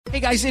Hey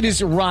guys, it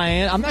is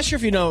Ryan. I'm not sure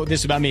if you know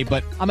this about me,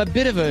 but I'm a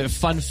bit of a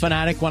fun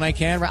fanatic when I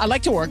can. I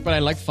like to work, but I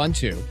like fun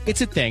too. It's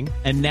a thing.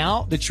 And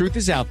now the truth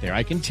is out there.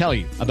 I can tell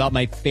you about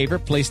my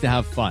favorite place to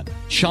have fun.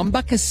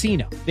 Chumba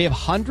Casino. They have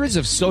hundreds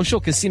of social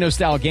casino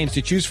style games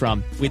to choose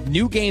from with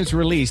new games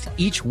released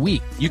each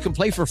week. You can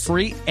play for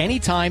free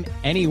anytime,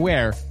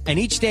 anywhere. And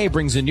each day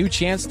brings a new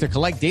chance to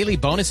collect daily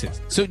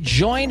bonuses. So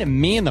join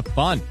me in the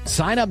fun.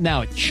 Sign up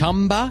now at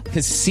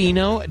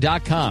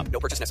ChumbaCasino.com. No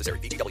purchase necessary.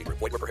 VGW.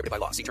 Void where prohibited by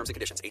law. See terms and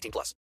conditions. 18+.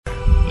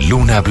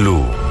 Luna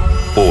BLU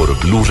por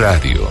Blue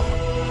Radio,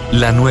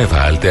 la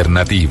nueva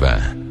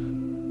alternativa.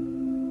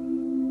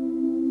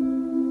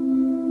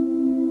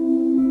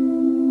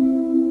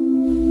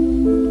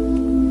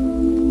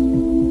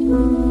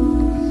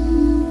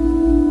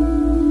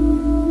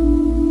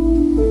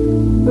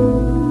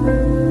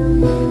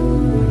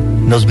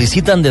 Nos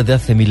visitan desde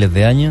hace miles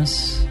de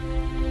años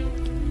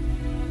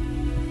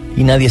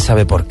y nadie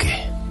sabe por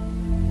qué.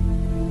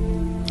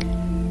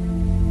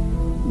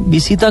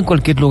 Visitan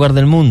cualquier lugar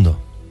del mundo,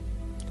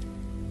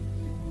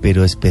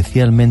 pero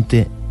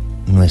especialmente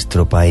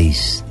nuestro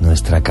país,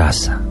 nuestra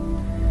casa,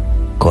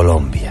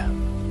 Colombia.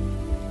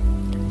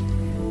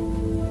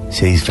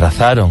 Se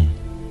disfrazaron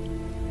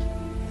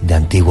de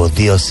antiguos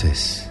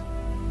dioses,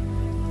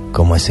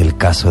 como es el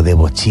caso de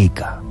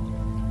Bochica,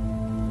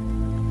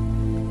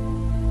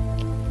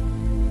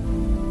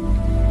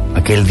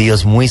 aquel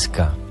dios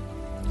muisca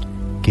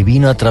que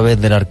vino a través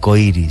del arco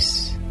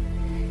iris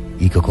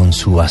y que con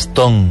su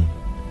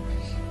bastón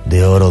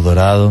de oro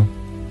dorado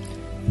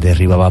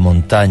derribaba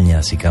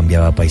montañas y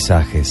cambiaba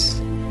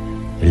paisajes.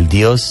 El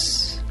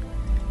dios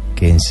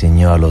que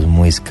enseñó a los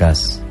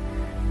muiscas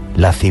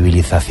la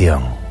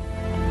civilización.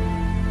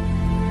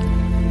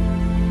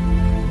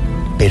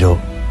 Pero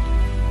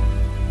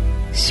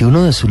si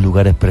uno de sus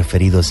lugares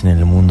preferidos en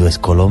el mundo es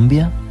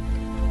Colombia,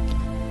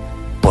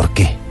 ¿por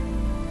qué?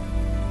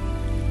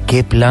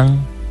 ¿Qué plan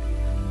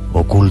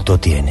oculto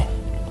tiene?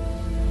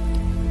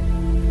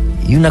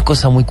 Y una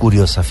cosa muy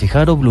curiosa,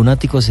 fijaros,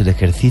 lunáticos, el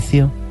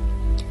ejercicio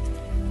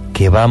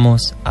que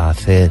vamos a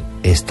hacer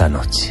esta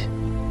noche.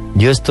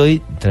 Yo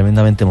estoy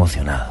tremendamente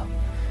emocionado,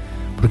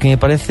 porque me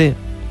parece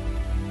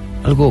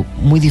algo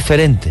muy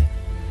diferente.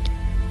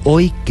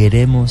 Hoy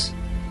queremos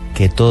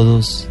que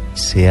todos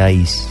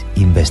seáis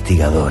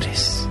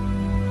investigadores.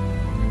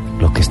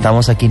 Los que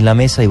estamos aquí en la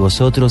mesa y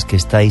vosotros que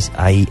estáis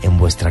ahí en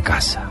vuestra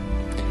casa.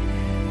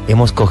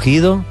 Hemos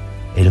cogido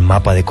el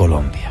mapa de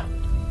Colombia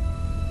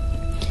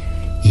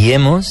y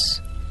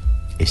hemos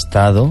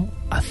estado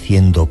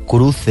haciendo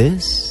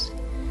cruces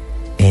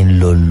en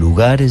los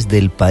lugares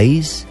del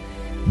país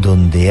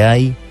donde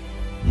hay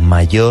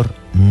mayor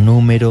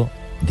número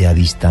de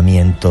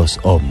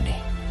avistamientos OVNI.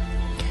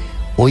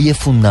 Hoy es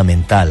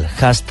fundamental,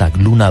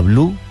 #Luna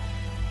BLU,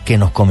 que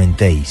nos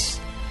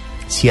comentéis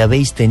si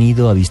habéis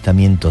tenido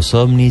avistamientos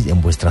OVNIs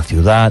en vuestra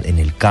ciudad, en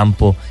el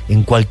campo,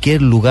 en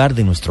cualquier lugar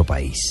de nuestro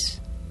país.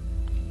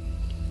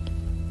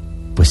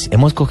 Pues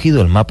hemos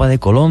cogido el mapa de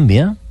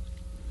Colombia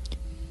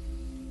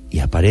y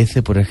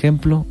aparece, por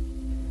ejemplo,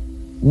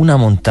 una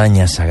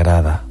montaña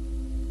sagrada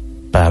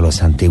para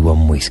los antiguos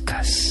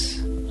muiscas.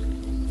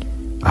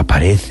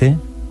 Aparece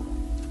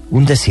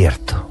un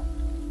desierto.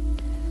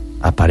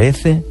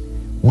 Aparece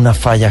una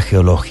falla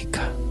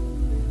geológica.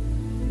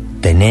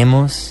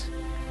 Tenemos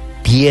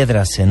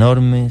piedras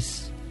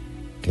enormes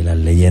que las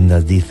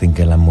leyendas dicen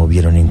que las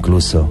movieron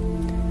incluso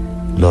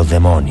los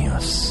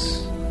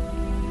demonios.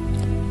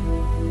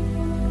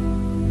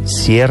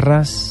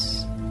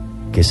 Sierras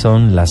que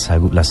son la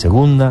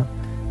segunda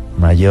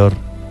mayor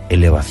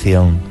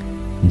elevación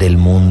del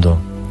mundo,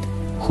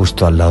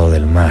 justo al lado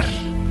del mar.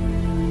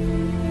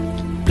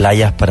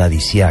 Playas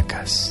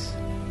paradisíacas.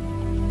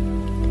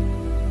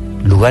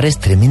 Lugares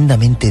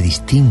tremendamente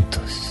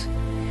distintos.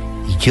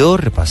 Y yo,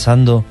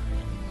 repasando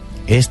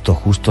esto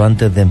justo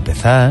antes de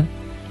empezar,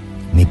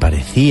 me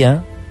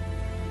parecía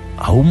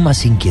aún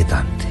más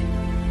inquietante.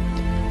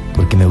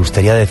 Porque me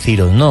gustaría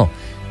deciros, no,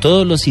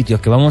 todos los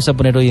sitios que vamos a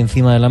poner hoy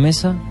encima de la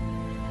mesa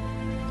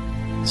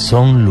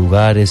son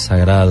lugares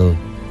sagrados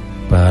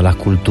para las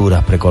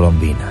culturas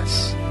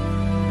precolombinas.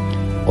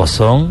 O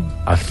son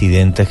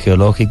accidentes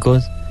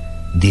geológicos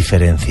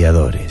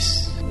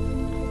diferenciadores.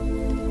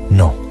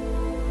 No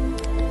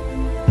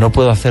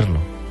puedo hacerlo.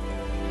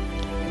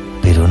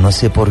 Pero no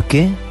sé por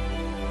qué,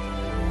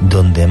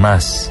 donde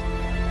más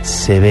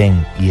se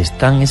ven y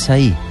están es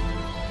ahí.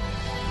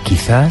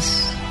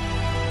 Quizás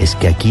es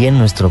que aquí en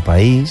nuestro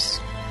país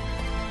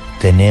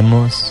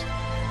tenemos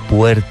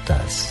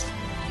puertas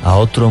a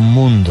otros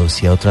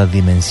mundos y a otras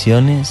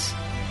dimensiones,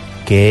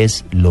 que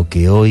es lo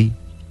que hoy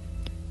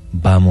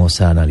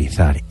vamos a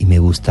analizar. Y me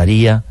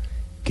gustaría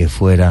que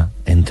fuera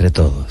entre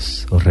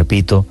todos. Os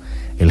repito,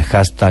 el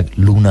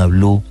 #Luna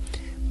BLU,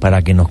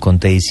 para que nos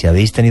contéis si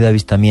habéis tenido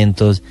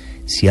avistamientos,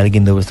 si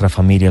alguien de vuestra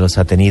familia los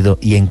ha tenido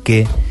y en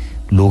qué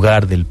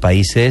lugar del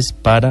país es,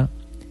 para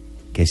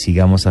que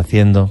sigamos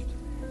haciendo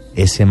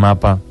ese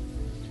mapa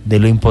de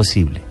lo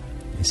imposible,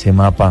 ese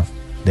mapa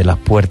de las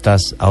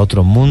puertas a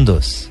otros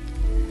mundos,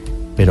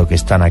 pero que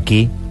están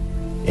aquí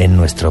en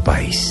nuestro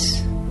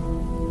país.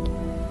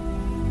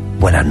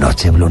 Buenas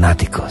noches,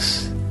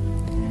 lunáticos.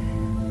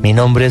 Mi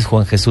nombre es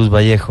Juan Jesús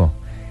Vallejo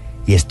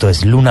y esto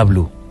es Luna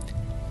BLU,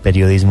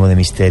 periodismo de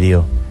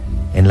misterio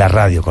en la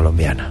radio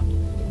colombiana.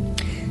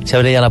 Se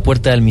abre ya la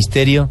puerta del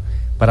misterio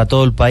para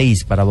todo el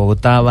país, para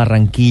Bogotá,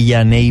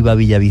 Barranquilla, Neiva,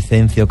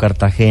 Villavicencio,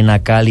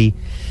 Cartagena, Cali,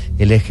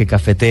 el eje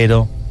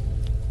cafetero,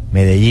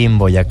 Medellín,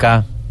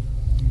 Boyacá.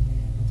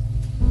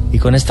 Y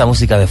con esta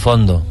música de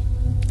fondo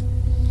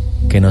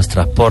que nos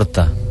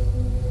transporta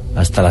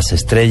hasta las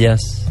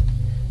estrellas,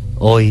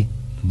 hoy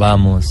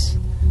vamos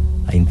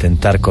a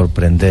intentar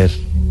comprender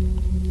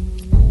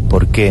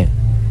por qué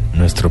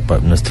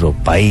nuestro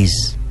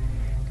país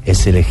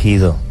es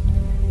elegido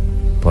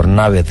por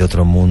naves de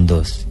otros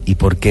mundos y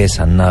por qué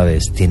esas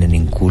naves tienen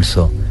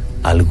incluso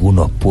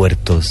algunos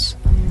puertos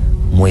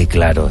muy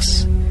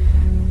claros.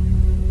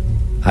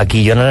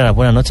 Aquí, Jonathan,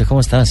 buenas noches,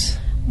 ¿cómo estás?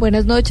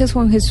 Buenas noches,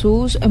 Juan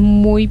Jesús,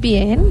 muy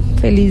bien,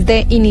 feliz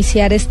de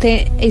iniciar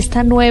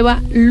esta nueva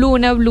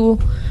Luna BLU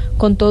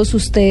con todos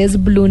ustedes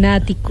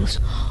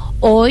lunáticos.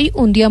 Hoy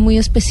un día muy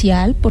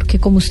especial porque,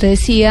 como usted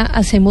decía,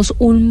 hacemos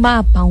un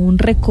mapa, un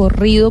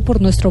recorrido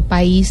por nuestro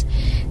país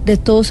de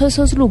todos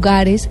esos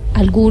lugares,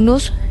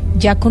 algunos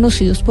ya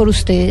conocidos por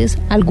ustedes,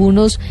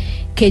 algunos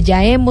que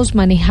ya hemos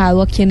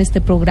manejado aquí en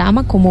este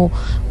programa, como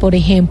por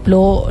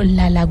ejemplo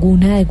la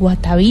laguna de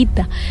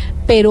Guatavita,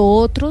 pero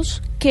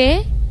otros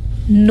que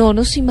no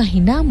nos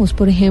imaginamos.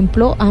 Por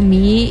ejemplo, a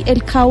mí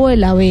el Cabo de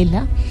la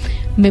Vela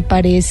me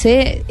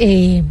parece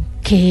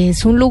que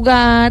es un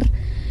lugar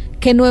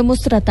que no hemos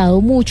tratado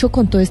mucho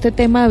con todo este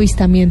tema de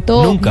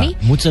avistamiento nunca, OVNI.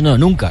 Mucho no,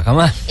 nunca,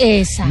 jamás.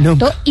 Exacto,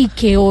 nunca. Y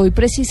que hoy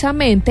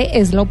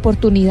precisamente es la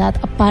oportunidad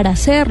para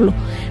hacerlo.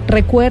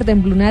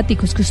 Recuerden,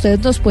 lunáticos, que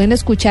ustedes nos pueden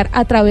escuchar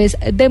a través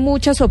de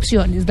muchas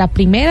opciones. La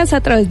primera es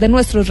a través de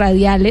nuestros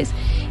radiales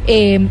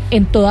en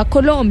toda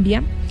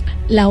Colombia.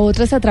 La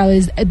otra es a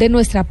través de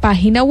nuestra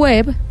página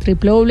web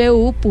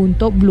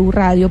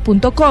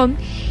www.bluradio.com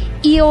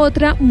y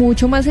otra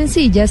mucho más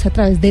sencilla es a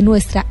través de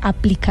nuestra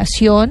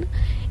aplicación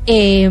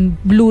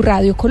Blu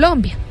Radio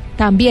Colombia.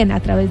 También a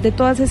través de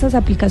todas esas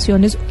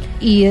aplicaciones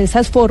y de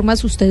esas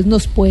formas ustedes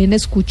nos pueden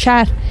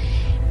escuchar.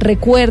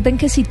 Recuerden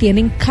que si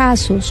tienen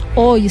casos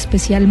hoy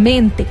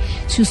especialmente,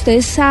 si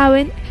ustedes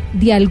saben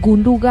de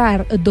algún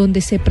lugar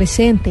donde se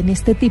presenten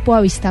este tipo de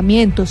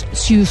avistamientos,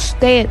 si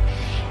usted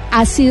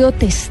ha sido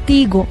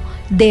testigo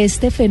de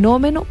este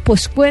fenómeno,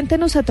 pues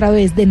cuéntenos a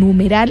través de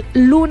numeral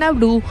Luna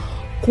BLU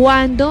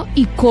cuándo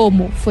y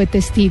cómo fue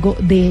testigo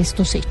de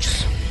estos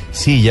hechos.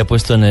 Sí, ya he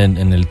puesto en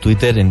el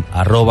Twitter, en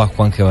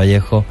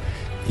 @JuanGVallejo,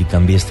 y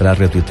también estará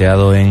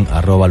retuiteado en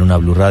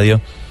 @LunaBluRadio,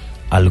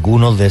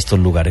 algunos de estos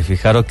lugares.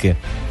 Fijaros que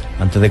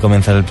antes de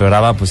comenzar el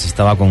programa, pues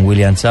estaba con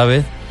William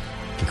Chávez,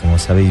 que como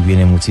sabéis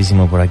viene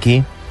muchísimo por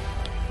aquí,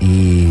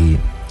 y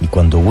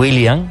cuando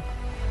William,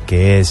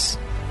 que es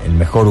el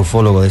mejor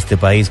ufólogo de este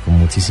país, con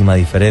muchísima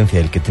diferencia,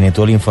 el que tiene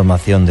toda la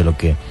información de lo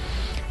que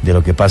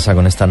pasa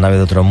con estas naves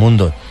de otros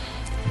mundos,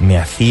 me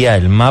hacía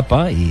el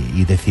mapa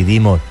y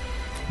decidimos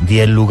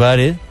 10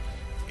 lugares,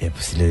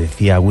 pues le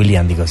decía a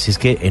William, digo, si es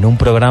que en un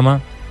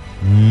programa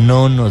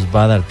no nos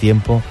va a dar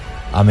tiempo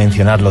a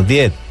mencionar los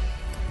 10.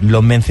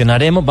 Los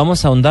mencionaremos,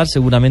 vamos a ahondar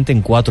seguramente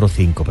en 4 o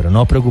 5, pero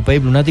no os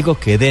preocupéis, lunáticos,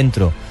 que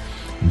dentro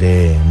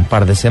de un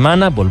par de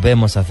semanas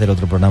volvemos a hacer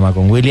otro programa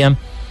con William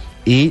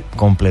y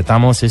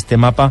completamos este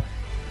mapa,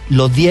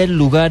 los 10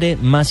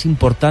 lugares más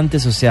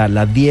importantes, o sea,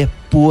 las 10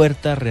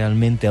 puertas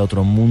realmente a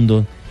otros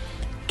mundos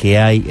que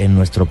hay en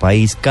nuestro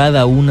país,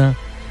 cada una.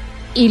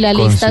 Y la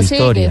lista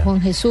sigue,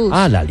 Juan Jesús.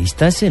 Ah, la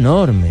lista es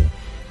enorme.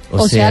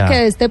 O sea que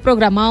de este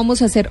programa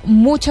vamos a hacer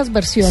muchas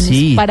versiones,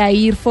 sí, para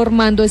ir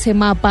formando ese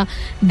mapa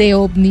de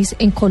ovnis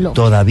en Colombia.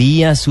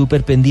 Todavía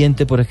súper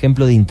pendiente, por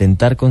ejemplo, de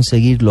intentar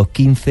conseguir los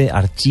 15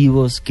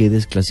 archivos que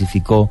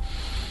desclasificó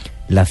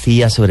la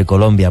CIA sobre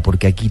Colombia,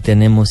 porque aquí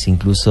tenemos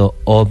incluso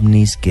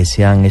ovnis que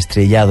se han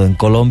estrellado. En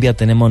Colombia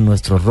tenemos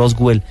nuestro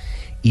Roswell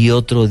y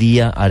otro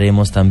día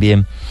haremos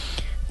también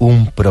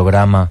un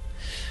programa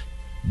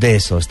de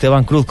eso.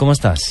 Esteban Cruz, ¿cómo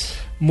estás?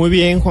 Muy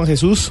bien, Juan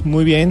Jesús,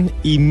 muy bien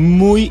y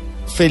muy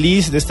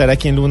feliz de estar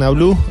aquí en Luna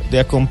BLU, de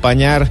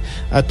acompañar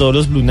a todos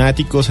los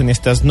lunáticos en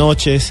estas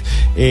noches,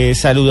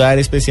 saludar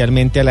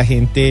especialmente a la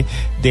gente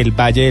del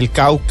Valle del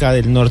Cauca,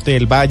 del norte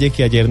del Valle,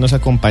 que ayer nos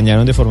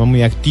acompañaron de forma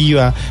muy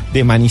activa,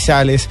 de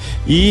Manizales,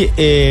 y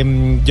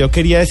yo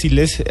quería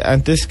decirles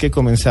antes que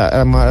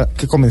comencemos.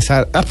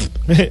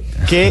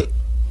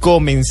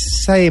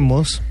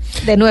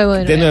 De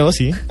nuevo,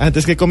 sí.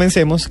 Antes que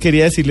comencemos,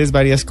 quería decirles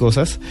varias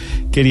cosas.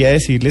 Quería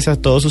decirles a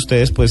todos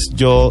ustedes, pues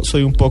yo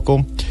soy un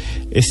poco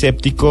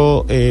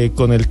escéptico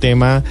con el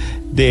tema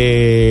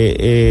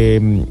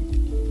de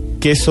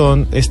qué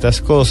son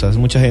estas cosas.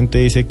 Mucha gente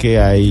dice que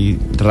hay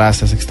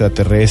razas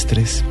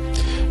extraterrestres.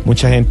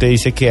 Mucha gente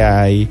dice que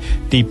hay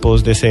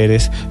tipos de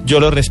seres.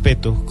 Yo lo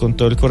respeto con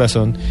todo el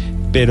corazón,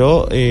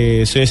 pero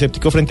soy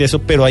escéptico frente a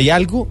eso. Pero hay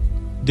algo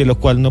de lo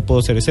cual no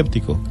puedo ser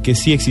escéptico, que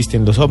sí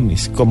existen los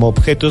ovnis como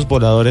objetos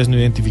voladores no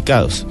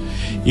identificados.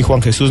 Y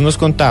Juan Jesús nos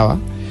contaba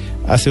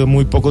hace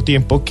muy poco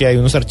tiempo que hay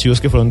unos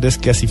archivos que fueron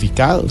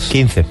desclasificados.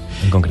 15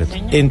 en concreto.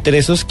 Entre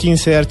esos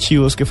 15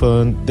 archivos que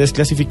fueron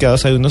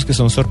desclasificados hay unos que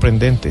son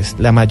sorprendentes,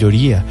 la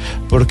mayoría,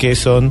 porque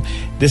son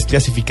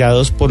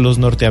desclasificados por los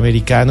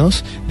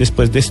norteamericanos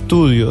después de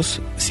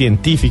estudios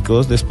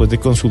científicos, después de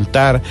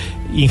consultar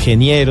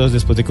ingenieros,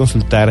 después de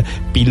consultar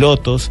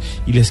pilotos,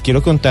 y les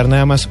quiero contar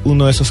nada más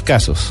uno de esos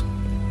casos.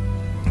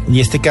 Y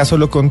este caso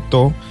lo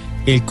contó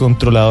el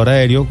controlador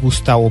aéreo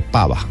Gustavo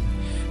Pava.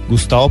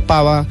 Gustavo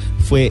Pava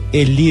fue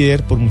el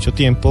líder por mucho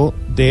tiempo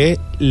de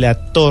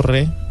la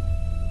torre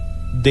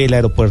del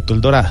aeropuerto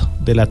El Dorado,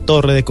 de la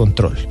torre de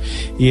control.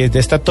 Y desde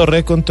esta torre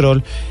de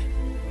control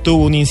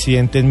tuvo un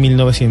incidente en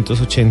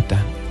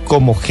 1980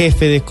 como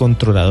jefe de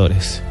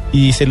controladores.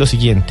 Y dice lo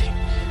siguiente: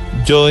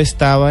 yo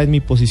estaba en mi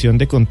posición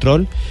de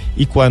control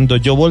y cuando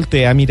yo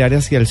volteé a mirar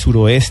hacia el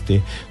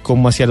suroeste,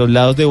 como hacia los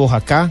lados de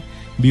Boyacá,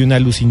 vi una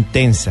luz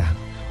intensa,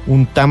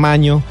 un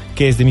tamaño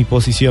que desde mi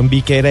posición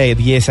vi que era de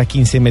 10 a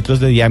 15 metros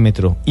de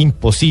diámetro,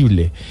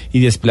 imposible, y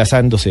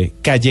desplazándose,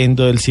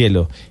 cayendo del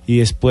cielo, y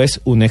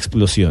después una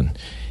explosión.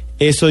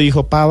 Eso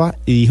dijo Pava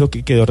y dijo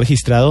que quedó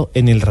registrado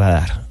en el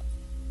radar.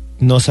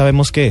 No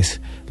sabemos qué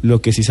es, lo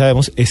que sí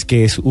sabemos es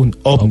que es un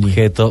OVNI.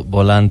 Objeto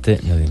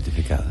volante no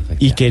identificado.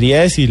 Y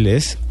quería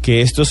decirles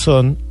que estos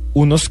son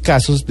unos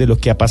casos de lo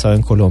que ha pasado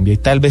en Colombia, y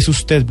tal vez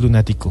usted,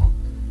 lunático,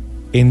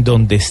 en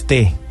donde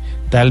esté,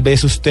 tal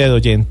vez usted,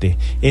 oyente,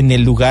 en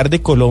el lugar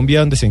de Colombia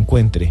donde se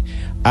encuentre,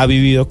 ha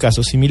vivido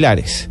casos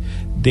similares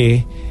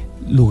de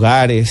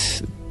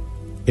lugares,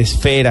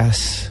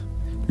 esferas,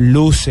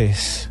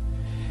 luces,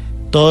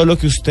 todo lo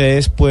que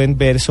ustedes pueden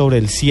ver sobre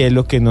el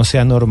cielo que no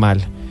sea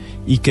normal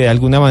y que de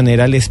alguna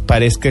manera les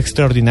parezca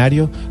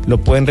extraordinario, lo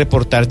pueden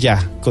reportar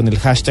ya con el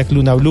hashtag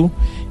Luna BLU,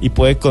 y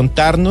puede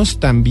contarnos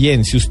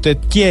también, si usted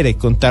quiere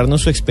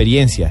contarnos su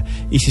experiencia,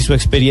 y si su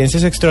experiencia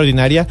es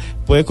extraordinaria,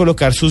 puede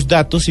colocar sus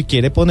datos si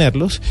quiere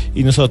ponerlos,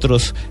 y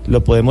nosotros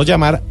lo podemos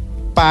llamar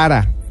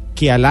para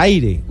que al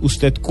aire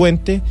usted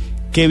cuente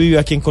qué vivió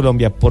aquí en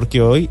Colombia,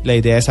 porque hoy la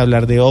idea es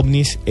hablar de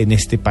ovnis en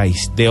este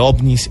país, de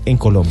ovnis en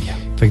Colombia.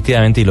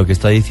 Efectivamente, y lo que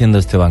está diciendo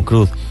Esteban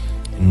Cruz,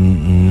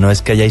 no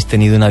es que hayáis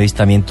tenido un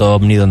avistamiento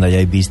ovni donde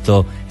hayáis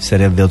visto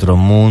seres de otro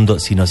mundo,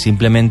 sino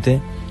simplemente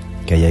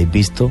que hayáis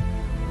visto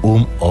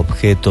un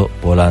objeto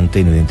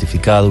volante no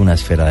identificado, una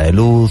esfera de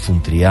luz,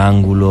 un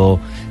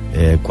triángulo,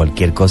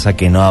 cualquier cosa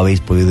que no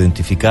habéis podido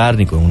identificar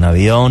ni con un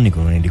avión, ni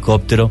con un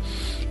helicóptero,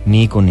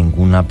 ni con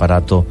ningún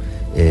aparato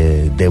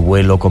de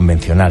vuelo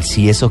convencional.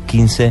 Sí, esos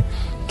 15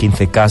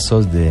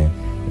 casos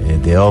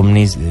de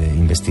ovnis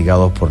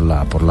investigados por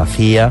la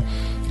CIA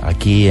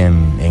aquí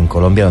en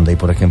Colombia, donde hay,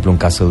 por ejemplo, un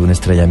caso de un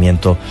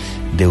estrellamiento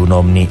de un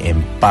ovni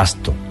en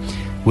Pasto.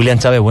 William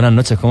Chávez, buenas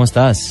noches, ¿cómo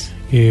estás?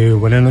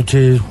 Buenas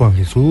noches, Juan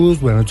Jesús,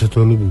 buenas noches a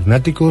todos los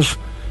lunáticos,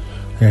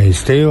 a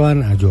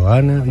Esteban, a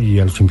Johanna y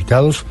a los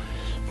invitados.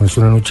 Bueno, es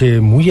una noche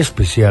muy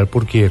especial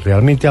porque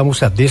realmente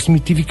vamos a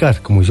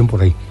desmitificar, como dicen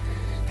por ahí,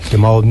 el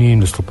tema ovni en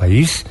nuestro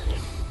país.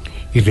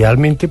 Y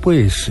realmente,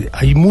 pues,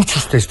 hay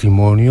muchos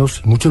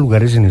testimonios, muchos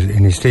lugares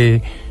en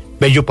este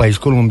bello país,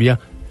 Colombia,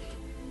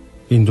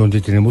 en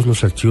donde tenemos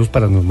los archivos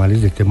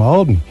paranormales del tema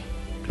OVNI,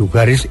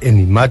 lugares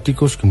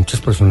enigmáticos que muchas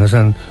personas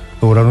han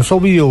logrado no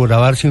solo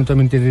videograbar, sino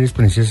también tener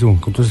experiencias de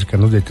encuentros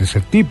cercanos de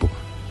tercer tipo.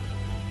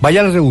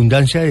 Vaya la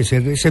redundancia de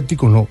ser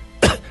escéptico, no.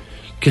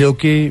 Creo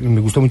que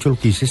me gusta mucho lo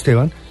que dice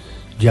Esteban,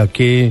 ya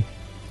que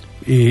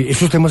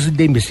esos temas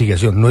de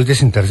investigación no es de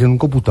sentarse en un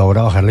computador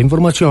a bajar la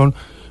información,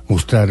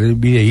 mostrar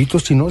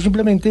videitos, sino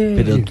simplemente...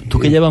 Pero tú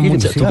que llevas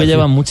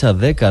muchas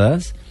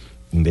décadas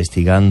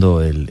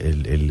investigando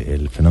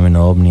el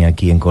fenómeno OVNI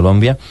aquí en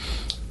Colombia,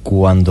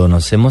 cuando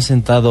nos hemos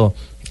sentado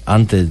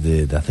antes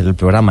de hacer el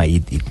programa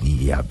y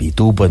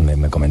tú pues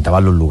me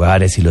comentabas los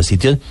lugares y los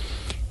sitios,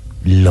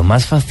 lo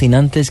más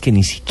fascinante es que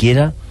ni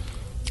siquiera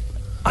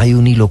hay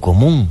un hilo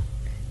común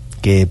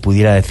que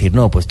pudiera decir,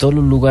 no, pues todos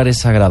los lugares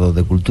sagrados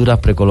de culturas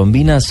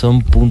precolombinas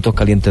son puntos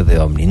calientes de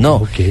OVNI. No,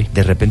 okay.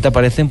 De repente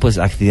aparecen pues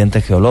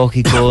accidentes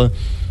geológicos,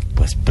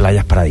 pues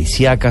playas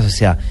paradisíacas, o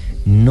sea,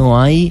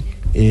 no hay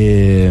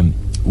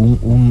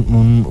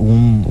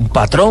un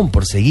patrón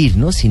por seguir,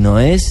 ¿no? Sino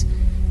es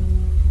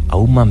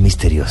aún más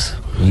misterioso.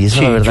 Y eso,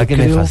 sí, la verdad que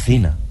me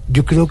fascina.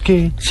 Yo creo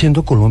que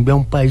siendo Colombia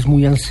un país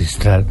muy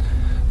ancestral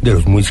de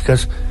los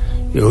muiscas,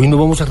 hoy nos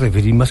vamos a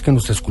referir más que a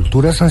nuestras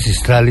culturas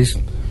ancestrales,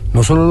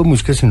 no solo los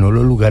muiscas, sino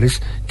los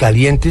lugares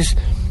calientes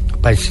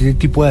para ese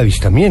tipo de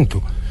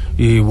avistamiento.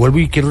 Vuelvo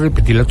y quiero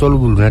repetirle a todos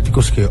los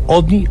lunáticos que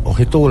OVNI,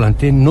 objeto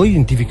volante no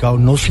identificado,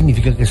 no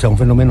significa que sea un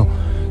fenómeno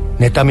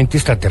netamente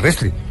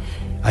extraterrestre.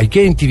 Hay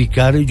que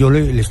identificar, yo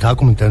le estaba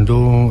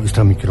comentando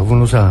extra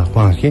micrófonos a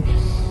Juanje,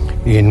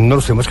 en uno de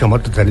los temas que vamos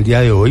a tratar el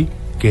día de hoy,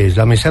 que es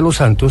la Mesa de los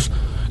Santos.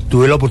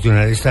 Tuve la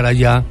oportunidad de estar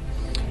allá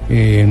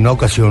en una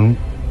ocasión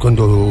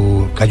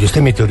cuando cayó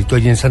este meteorito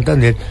allí en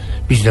Santander,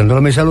 visitando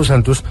la Mesa de los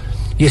Santos,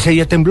 y ese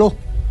día tembló,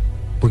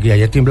 porque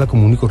allá tiembla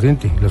común y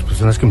corriente. Las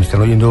personas que me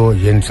están oyendo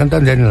allá en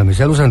Santander, en la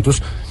Mesa de los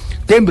Santos,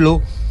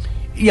 tembló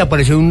y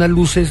aparecieron unas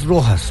luces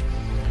rojas.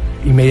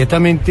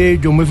 Inmediatamente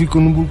yo me fui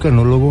con un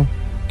vulcanólogo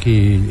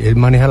que él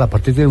maneja la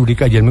parte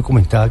telúrica, y él me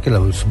comentaba que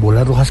las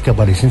bolas rojas que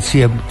aparecen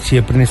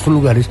siempre en estos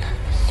lugares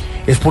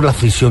es por la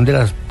fricción de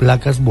las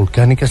placas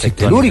volcánicas y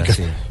telúricas.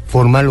 Sí.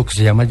 Forma lo que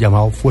se llama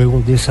llamado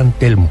fuego de San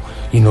Telmo,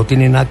 y no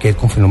tiene nada que ver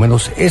con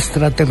fenómenos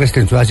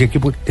extraterrestres. Entonces, así que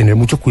hay que tener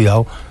mucho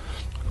cuidado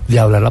de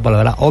hablar la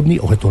palabra ovni,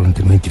 objeto volador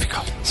no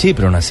identificado. Sí,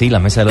 pero aún así, la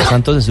Mesa de los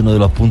Santos es uno de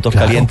los puntos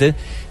calientes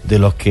de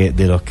los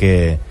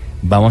que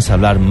vamos a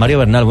hablar. Mario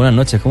Bernal, buenas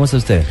noches, ¿cómo está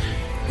usted?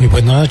 Muy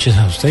buenas noches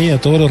a usted y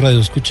a todos los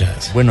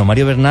radioescuchas. Bueno,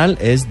 Mario Bernal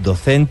es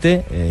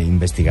docente,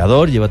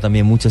 investigador, lleva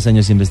también muchos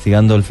años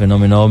investigando el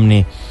fenómeno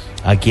OVNI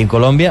aquí en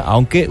Colombia,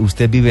 aunque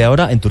usted vive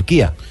ahora en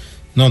Turquía.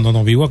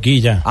 No, vivo aquí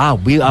ya. Ha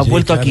Sí,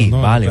 vuelto claro, aquí.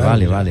 no, Vale.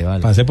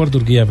 claro. Pasé por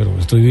Turquía, pero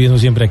estoy viviendo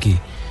siempre aquí.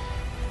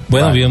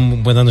 Bueno, Vale.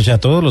 bien, buenas noches a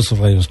todos los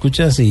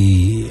radioescuchas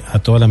y a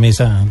toda la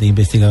mesa de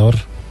investigador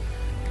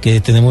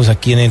que tenemos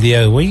aquí en el día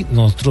de hoy.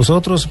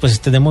 Nosotros pues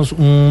tenemos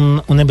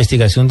una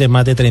investigación de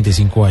más de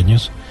 35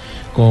 años.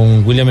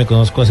 Con William me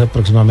conozco hace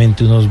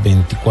aproximadamente unos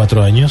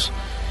 24 años.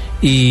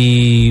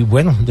 Y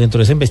bueno, dentro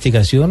de esa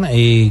investigación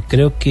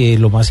creo que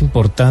lo más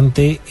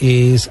importante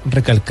es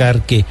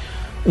recalcar que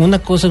una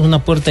cosa es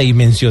una puerta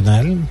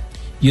dimensional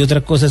y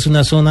otra cosa es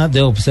una zona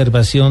de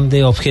observación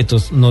de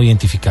objetos no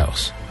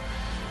identificados.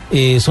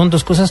 Son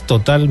dos cosas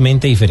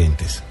totalmente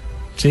diferentes,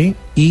 ¿sí?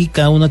 Y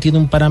cada una tiene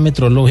un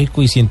parámetro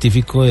lógico y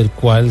científico del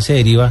cual se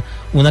deriva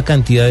una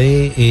cantidad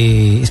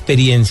de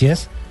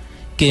experiencias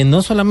que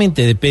no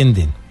solamente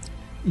dependen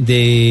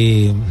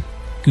de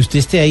que usted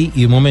esté ahí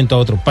y de un momento a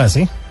otro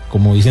pase,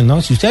 como dicen,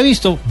 no, si usted ha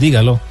visto,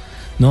 dígalo,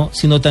 no,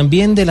 sino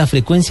también de la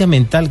frecuencia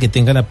mental que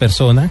tenga la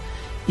persona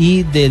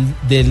y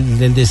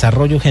del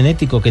desarrollo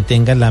genético que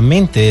tenga la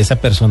mente de esa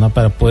persona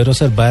para poder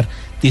observar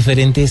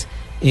diferentes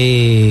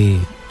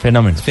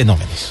fenómenos.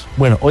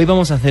 Bueno, hoy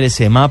vamos a hacer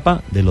ese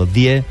mapa de los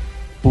 10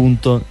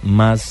 puntos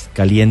más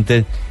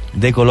calientes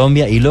de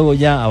Colombia y luego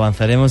ya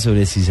avanzaremos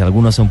sobre si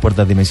algunos son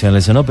puertas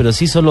dimensionales o no, pero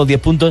sí son los 10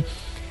 puntos.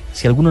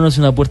 Si alguno no es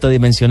una puerta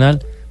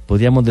dimensional,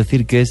 podríamos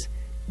decir que es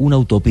una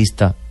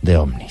autopista de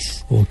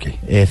ovnis. Okay.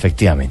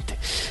 Efectivamente.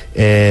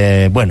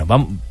 Bueno,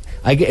 vamos.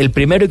 El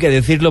primero hay que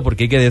decirlo,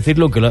 porque hay que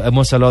decirlo, que lo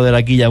hemos hablado de él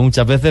aquí ya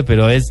muchas veces,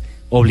 pero es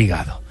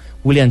obligado.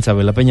 William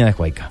Chávez, la Peña de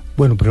Huayca.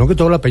 Bueno, primero que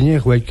todo la Peña de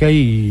Huayca,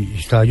 y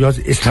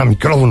está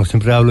micrófonos,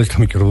 siempre hablo de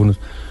micrófonos.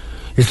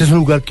 Este es un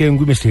lugar que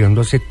vengo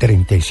investigando hace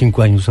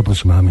 35 años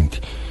aproximadamente.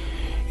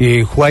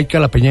 Huayca,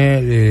 la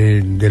Peña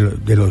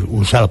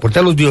la Puerta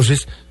de los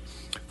Dioses,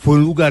 fue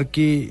un lugar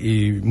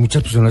que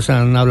muchas personas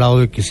han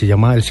hablado de que se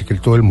llama el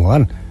secreto del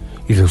Mohán,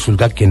 y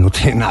resulta que no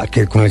tiene nada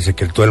que ver con el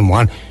secreto del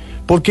Mohán,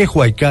 porque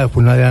Huayca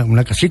fue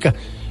una casica.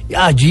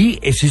 Allí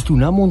existe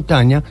una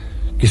montaña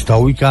que está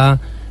ubicada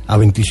a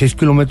 26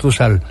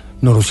 kilómetros al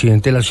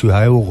noroccidente de la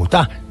ciudad de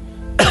Bogotá.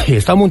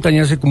 Esta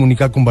montaña se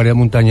comunica con varias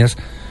montañas,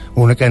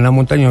 una cadena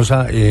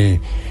montañosa en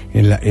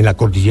la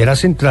cordillera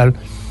central,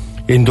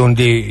 en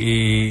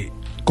donde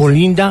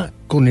colinda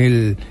con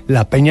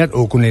la peña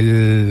o con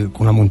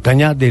la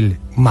montaña del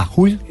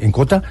Majul en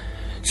Cota,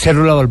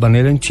 Cerro La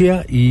Balvanera en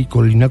Chía, y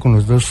colinda con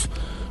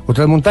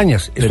otras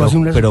montañas. Esto hace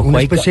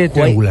una especie de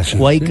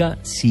triangulación. Huayca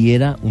sí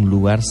era un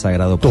lugar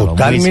sagrado para los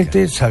totalmente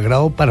muiscas.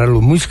 Sagrado para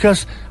los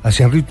muiscas.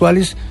 Hacían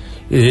rituales.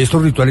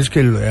 Estos rituales que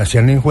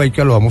hacían en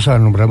Huayca lo vamos a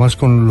nombrar más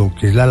con lo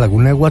que es la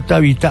laguna de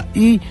Guatavita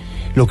y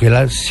lo que es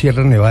la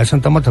Sierra Nevada de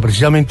Santa Marta.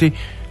 Precisamente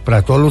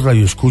para todos los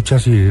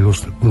radioescuchas y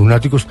los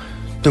lunáticos,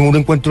 tengo un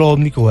encuentro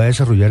ovni que voy a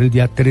desarrollar el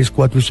día 3,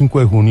 4 y 5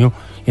 de junio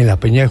en la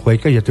Peña de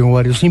Huayca. Ya tengo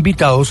varios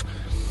invitados,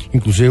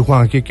 inclusive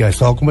Juan, que ha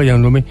estado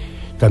acompañándome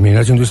también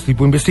haciendo este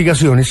tipo de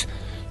investigaciones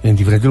en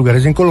diferentes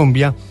lugares en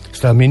Colombia.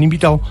 Está también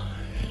invitado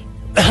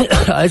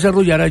a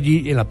desarrollar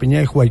allí en la Peña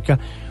de Huayca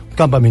un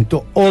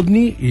campamento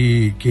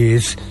OVNI, que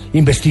es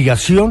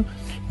investigación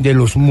de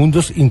los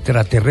mundos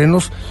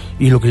intraterrenos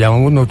y lo que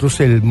llamamos nosotros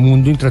el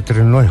mundo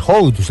intraterreno de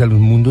Hood, o sea, los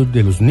mundos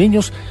de los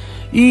niños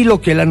y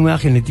lo que es la nueva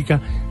genética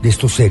de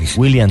estos seres.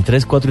 William,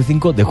 3, 4 y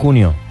 5 de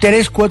junio.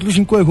 3, 4 y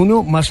 5 de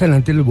junio, más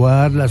adelante les voy a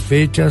dar las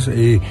fechas,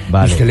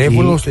 los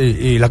teléfonos,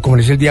 la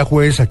conferencia el día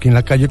jueves aquí en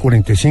la calle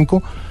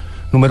 45,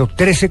 número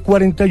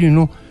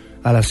 1341,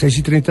 a las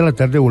 6:30 de la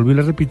tarde, vuelvo y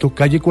les repito,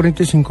 calle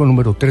 45,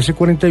 número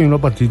 1341,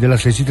 a partir de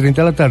las 6:30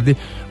 de la tarde,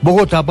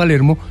 Bogotá,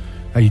 Palermo.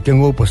 Ahí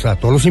tengo pues a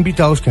todos los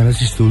invitados que han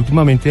asistido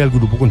últimamente al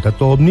grupo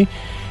Contacto OVNI.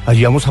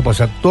 Allí vamos a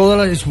pasar toda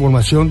la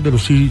información de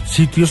los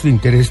sitios de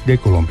interés de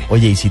Colombia.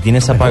 Oye, y si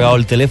tienes apagado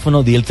el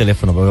teléfono, di el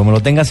teléfono, porque como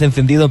lo tengas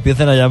encendido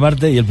empiezan a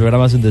llamarte y el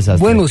programa es un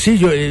desastre. Bueno, sí,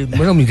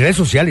 mis redes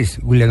sociales,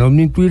 William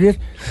OVNI en Twitter,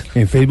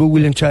 en Facebook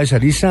William Chávez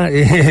Ariza,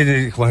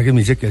 Juan que me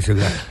dice que el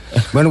celular.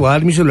 Bueno, voy a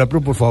dar mi celular,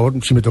 pero por favor,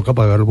 si me toca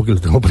apagarlo porque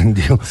lo tengo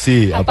prendido.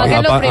 Sí,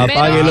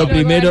 apáguelo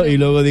primero y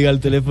luego diga el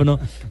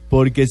teléfono,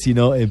 porque si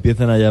no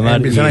empiezan a llamar.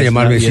 Empiezan a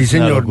llamarme, sí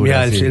señor.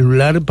 Mira, el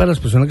celular para las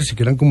personas que se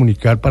quieran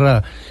comunicar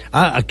para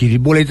adquirir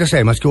boletos.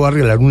 Además que voy a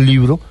regalar un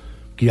libro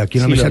que aquí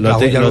en la mesa de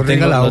trabajo ya lo he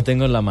regalado. Lo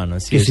tengo en la mano.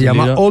 Sí, que se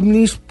llama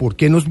OVNIs, ¿por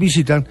qué nos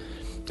visitan?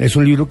 Es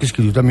un libro que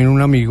escribió también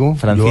un amigo.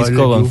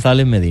 Francisco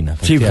González Medina.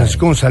 Sí,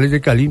 Francisco González de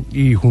Cali,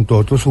 y junto a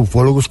otros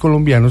ufólogos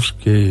colombianos,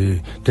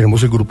 que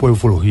tenemos el grupo de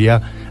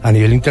ufología a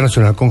nivel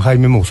internacional con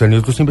Jaime Maussan y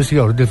otros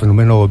investigadores del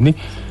fenómeno OVNI,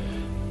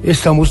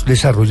 estamos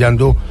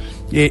desarrollando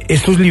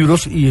estos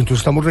libros, y entonces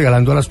estamos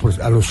regalando a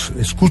los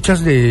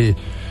escuchas de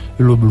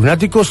los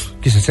lunáticos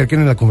que se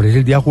acerquen en la conferencia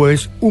el día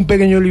jueves un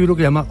pequeño libro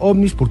que se llama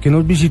OVNIs. ¿Por qué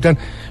nos visitan?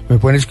 Me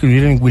pueden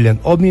escribir en William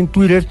OVNI en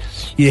Twitter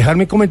y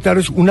dejarme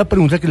comentarios una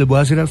pregunta que les voy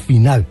a hacer al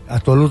final a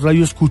todos los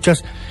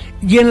radioescuchas,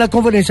 y en la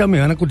conferencia me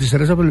van a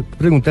contestar esa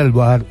pregunta. Les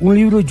voy a dar un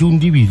libro y un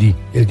DVD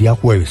el día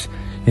jueves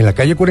en la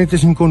calle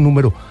 45,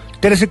 número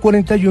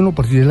 1341, a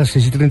partir de las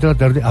 6:30 de la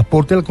tarde.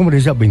 Aporte a la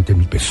conferencia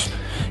 20.000 pesos.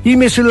 Y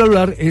mi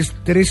celular es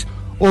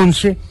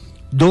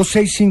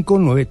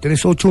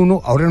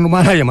 311-265-9381. Ahora no me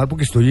van a llamar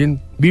porque estoy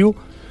en vivo.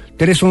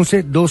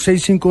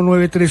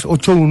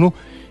 311-265-9381.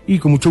 Y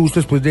con mucho gusto,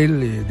 después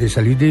de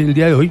salir del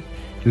día de hoy,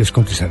 les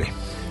contestaré.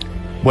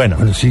 Bueno,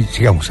 sí,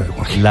 sigamos a ver,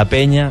 Juan. La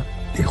peña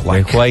de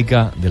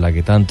Huayca, de la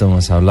que tanto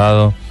hemos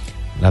hablado.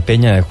 La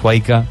peña de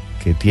Huayca,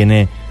 que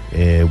tiene,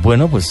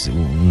 pues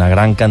una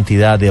gran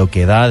cantidad de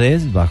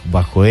oquedades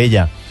bajo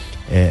ella.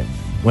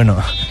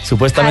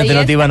 Supuestamente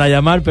no te iban a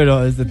llamar,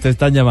 pero te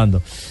están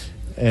llamando.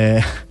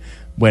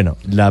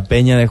 La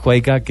peña de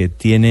Huayca, que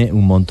tiene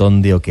un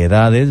montón de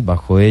oquedades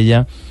bajo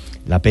ella.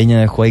 La peña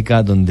de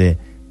Huayca, donde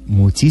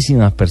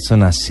muchísimas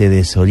personas se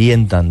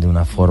desorientan de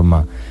una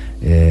forma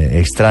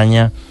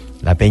extraña.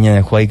 La peña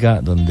de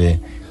Huayca, donde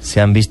se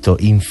han visto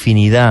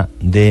infinidad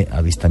de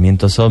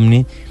avistamientos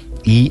OVNI,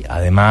 y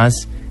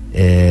además,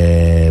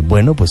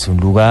 un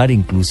lugar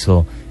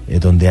incluso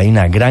donde hay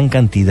una gran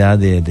cantidad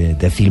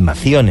de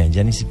filmaciones.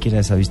 Ya ni siquiera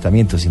es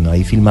avistamiento, sino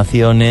hay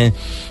filmaciones,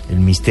 el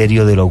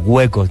misterio de los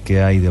huecos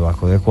que hay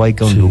debajo de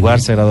Huayca, un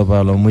lugar sagrado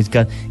para los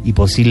muiscas, y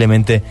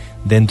posiblemente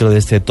dentro de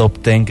este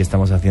top 10 que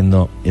estamos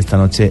haciendo esta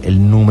noche,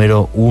 el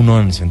número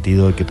 1, en el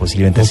sentido de que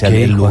posiblemente sea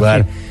el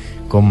lugar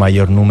con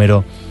mayor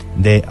número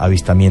de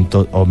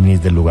avistamientos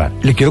ovnis del lugar.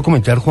 Le quiero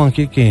comentar,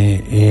 Juanji,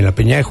 que en la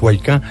peña de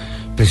Huayca,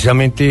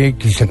 precisamente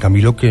Cristian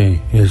Camilo,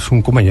 que es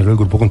un compañero del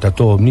grupo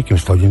Contacto OVNI, que me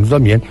está oyendo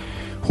también,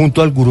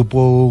 junto al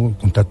grupo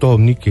Contacto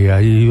OVNI, que ha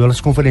ido a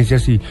las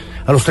conferencias y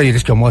a los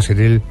talleres que vamos a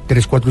hacer el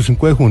 3, 4 y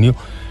 5 de junio,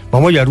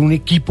 vamos a llevar un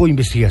equipo de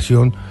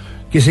investigación,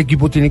 que ese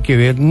equipo tiene que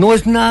ver, no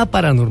es nada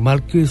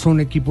paranormal, que son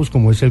equipos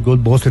como es el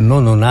Ghostbuster,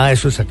 no, nada de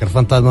eso de sacar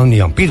fantasmas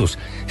ni vampiros.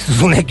 Estos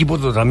son equipos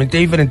totalmente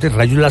diferentes,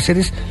 rayos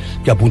láseres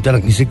que apuntan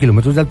a 15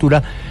 kilómetros de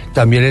altura.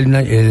 También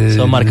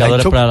son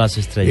marcadores para las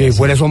estrellas.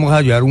 Fuera eso vamos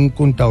a llevar un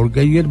contador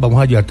Geiger,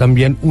 vamos a llevar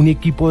también un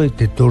equipo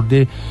detector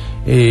de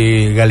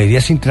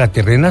galerías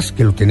intraterrenas,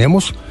 que lo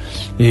tenemos.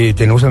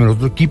 Tenemos también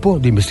otro equipo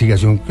de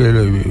investigación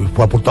que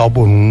fue aportado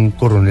por un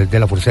coronel de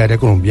la Fuerza Aérea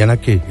Colombiana,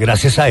 que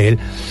gracias a él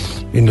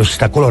nos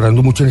está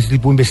colaborando mucho en este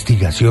tipo de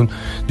investigación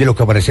de lo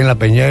que aparece en la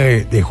peña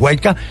de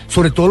Huayca,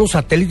 sobre todo los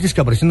satélites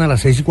que aparecen a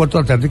las 6:15 de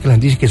la tarde, que la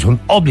gente dice que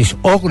son ovnis.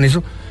 Ojo con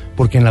eso,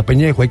 porque en la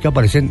peña de Huayca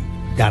aparecen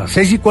a las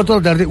 6:15 de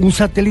la tarde un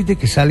satélite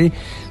que sale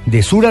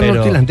de sur a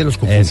norte, y la gente los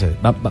confunde.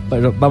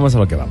 Pero vamos a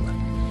lo que vamos.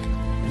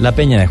 La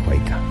peña de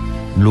Huayca,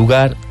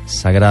 lugar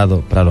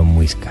sagrado para los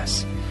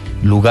muiscas,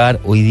 lugar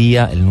hoy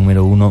día el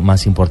número 1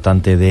 más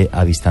importante de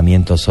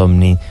avistamientos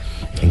OVNI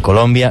en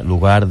Colombia,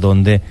 lugar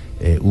donde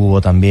hubo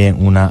también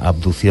una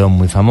abducción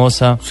muy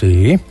famosa.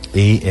 Sí.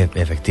 Y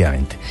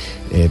efectivamente,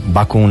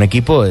 vas con un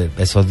equipo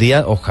esos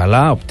días,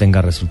 ojalá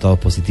obtenga resultados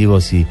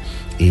positivos y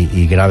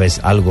grabes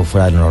algo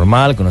fuera de lo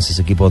normal, con esos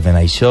equipos de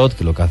Night Shot,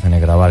 que lo que hacen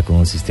es grabar con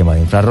un sistema de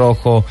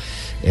infrarrojo,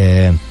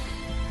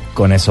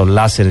 con esos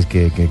láseres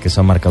que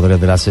son marcadores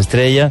de las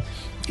estrellas.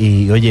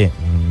 Y oye,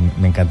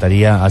 me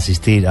encantaría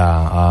asistir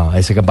a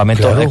ese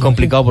campamento. Claro, es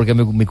complicado porque es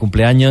mi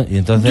cumpleaños, y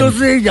entonces... Yo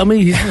sé, ya me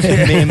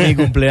dijiste. mi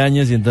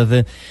cumpleaños, y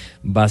entonces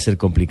va a ser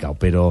complicado.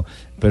 Pero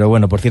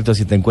bueno, por cierto,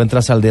 si te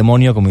encuentras al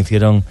demonio, como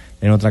hicieron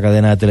en otra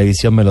cadena de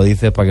televisión, me lo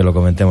dices para que lo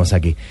comentemos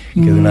aquí.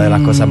 Que es una de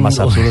las cosas más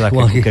absurdas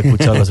que he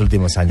escuchado en los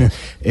últimos años.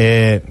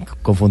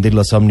 Confundir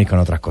los ovnis con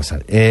otras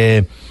cosas.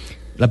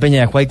 La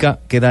peña de Huayca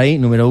queda ahí,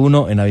 número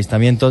 1 en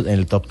avistamientos, en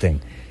el top 10.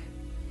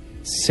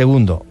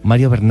 Segundo,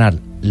 Mario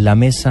Bernal, la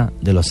Mesa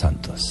de los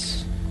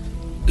Santos.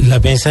 La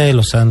Mesa de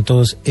los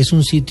Santos es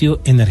un sitio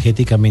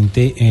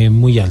energéticamente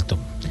muy alto.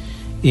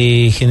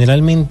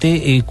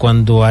 Generalmente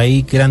cuando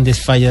hay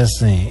grandes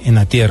fallas en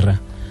la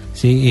Tierra,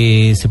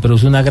 ¿sí? Se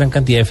produce una gran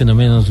cantidad de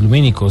fenómenos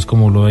lumínicos,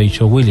 como lo ha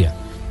dicho William.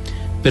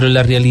 Pero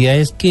la realidad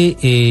es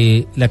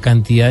que la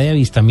cantidad de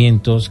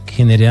avistamientos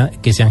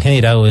que se han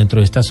generado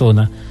dentro de esta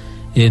zona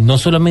no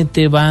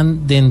solamente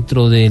van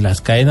dentro de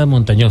las cadenas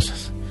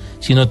montañosas,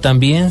 sino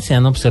también se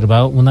han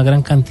observado una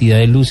gran cantidad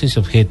de luces y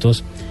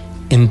objetos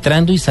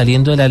entrando y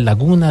saliendo de las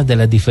lagunas, de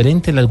las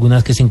diferentes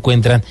lagunas que se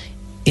encuentran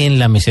en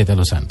la Meseta de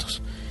los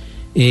Santos.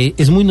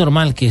 Es muy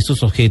normal que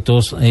estos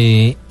objetos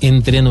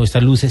entren, o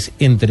estas luces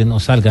entren o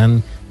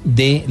salgan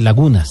de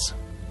lagunas,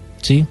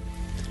 ¿sí?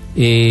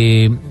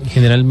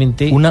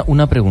 Generalmente...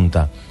 Una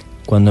pregunta.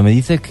 Cuando me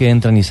dices que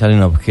entran y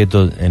salen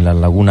objetos en las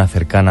lagunas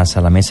cercanas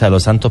a la Mesa de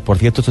los Santos, por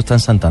cierto, esto está en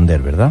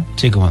Santander, ¿verdad?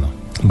 Sí, cómo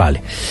no.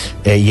 Vale.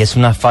 Y es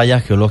una falla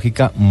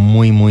geológica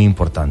muy, muy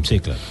importante. Sí,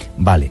 claro.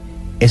 Vale.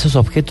 ¿Esos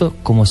objetos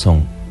cómo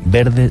son?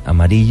 ¿Verdes,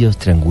 amarillos,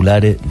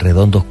 triangulares,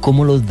 redondos?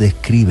 ¿Cómo los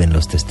describen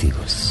los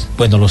testigos?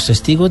 Bueno, los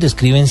testigos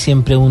describen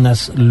siempre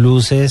unas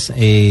luces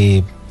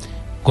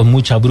con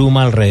mucha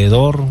bruma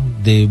alrededor,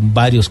 de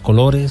varios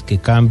colores que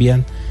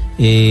cambian,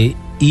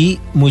 y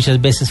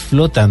muchas veces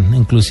flotan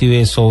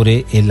inclusive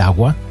sobre el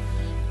agua.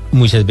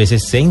 Muchas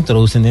veces se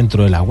introducen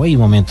dentro del agua y de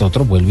un momento a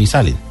otro vuelven y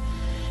salen.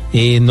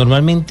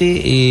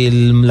 Normalmente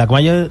la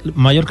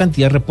mayor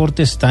cantidad de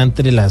reportes está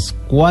entre las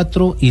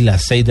 4 y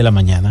las 6 de la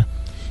mañana,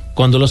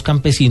 cuando los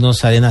campesinos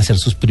salen a hacer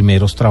sus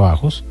primeros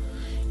trabajos.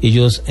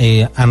 Ellos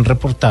han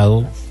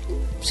reportado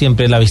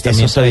siempre el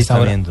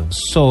avistamiento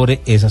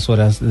sobre esas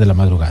horas de la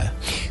madrugada.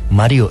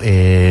 Mario,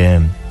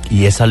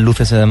 y esas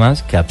luces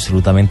además que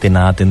absolutamente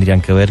nada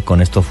tendrían que ver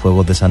con estos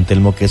fuegos de San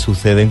Telmo que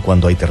suceden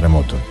cuando hay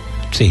terremotos.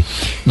 Sí,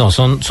 no,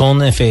 son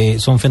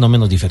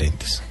fenómenos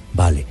diferentes.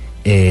 Vale.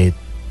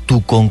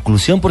 Tu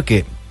conclusión,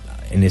 porque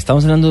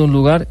estamos hablando de un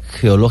lugar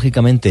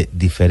geológicamente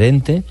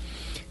diferente,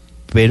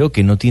 pero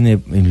que no tiene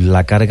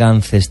la carga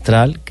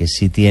ancestral que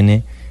sí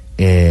tiene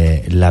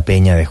la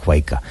Peña de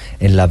Huayca.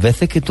 En las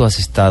veces que tú has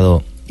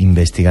estado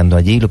investigando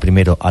allí, lo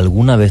primero,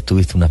 ¿alguna vez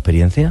tuviste una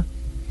experiencia?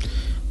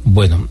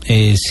 Bueno,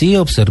 sí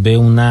observé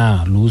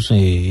una luz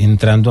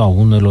entrando a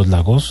uno de los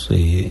lagos.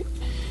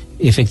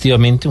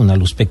 Efectivamente, una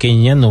luz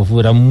pequeña, no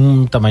fuera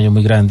un tamaño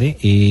muy grande,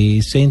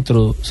 se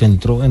entró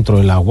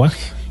del agua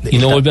y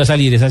no volvió a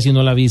salir. Esa sí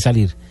no la vi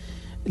salir.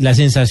 La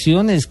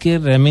sensación es que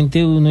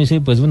realmente uno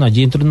dice, pues bueno,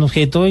 allí entra un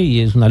objeto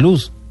y es una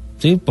luz,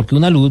 ¿sí? Porque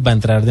una luz va a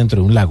entrar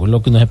dentro de un lago, es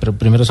lo que uno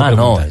primero se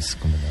pregunta.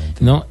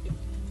 No,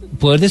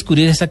 poder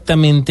descubrir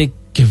exactamente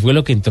qué fue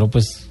lo que entró,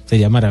 pues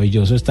sería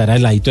maravilloso estar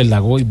al ladito del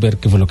lago y ver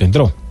qué fue lo que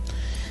entró.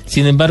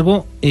 Sin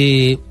embargo,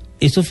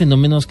 estos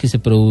fenómenos que se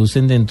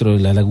producen dentro de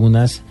las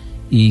lagunas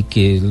y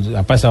que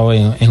ha pasado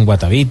en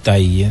Guatavita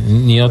y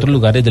en otros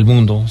lugares del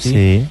mundo, ¿sí?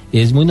 Sí.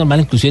 Es muy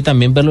normal inclusive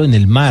también verlo en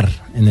el mar.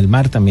 En el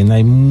mar también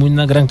hay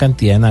una gran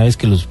cantidad de naves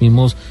que los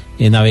mismos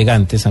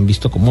navegantes han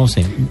visto cómo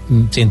se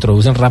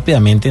introducen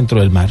rápidamente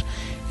dentro del mar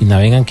y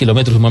navegan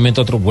kilómetros, un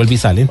momento a otro vuelven y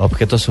salen.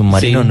 Objetos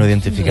submarinos no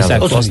identificados.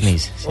 Exacto.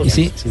 OVNIs.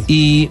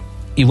 Sí.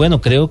 Y bueno,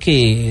 creo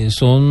que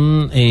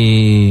son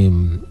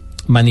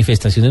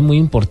manifestaciones muy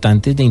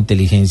importantes de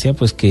inteligencia,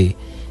 pues que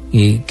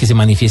se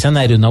manifiestan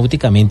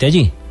aeronáuticamente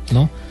allí,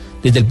 ¿no?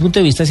 Desde el punto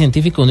de vista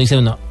científico uno dice,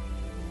 no,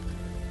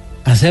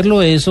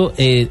 hacerlo eso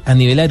a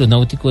nivel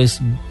aeronáutico es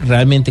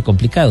realmente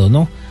complicado,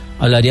 ¿no?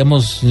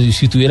 Hablaríamos,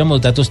 si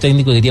tuviéramos datos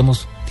técnicos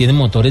diríamos, tienen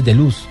motores de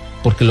luz,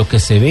 porque lo que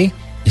se ve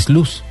es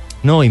luz.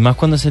 No, y más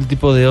cuando es el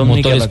tipo de OVNI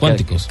motores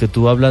cuánticos que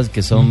tú hablas,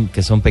 que son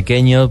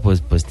pequeños,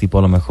 pues tipo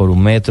a lo mejor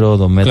 1 metro,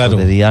 2 metros claro.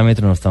 de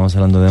diámetro, no estamos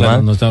hablando de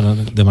más. No estamos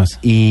hablando de más.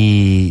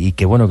 Y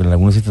que bueno, que en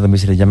algunos sitios también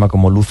se les llama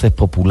como luces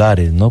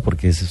populares, ¿no?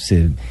 Porque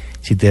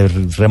si te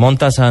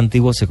remontas a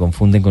antiguos se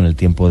confunden con el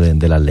tiempo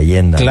de las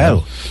leyendas.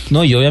 Claro.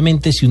 No, y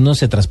obviamente si uno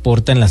se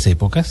transporta en las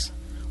épocas,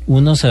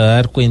 uno se va a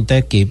dar cuenta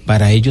de que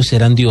para ellos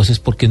eran dioses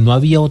porque no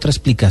había otra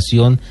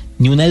explicación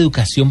ni una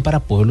educación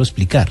para poderlo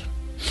explicar.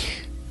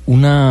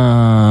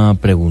 Una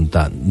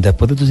pregunta,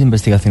 después de tus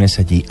investigaciones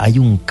allí, ¿hay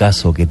un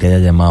caso que te haya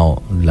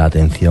llamado la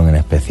atención en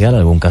especial?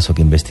 ¿Algún caso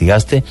que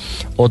investigaste?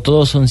 ¿O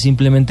todos son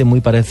simplemente muy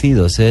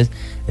parecidos? Es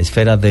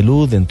esferas de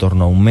luz de en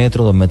torno a 1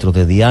 metro, 2 metros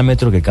de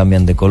diámetro que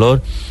cambian de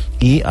color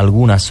y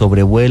algunas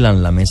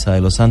sobrevuelan la Mesa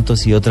de los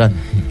Santos y otras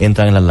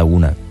entran en las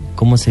lagunas.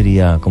 ¿Cómo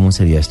sería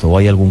esto? ¿O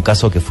hay algún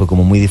caso que fue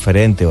como muy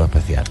diferente o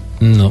especial?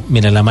 No,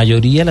 mira, la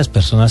mayoría de las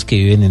personas que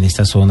viven en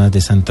estas zonas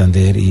de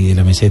Santander y de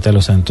la Meseta de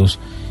los Santos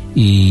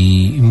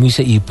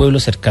y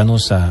pueblos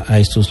cercanos a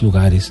estos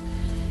lugares,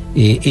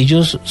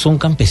 ellos son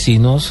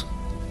campesinos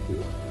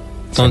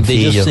donde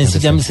ellos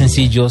sencillamente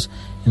sencillos,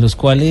 en los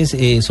cuales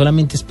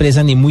solamente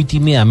expresan y muy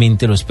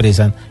tímidamente lo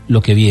expresan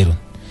lo que vieron,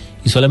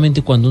 y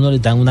solamente cuando uno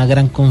les da una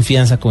gran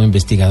confianza como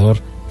investigador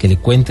que le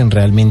cuenten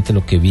realmente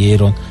lo que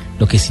vieron,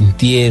 lo que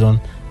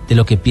sintieron, de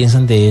lo que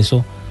piensan de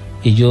eso,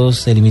 ellos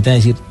se limitan a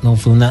decir, no,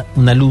 fue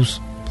una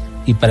luz,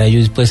 y para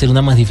ellos puede ser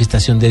una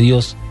manifestación de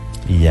Dios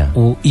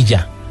y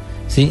ya.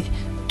 ¿Sí?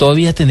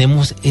 Todavía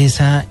tenemos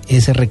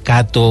ese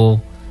recato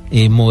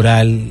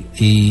moral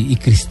y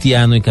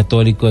cristiano y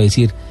católico de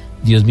decir,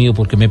 Dios mío,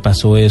 ¿por qué me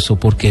pasó eso?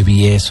 ¿Por qué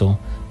vi eso?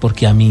 ¿Por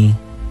qué a mí?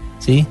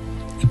 ¿Sí?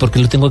 ¿Y por qué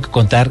lo tengo que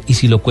contar? Y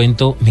si lo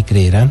cuento, ¿me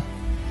creerán?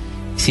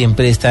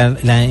 Siempre está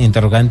la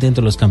interrogante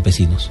entre los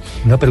campesinos.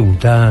 Una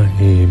pregunta,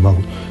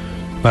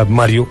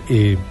 Mario,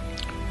 ¿te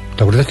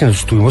acuerdas que nos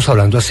estuvimos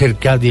hablando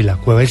acerca de la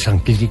cueva de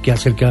San Gil y que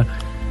acerca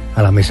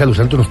a la Mesa de los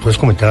Santos? ¿Nos puedes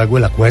comentar algo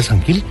de la cueva de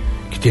San Gil?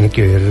 Que tiene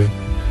que ver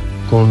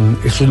con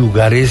esos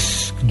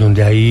lugares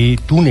donde hay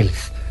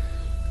túneles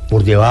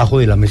por debajo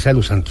de la Mesa de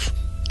los Santos.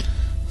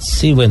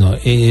 Sí, bueno,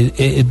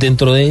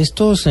 dentro de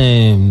estos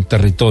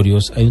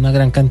territorios hay una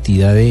gran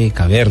cantidad de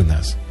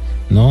cavernas,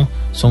 ¿no?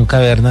 Son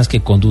cavernas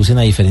que conducen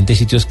a diferentes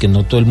sitios que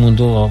no todo el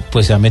mundo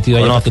pues se ha metido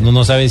ahí, porque uno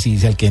no sabe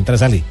si al que entra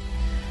sale.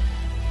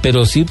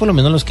 pero sí, por lo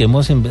menos los que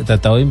hemos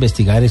tratado de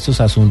investigar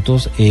estos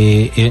asuntos,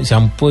 se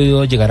han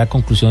podido llegar a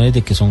conclusiones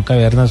de que son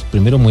cavernas,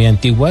 primero, muy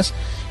antiguas,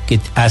 que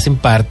hacen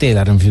parte de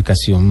la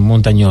ramificación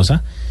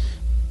montañosa,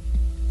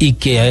 y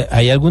que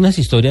hay algunas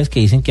historias que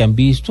dicen que han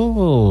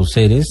visto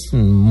seres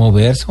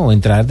moverse o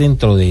entrar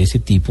dentro de ese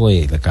tipo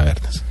de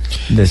cavernas.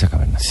 De esa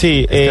caverna.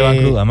 Sí, Esteban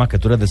Cruz, además que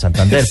tú eres de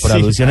Santander, por sí,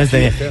 alusiones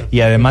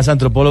y además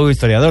antropólogo e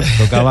historiador.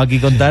 Tocaba aquí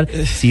contar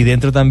si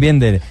dentro también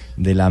de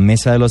la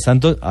Mesa de los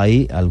Santos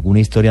hay alguna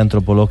historia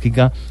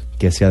antropológica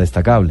que sea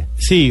destacable.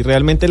 Sí,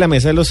 realmente la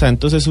Mesa de los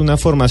Santos es una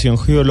formación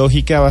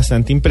geológica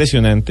bastante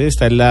impresionante.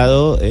 Está al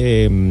lado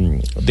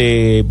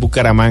de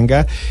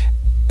Bucaramanga.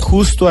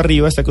 Justo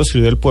arriba está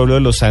construido el pueblo de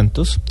Los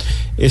Santos.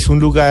 Es un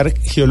lugar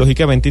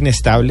geológicamente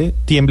inestable,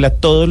 tiembla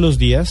todos los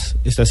días,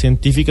 está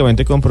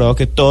científicamente comprobado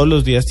que todos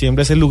los días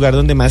tiembla, es el lugar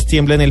donde más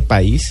tiembla en el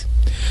país.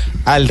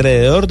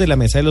 Alrededor de la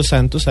Mesa de los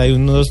Santos hay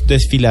unos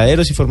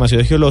desfiladeros y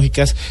formaciones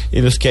geológicas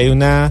en los que hay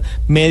una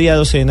media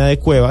docena de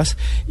cuevas,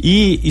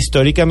 y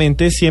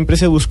históricamente siempre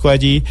se buscó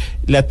allí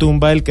la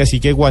tumba del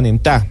cacique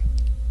Guanentá.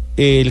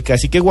 El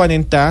cacique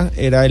Guanentá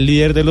era el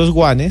líder de los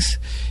guanes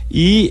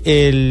y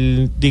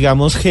el,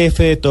 digamos,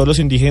 jefe de todos los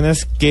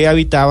indígenas que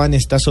habitaban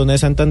esta zona de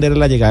Santander a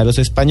la llegada de los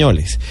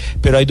españoles.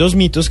 Pero hay dos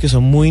mitos que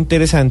son muy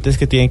interesantes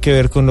que tienen que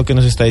ver con lo que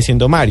nos está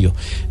diciendo Mario.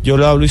 Yo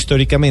lo hablo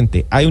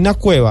históricamente. Hay una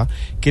cueva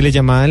que le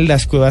llamaban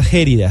las cuevas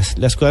gélidas.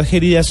 Las cuevas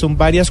gélidas son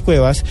varias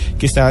cuevas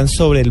que estaban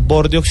sobre el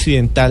borde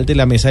occidental de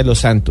la Mesa de los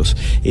Santos.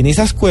 En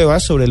esas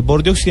cuevas, sobre el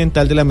borde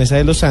occidental de la Mesa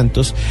de los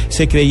Santos,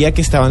 se creía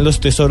que estaban los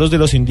tesoros de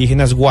los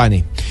indígenas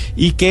guane,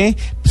 y que,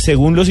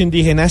 según los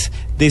indígenas,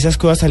 de esas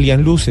cuevas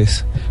salían luces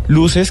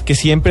que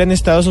siempre han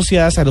estado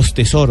asociadas a los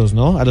tesoros,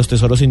 ¿no? A los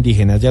tesoros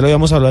indígenas. Ya lo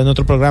habíamos hablado en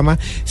otro programa.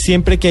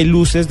 Siempre que hay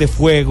luces de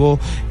fuego,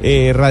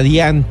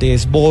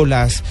 radiantes,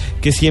 bolas,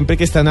 que siempre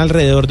que están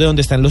alrededor de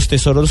donde están los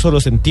tesoros o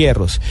los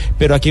entierros.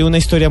 Pero aquí hay una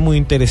historia muy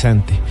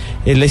interesante.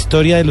 Es la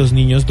historia de los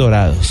niños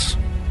dorados.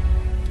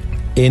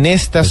 En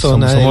esta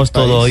zona somos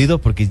del todo país, oído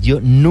porque yo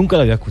nunca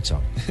lo había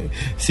escuchado.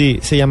 Sí,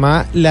 se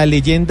llama La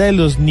leyenda de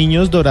los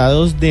niños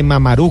dorados de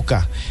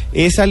Mamaruca.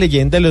 Esa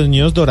leyenda de los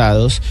niños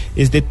dorados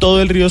es de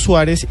todo el río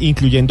Suárez,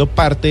 incluyendo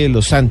parte de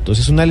Los Santos.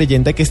 Es una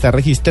leyenda que está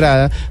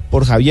registrada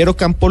por Javier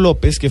Ocampo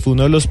López, que fue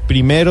uno de los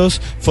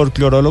primeros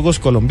folclorólogos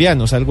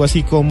colombianos, algo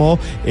así como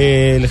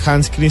el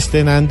Hans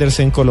Christian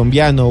Andersen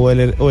colombiano o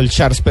el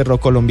Charles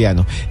Perrault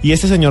colombiano. Y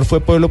este señor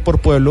fue pueblo por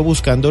pueblo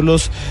buscando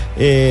las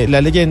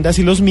leyendas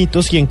y los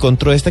mitos, y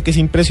encontró esta que es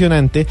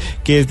impresionante,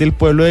 que es del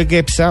pueblo de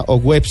Guepsa o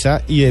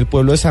Güepsa y del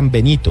pueblo de San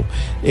Benito.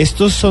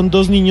 Estos son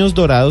dos niños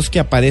dorados que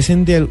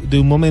aparecen de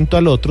un momento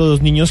al otro,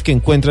 dos niños que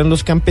encuentran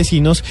los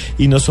campesinos,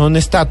 y no son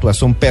estatuas,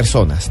 son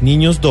personas,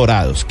 niños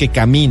dorados que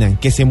caminan,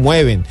 que se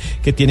mueven,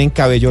 que tienen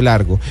cabello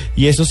largo,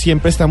 y esos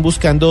siempre están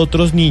buscando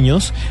otros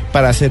niños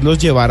para hacerlos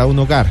llevar a un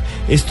hogar.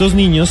 Estos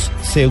niños,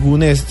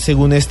 según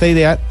esta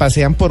idea,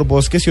 pasean por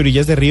bosques y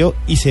orillas de río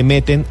y se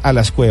meten a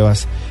las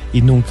cuevas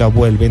y nunca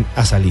vuelven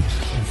a salir.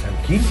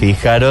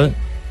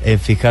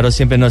 Fijaros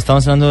siempre, no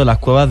estamos hablando de las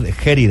cuevas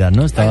gélidas,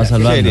 ¿no? Estamos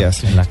hablando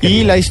gélidas.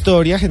 Y la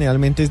historia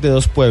generalmente es de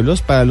dos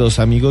pueblos. Para los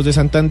amigos de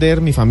Santander,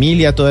 mi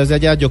familia toda es de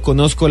allá. Yo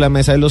conozco la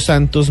Mesa de los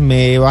Santos,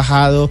 me he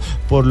bajado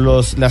por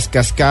las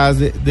cascadas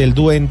del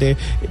Duende,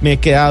 me he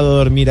quedado a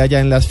dormir allá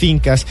en las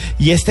fincas,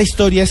 y esta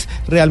historia es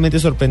realmente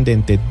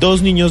sorprendente.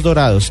 Dos niños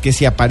dorados que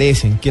se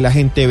aparecen, que la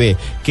gente ve,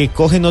 que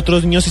cogen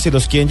otros niños y se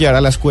los quieren llevar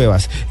a las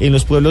cuevas, en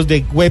los pueblos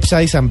de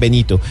Güepsa y San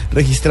Benito,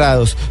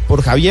 registrados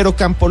por Javier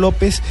Ocampo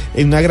López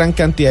en una gran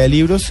cantidad de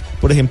libros.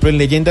 Por ejemplo, en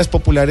Leyendas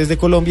Populares de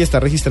Colombia está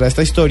registrada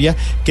esta historia,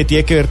 que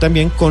tiene que ver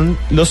también con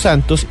los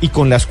santos y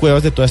con las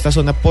cuevas de toda esta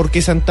zona,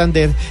 porque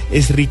Santander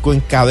es rico en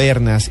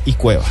cavernas y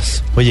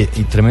cuevas. Oye,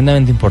 y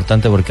tremendamente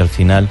importante, porque al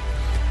final,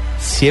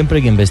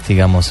 siempre que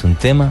investigamos un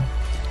tema,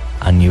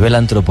 a nivel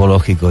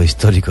antropológico e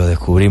histórico,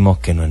 descubrimos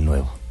que no es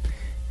nuevo.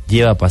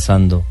 Lleva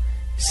pasando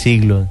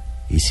siglos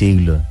y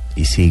siglos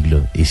y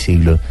siglos y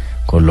siglos,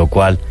 con lo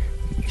cual,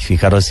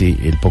 fijaros si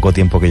el poco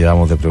tiempo que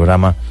llevamos de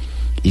programa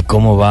y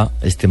cómo va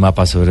este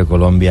mapa sobre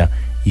Colombia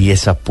y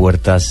esas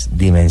puertas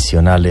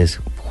dimensionales,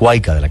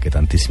 Huayca, de la que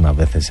tantísimas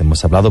veces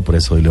hemos hablado, por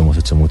eso hoy lo hemos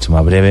hecho mucho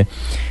más breve,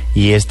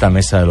 y esta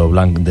Mesa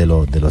de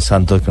los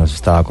Santos que nos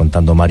estaba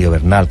contando Mario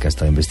Bernal, que ha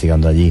estado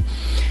investigando allí,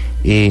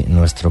 y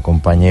nuestro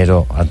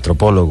compañero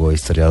antropólogo e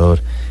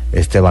historiador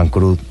Esteban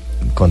Cruz,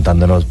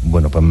 contándonos,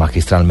 bueno, pues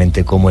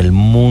magistralmente cómo el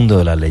mundo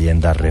de las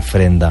leyendas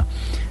refrenda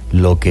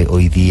lo que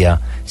hoy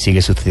día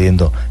sigue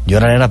sucediendo. Yo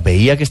ahora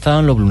veía que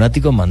estaban los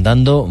lunáticos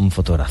mandando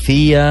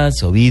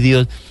fotografías o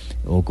vídeos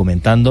o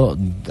comentando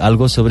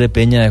algo sobre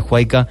Peña de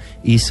Huayca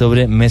y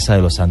sobre Mesa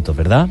de los Santos,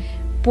 ¿verdad?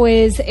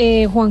 Pues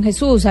Juan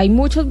Jesús, hay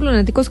muchos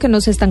lunáticos que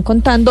nos están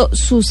contando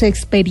sus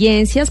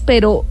experiencias,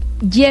 pero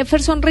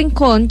Jefferson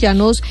Rincón ya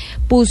nos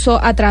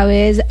puso a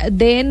través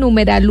de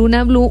numeral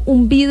Luna BLU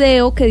un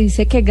video que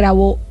dice que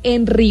grabó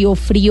en Río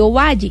Frío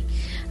Valle.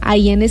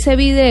 Ahí en ese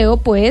video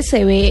pues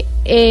se ve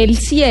el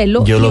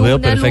cielo. Yo lo veo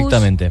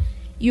perfectamente.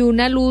 Y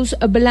una luz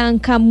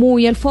blanca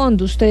muy al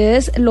fondo.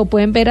 Ustedes lo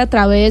pueden ver a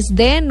través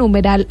de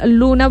numeral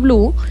Luna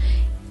BLU.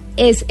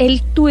 es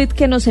el tuit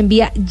que nos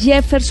envía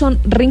Jefferson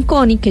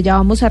Rincón y que ya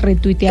vamos a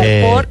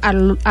retuitear por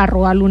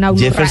 @Luna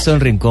BLU Jefferson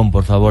Radio. Rincón,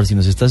 por favor, si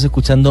nos estás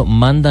escuchando,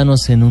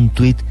 mándanos en un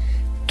tuit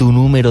tu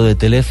número de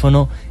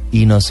teléfono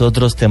y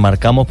nosotros te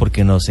marcamos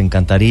porque nos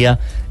encantaría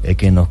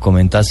que nos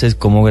comentases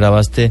cómo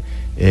grabaste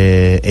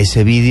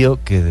ese vídeo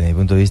que desde mi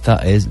punto de vista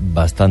es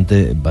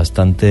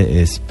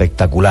bastante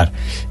espectacular.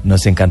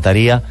 Nos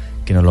encantaría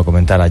que nos lo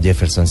comentara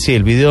Jefferson. Sí,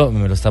 el vídeo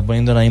me lo está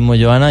poniendo ahora mismo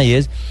Joana y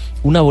es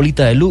una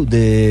bolita de luz,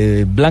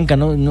 de blanca,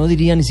 no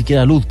diría ni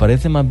siquiera luz,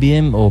 parece más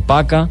bien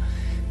opaca,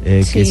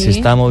 que se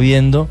está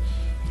moviendo.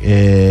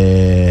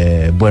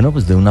 Bueno,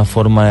 pues de una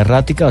forma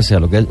errática, o sea,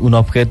 lo que es un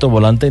objeto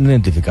volante no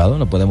identificado.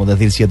 No podemos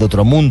decir si es de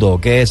otro mundo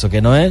o qué es o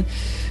qué no es,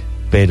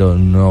 pero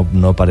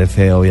no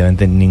parece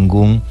obviamente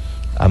ningún.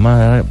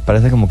 Además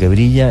parece como que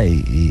brilla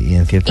y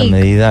en cierta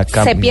medida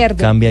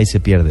cambia y se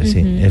pierde,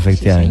 sí,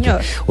 efectivamente.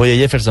 Sí, oye,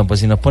 Jefferson,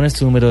 pues si nos pones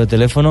tu número de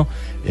teléfono,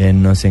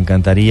 nos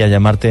encantaría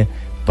llamarte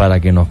para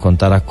que nos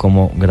contaras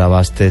cómo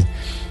grabaste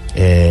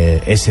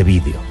ese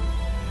vídeo.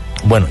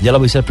 Bueno, ya lo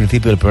avisé al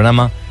principio del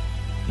programa.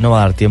 No va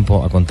a dar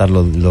tiempo a contar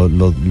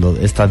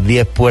estas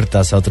 10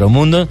 puertas a otro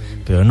mundo,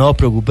 pero no os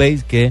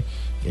preocupéis que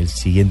el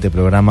siguiente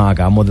programa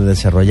acabamos de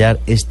desarrollar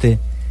este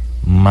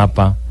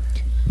mapa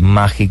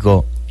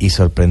mágico y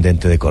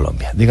sorprendente de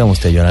Colombia. Dígame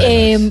usted, Joana.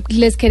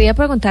 Les quería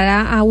preguntar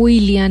a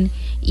William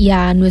y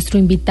a nuestro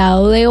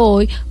invitado de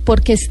hoy,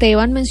 porque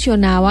Esteban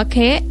mencionaba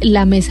que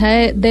la Mesa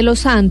de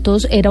los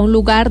Santos era un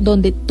lugar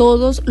donde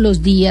todos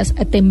los días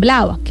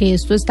temblaba, que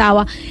esto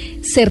estaba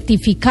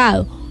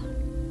certificado.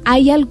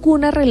 ¿Hay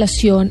alguna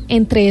relación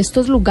entre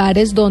estos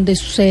lugares donde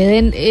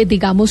suceden,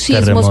 digamos,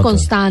 sismos terremotos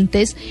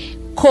constantes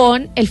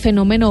con el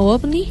fenómeno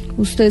OVNI?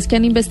 ¿Ustedes que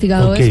han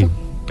investigado esto?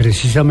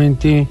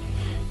 Precisamente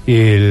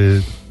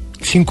el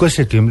 5 de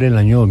septiembre del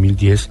año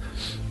 2010,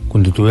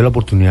 cuando tuve la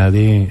oportunidad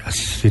de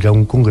asistir a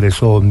un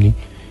congreso OVNI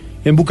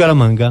en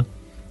Bucaramanga,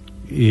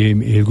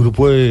 el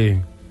grupo de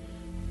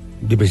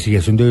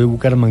investigación de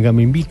Bucaramanga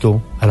me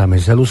invitó a la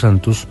Mesa de los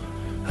Santos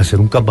a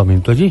hacer un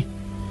campamento allí.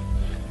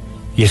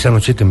 Y esa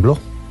noche tembló.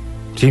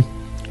 Sí,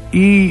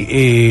 y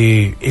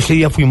ese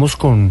día fuimos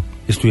con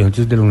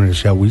estudiantes de la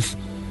Universidad UIS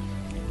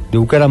de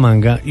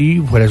Bucaramanga y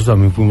fuera de eso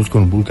también fuimos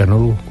con un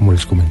vulcanólogo, como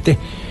les comenté.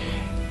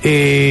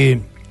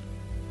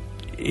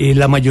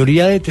 La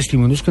mayoría de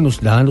testimonios que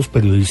nos daban los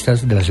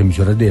periodistas de las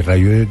emisoras de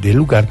radio del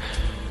lugar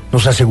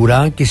nos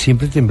aseguraban que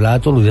siempre temblaba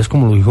todos los días,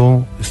 como lo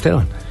dijo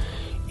Esteban,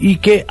 y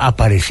que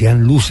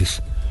aparecían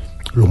luces.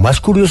 Lo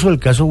más curioso del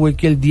caso fue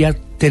que el día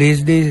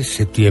 3 de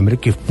septiembre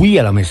que fui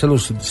a la Mesa de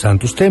los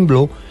Santos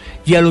tembló,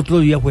 y al otro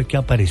día fue que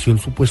apareció el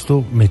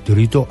supuesto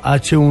meteorito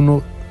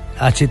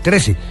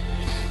H1H13,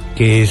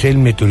 que es el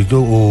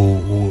meteorito,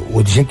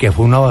 o dicen que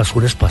fue una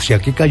basura espacial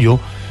que cayó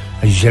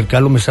allí cerca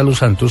de la Mesa de los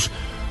Santos,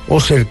 o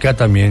cerca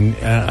también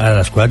a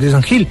las cuevas de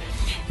San Gil,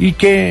 y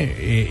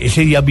que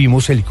ese día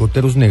vimos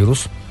helicópteros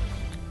negros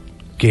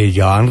que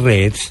llevaban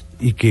redes,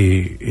 y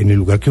que en el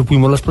lugar que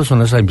fuimos las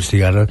personas a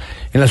investigar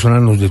en la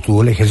zona nos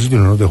detuvo el ejército y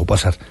no nos dejó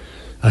pasar.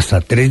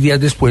 Hasta 3 días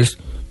después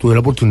tuve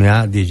la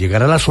oportunidad de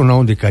llegar a la zona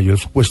donde cayó el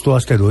supuesto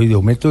asteroide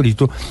o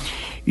meteorito,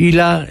 y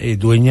la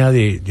dueña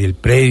del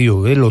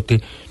predio, del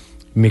lote,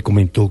 me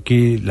comentó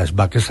que las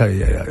vacas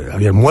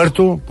habían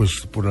muerto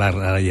pues por la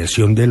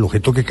radiación del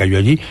objeto que cayó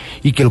allí,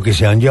 y que lo que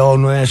se han llevado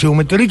no había sido un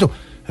meteorito,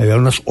 había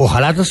unas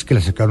hojalatas que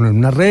las sacaron en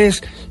unas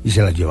redes y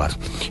se las llevaron.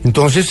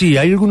 Entonces, si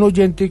hay algún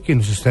oyente que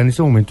nos está en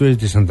este momento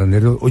desde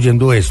Santander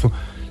oyendo esto,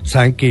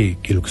 saben que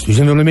lo que estoy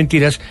diciendo no es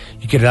mentiras,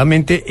 y que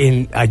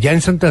realmente allá en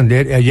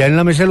Santander, allá en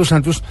la Mesa de los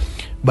Santos,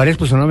 varias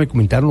personas me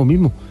comentaron lo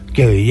mismo,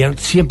 que veían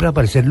siempre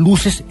aparecer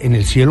luces en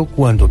el cielo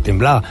cuando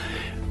temblaba.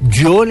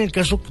 Yo, en el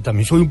caso, que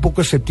también soy un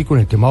poco escéptico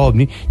en el tema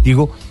OVNI,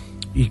 digo,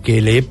 y que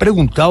le he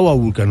preguntado a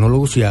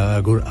vulcanólogos y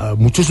a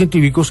muchos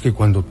científicos, que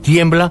cuando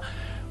tiembla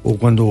o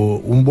cuando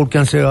un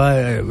volcán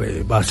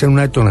va a hacer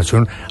una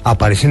detonación,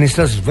 aparecen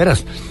estas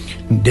esferas.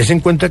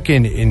 Desen cuenta que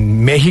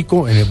en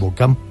México, en el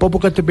volcán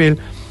Popocatépetl,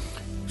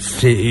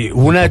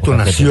 hubo una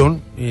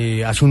detonación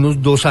hace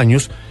unos 2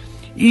 años,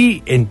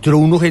 y entró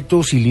un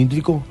objeto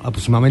cilíndrico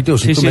aproximadamente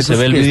 200 metros, se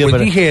ve el que video,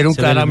 después dijeron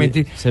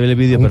claramente,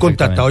 un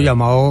contactado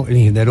llamado el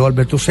ingeniero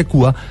Alberto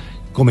Secúa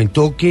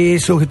comentó que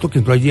ese objeto que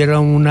entró allí era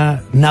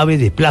una nave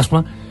de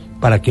plasma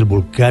para que el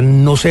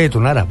volcán no se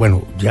detonara.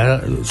 Bueno,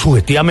 ya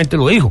subjetivamente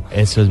lo dijo.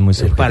 Eso es muy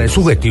subjetivo. Para es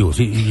subjetivo,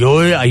 sí. Y yo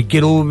ahí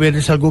quiero ver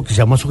es algo que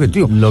sea más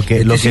subjetivo. Lo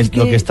que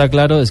está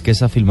claro es que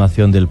esa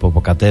filmación del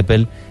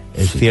Popocatépetl,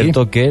 es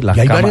cierto que las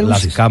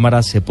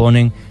cámaras se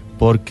ponen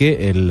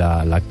porque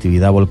la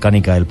actividad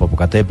volcánica del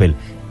Popocatépetl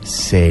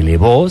se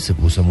elevó, se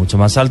puso mucho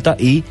más alta,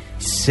 y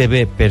se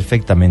ve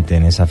perfectamente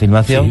en esa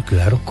filmación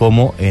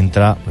cómo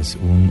entra pues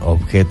un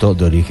objeto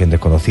de origen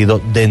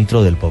desconocido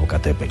dentro del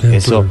Popocatépetl.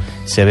 Eso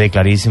se ve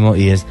clarísimo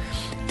y es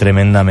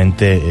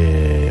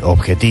tremendamente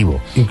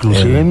objetivo.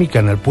 Inclusive en mi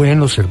canal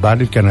pueden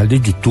observar, el canal de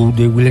YouTube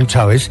de William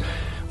Chávez,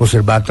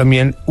 observar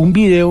también un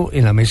video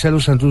en la Mesa de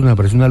los Santos donde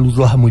aparece una luz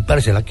roja muy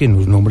parecida a la que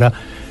nos nombra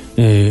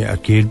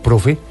aquí el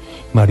profe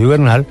Mario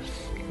Bernal,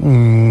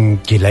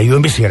 que le ha ido a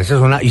investigar esa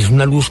zona, y es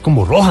una luz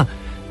como roja,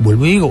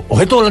 vuelvo y digo,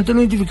 objeto volante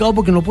no identificado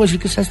porque no puedo decir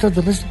que sea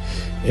extraterrestre.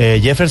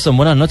 Jefferson,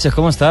 buenas noches,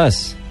 ¿cómo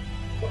estás?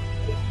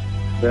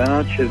 Buenas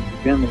noches,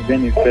 bien, muy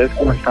bien, ¿y ustedes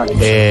cómo están?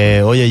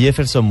 Oye,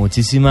 Jefferson,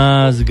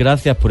 muchísimas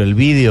gracias por el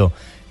vídeo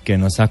que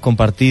nos has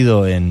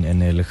compartido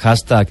en el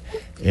hashtag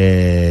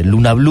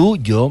Luna BLU.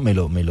 Yo me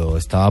lo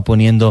estaba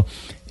poniendo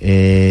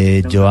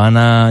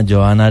Joana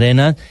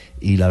Arenas,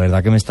 y la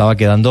verdad que me estaba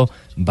quedando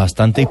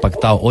bastante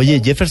impactado.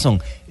 Oye,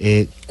 Jefferson,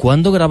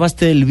 ¿cuándo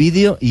grabaste el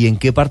vídeo y en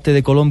qué parte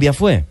de Colombia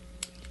fue?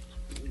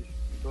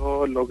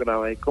 Yo lo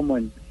grabé como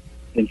en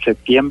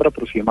septiembre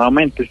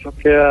aproximadamente. Esto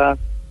queda,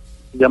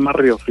 se llama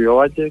Río Frío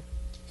Valle,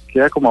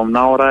 queda como a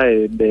 1 hora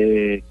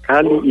de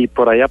Cali y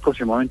por ahí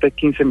aproximadamente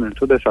 15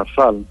 minutos de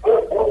Zarzal.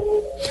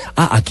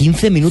 A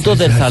 15 minutos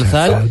del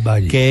Zarzal,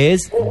 que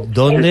es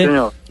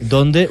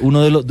donde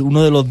uno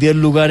de los 10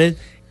 lugares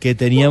que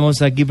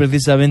teníamos aquí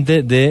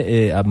precisamente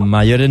de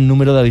mayores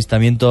números de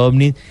avistamientos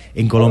OVNI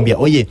en Colombia.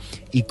 Oye,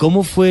 ¿y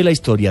cómo fue la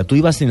historia? ¿Tú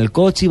ibas en el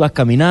coche, ibas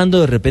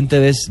caminando, de repente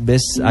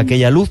ves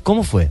aquella luz?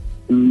 ¿Cómo fue?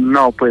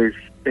 No, pues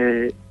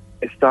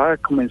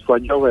comenzó a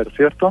llover,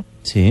 ¿cierto?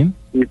 Sí.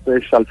 Y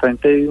pues al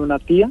frente de una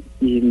tía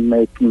y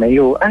me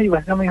dijo, ay,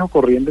 venga, mi hijo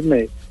corriendo,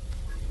 y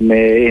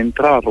me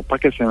entra la ropa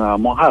que se me va a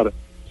mojar.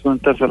 Es un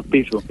tercer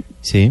piso.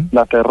 Sí.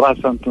 La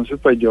terraza. Entonces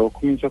pues yo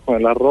comienzo a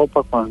coger la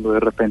ropa cuando de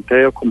repente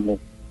veo como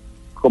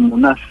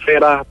una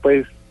esfera,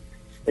 pues,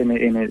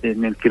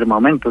 en el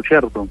firmamento,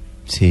 ¿cierto?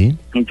 Sí.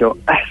 Y yo,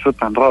 eso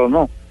tan raro,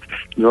 ¿no?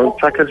 Yo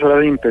saqué el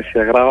celular y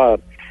empecé a grabar.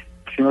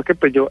 Sino que,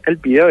 pues, el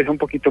video es un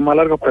poquito más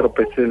largo, pero,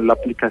 pues, la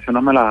aplicación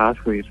no me la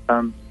deja subir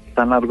tan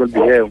largo el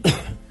video.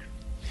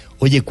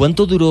 Oye,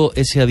 ¿cuánto duró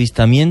ese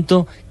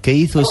avistamiento? ¿Qué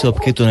hizo ese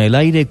objeto en el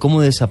aire?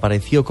 ¿Cómo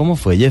desapareció? ¿Cómo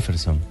fue,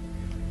 Jefferson?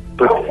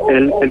 Pues,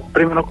 el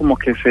primero como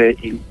que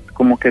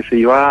se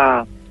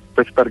iba,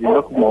 pues,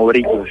 perdiendo como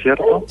brillo,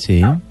 ¿cierto?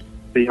 Sí.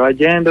 Se iba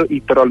yendo,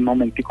 pero al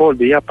momentico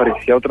volvía y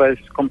aparecía otra vez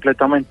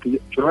completamente.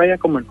 Yo veía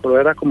como el color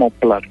era como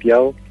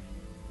plateado,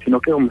 sino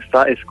que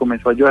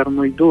comenzó a llover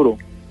muy duro.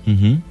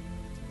 Uh-huh.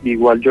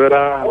 Igual yo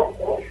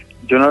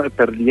no me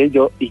perdí,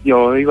 y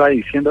yo iba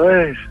diciendo,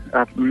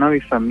 un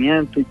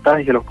avistamiento y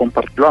tal, y se lo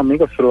compartí a los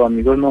amigos, pero los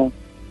amigos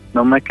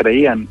no me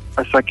creían,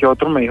 hasta que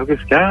otro me dijo que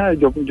es que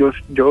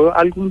yo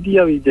algún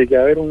día llegué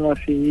a ver uno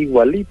así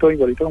igualito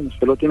como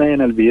usted lo tiene ahí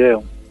en el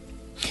video.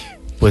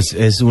 Pues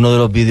es uno de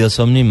los vídeos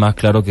OVNI más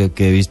claros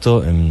que he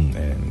visto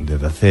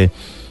desde hace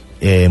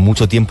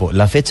mucho tiempo.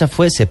 La fecha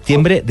fue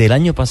septiembre del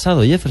año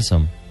pasado,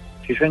 Jefferson.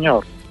 Sí,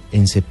 señor.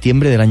 En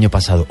septiembre del año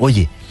pasado.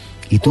 Oye,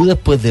 y tú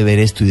después de ver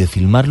esto y de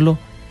filmarlo,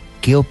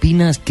 ¿qué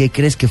opinas? ¿Qué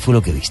crees que fue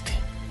lo que viste?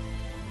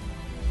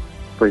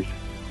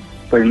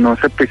 Pues no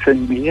sé, pues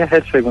en mí es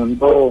el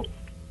segundo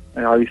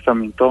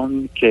avistamiento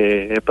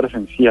que he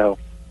presenciado.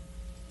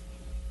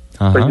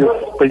 Ajá.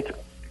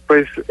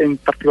 Pues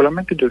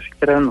particularmente yo sí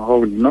creo en los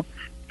OVNI, ¿no?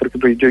 Porque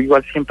pues yo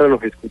igual siempre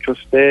los escucho a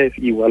ustedes,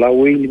 igual a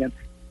William,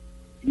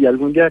 y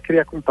algún día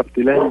quería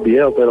compartirles el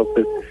video, pero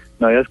pues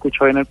no había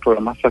escuchado en el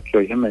programa hasta que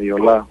hoy se me dio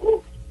la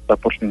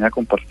oportunidad de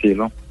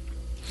compartirlo.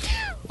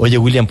 Oye,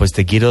 William, pues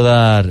te quiero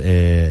dar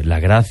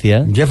las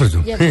gracias.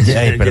 Jefferson.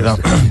 Ay,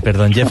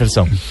 perdón,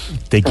 Jefferson.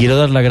 Te quiero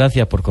dar las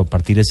gracias por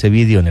compartir ese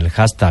vídeo en el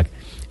hashtag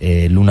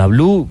Luna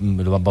BLU.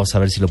 Vamos a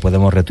ver si lo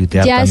podemos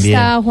retuitear también. Ya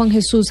está, Juan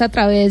Jesús, a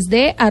través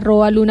de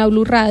 @Luna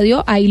BLU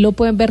Radio. Ahí lo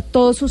pueden ver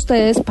todos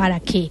ustedes para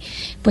que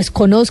pues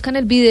conozcan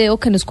el video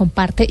que nos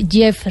comparte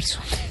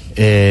Jefferson.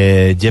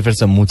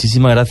 Jefferson,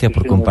 muchísimas gracias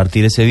por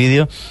compartir ese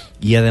vídeo,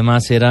 y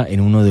además era en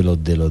uno de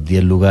los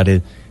 10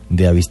 lugares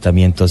de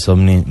avistamientos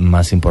OVNI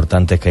más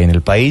importantes que hay en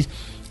el país.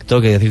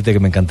 Tengo que decirte que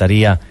me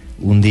encantaría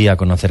un día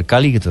conocer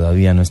Cali, que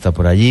todavía no está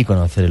por allí,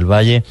 conocer el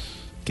valle,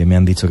 que me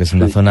han dicho que es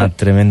una zona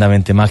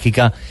tremendamente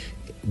mágica.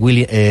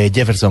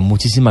 Jefferson,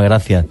 muchísimas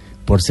gracias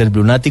por ser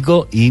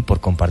blunático y por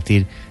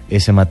compartir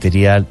ese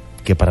material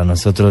que para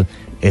nosotros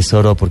es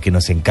oro, porque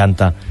nos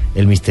encanta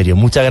el misterio.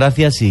 Muchas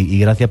gracias y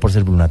gracias por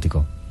ser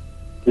blunático.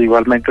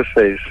 Igualmente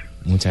ustedes.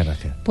 Muchas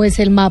gracias. Pues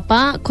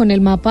con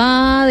el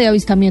mapa de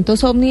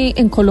avistamientos OVNI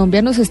en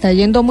Colombia nos está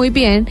yendo muy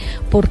bien,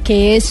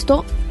 porque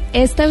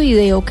este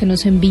video que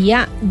nos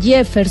envía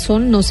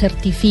Jefferson nos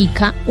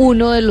certifica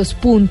uno de los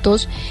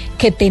puntos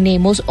que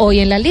tenemos hoy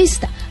en la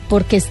lista,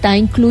 porque está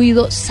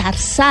incluido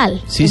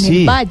Zarzal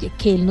el valle,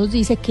 que él nos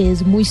dice que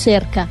es muy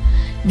cerca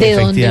de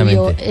donde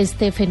vio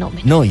este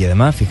fenómeno. No, y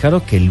además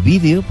fijaros que el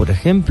vídeo, por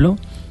ejemplo,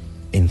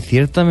 en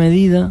cierta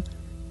medida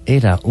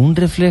era un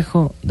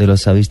reflejo de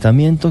los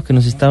avistamientos que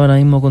nos estaba ahora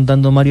mismo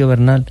contando Mario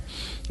Bernal.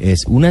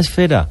 Es una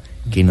esfera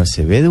que no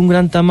se ve de un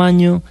gran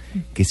tamaño,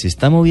 que se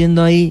está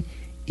moviendo ahí,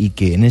 y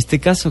que en este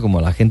caso,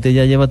 como la gente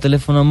ya lleva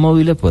teléfonos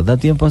móviles, pues da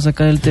tiempo a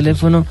sacar el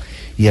teléfono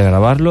y a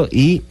grabarlo,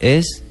 y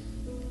es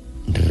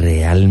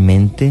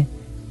realmente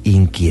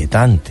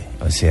inquietante.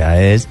 O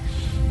sea, es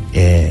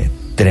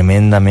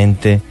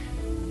tremendamente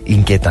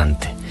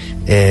inquietante.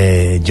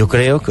 Yo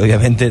creo que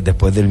obviamente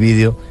después del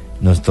vídeo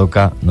nos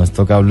toca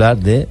hablar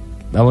de,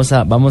 vamos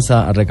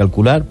a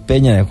recalcular,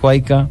 Peña de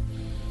Huayca,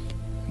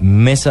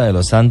 Mesa de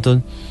los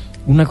Santos.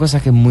 Una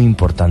cosa que es muy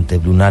importante,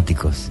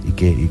 blunáticos, y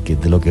que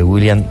de lo que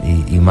William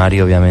y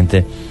Mario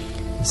obviamente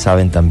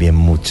saben también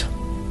mucho.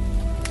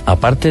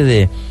 Aparte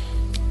de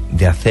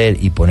hacer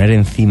y poner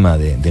encima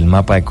del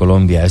mapa de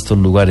Colombia estos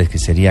lugares que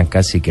serían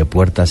casi que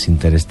puertas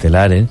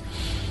interestelares,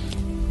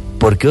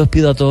 ¿por qué os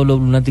pido a todos los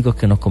lunáticos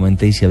que nos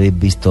comentéis si habéis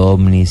visto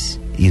ovnis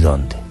y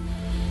dónde?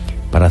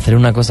 Para hacer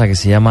una cosa que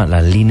se llama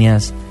las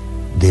líneas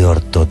de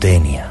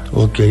ortotenia.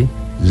 Ok.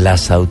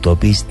 Las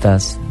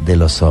autopistas de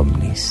los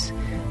ovnis.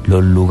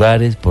 Los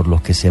lugares por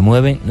los que se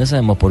mueven, no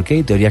sabemos por qué,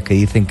 hay teorías que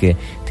dicen que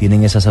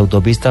tienen esas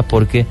autopistas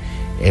porque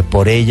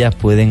por ellas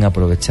pueden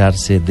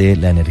aprovecharse de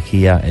la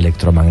energía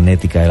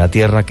electromagnética de la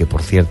Tierra, que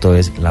por cierto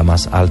es la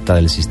más alta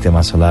del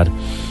sistema solar,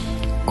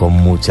 con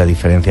mucha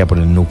diferencia por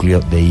el núcleo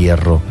de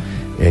hierro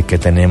que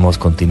tenemos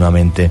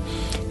continuamente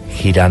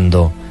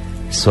girando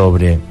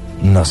sobre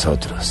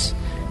nosotros.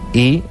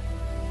 Y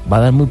va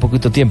a dar muy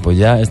poquito tiempo,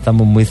 ya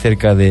estamos muy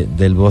cerca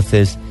del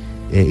Voces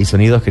y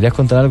Sonidos. ¿Querías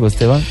contar algo,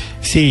 Esteban?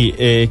 Sí,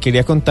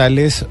 quería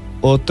contarles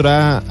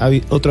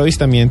otro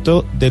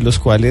avistamiento de los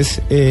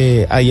cuales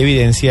hay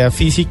evidencia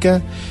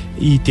física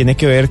y tiene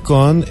que ver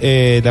con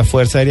la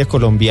Fuerza Aérea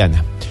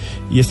Colombiana.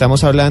 Y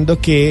estamos hablando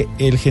que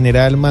el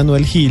general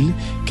Manuel Gil,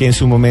 que en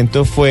su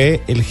momento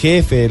fue el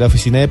jefe de la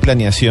Oficina de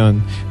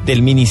Planeación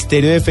del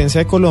Ministerio de Defensa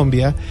de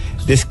Colombia,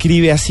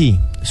 describe así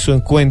su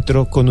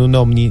encuentro con un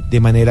ovni de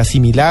manera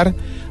similar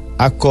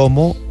a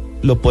cómo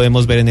lo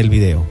podemos ver en el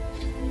video.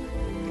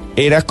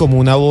 Era como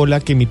una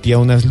bola que emitía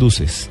unas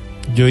luces.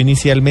 Yo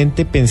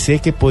inicialmente pensé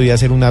que podía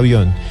ser un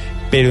avión,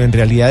 pero en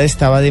realidad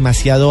estaba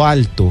demasiado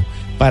alto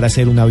para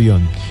ser un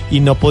avión y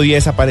no podía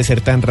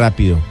desaparecer tan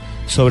rápido.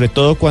 Sobre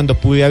todo cuando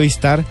pude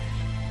avistar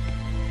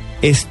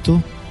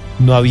esto,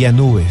 no había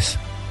nubes,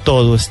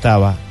 todo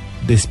estaba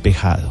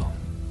despejado.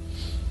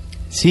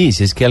 Sí,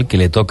 si es que al que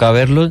le toca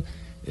verlo,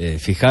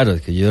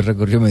 fijaros que yo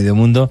recorrí medio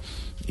mundo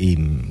y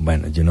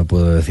bueno, yo no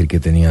puedo decir que he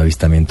tenido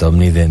avistamiento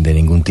ovni de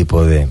ningún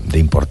tipo de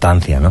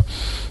importancia, ¿no?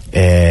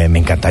 Me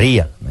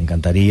encantaría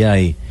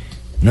y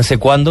no sé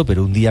cuándo,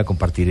 pero un día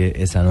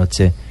compartiré esa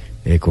noche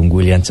con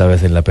William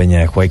Chávez en la Peña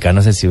de Huayca.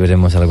 No sé si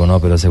veremos algo o no,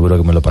 pero seguro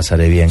que me lo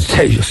pasaré bien.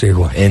 Sí, yo sé,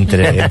 igual.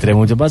 Entre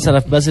muchos. Va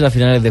a ser a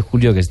finales de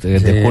julio,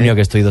 de junio,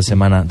 que estoy 2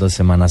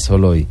 semanas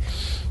solo y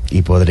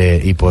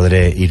podré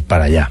ir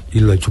para allá. Y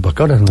lo del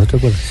chupacabras, ¿no te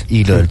acuerdas?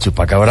 Y lo del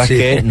chupacabras, sí.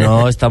 Que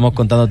no estamos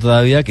contando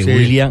todavía, que sí.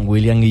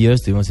 William y yo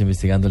estuvimos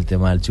investigando el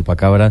tema del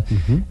chupacabras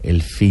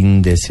el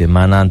fin de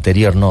semana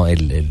anterior, no,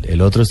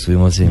 el otro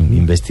estuvimos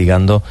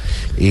investigando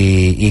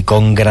y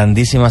con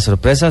grandísimas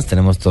sorpresas.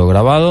 Tenemos todo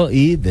grabado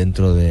y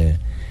dentro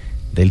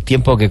del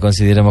tiempo que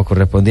consideremos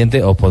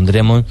correspondiente os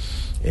pondremos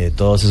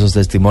todos esos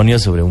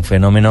testimonios sobre un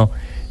fenómeno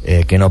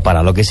que no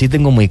para. Lo que sí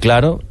tengo muy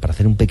claro, para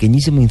hacer un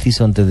pequeñísimo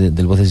inciso antes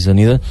del Voces y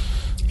Sonidos,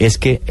 es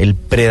que el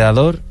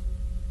predador,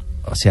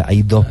 o sea,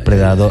 hay dos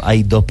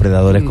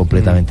predadores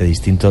completamente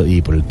distintos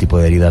y por el tipo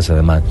de heridas,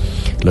 además,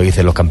 lo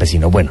dicen los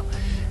campesinos. Bueno,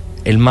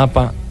 el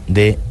mapa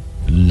de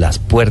las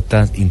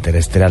puertas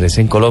interestelares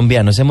en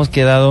Colombia, nos hemos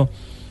quedado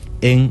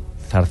en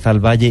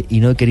Zarzal Valle y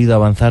no he querido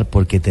avanzar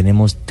porque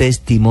tenemos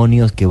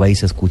testimonios que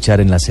vais a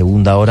escuchar en la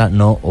segunda hora,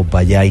 no os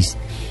vayáis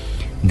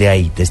de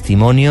ahí.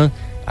 Testimonios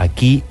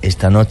aquí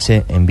esta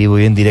noche en vivo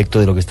y en directo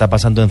de lo que está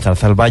pasando en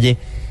Zarzal Valle.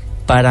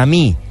 Para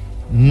mí,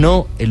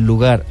 no el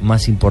lugar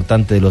más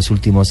importante de los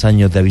últimos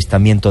años de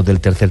avistamientos del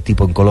tercer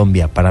tipo en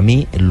Colombia. Para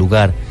mí, el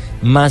lugar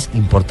más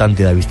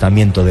importante de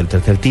avistamiento del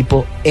tercer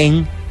tipo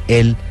en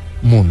el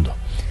mundo.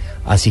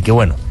 Así que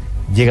bueno,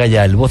 llega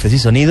ya el Voces y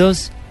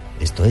Sonidos.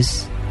 Esto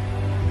es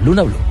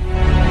Luna BLU.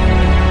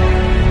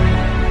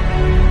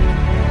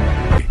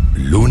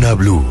 Luna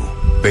BLU,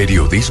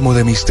 periodismo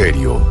de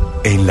misterio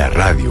en la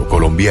radio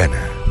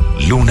colombiana.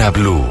 Luna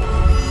BLU,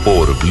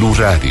 por Blue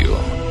Radio,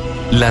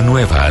 la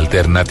nueva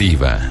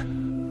alternativa.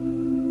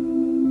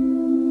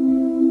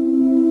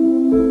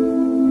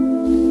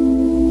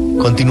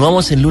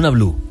 Continuamos en Luna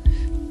BLU,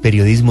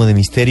 periodismo de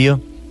misterio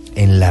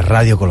en la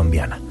radio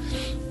colombiana.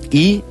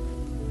 Y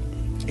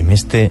en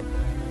este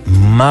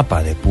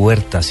mapa de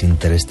puertas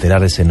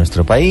interestelares en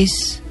nuestro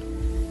país,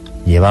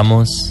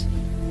 llevamos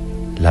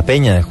la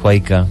Peña de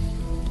Huayca,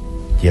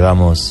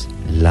 llevamos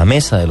la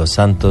Mesa de los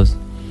Santos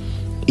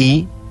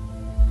y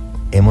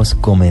hemos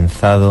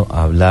comenzado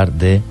a hablar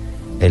de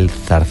el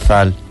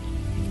Zarzal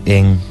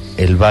en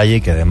el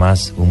Valle, que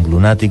además un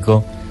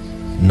lunático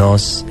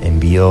nos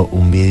envió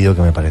un vídeo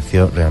que me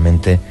pareció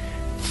realmente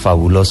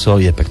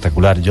fabuloso y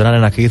espectacular.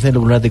 Jonathan, ¿qué dicen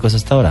los lunáticos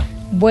hasta ahora?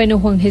 Bueno,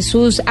 Juan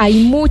Jesús,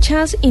 hay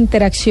muchas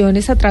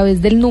interacciones a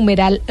través del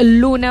numeral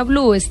Luna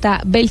BLU.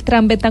 Está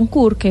Beltrán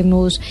Betancourt, que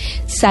nos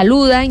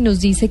saluda y nos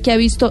dice que ha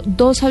visto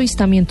 2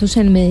 avistamientos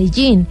en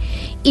Medellín.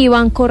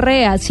 Iván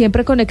Correa,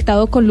 siempre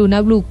conectado con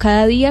Luna BLU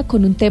cada día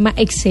con un tema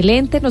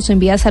excelente, nos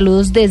envía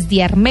saludos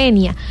desde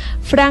Armenia.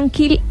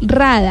 Franklin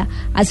Rada,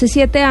 hace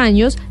 7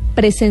 años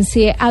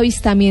presencié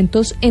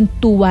avistamientos en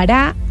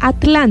Tubará,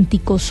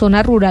 Atlántico,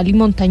 zona rural y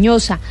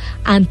montañosa,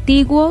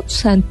 antiguo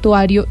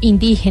santuario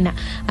indígena.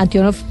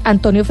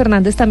 Antonio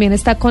Fernández también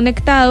está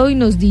conectado y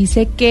nos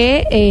dice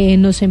que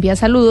nos envía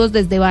saludos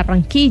desde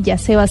Barranquilla.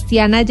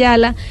 Sebastián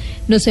Ayala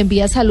nos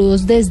envía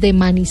saludos desde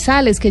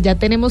Manizales, que ya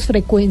tenemos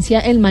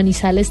frecuencia en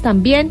Manizales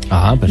también.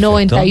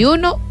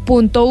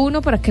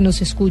 91.1 para que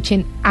nos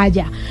escuchen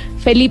allá.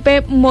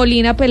 Felipe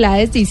Molina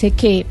Peláez dice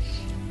que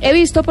he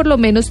visto por lo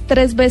menos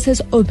 3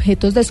 veces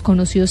objetos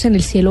desconocidos en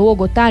el cielo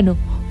bogotano.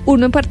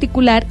 Uno en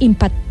particular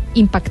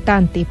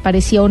impactante,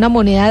 parecía una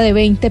moneda de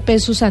 20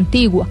 pesos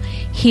antigua,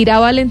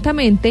 giraba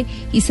lentamente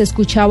y se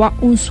escuchaba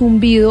un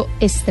zumbido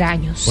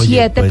extraño. Oye,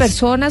 7 pues,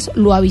 personas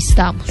lo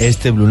avistamos.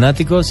 Este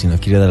blunático, si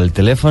nos quiere dar el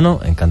teléfono,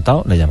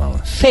 encantado, le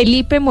llamamos.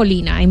 Felipe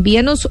Molina,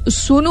 envíenos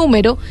su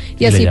número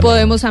y así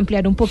podemos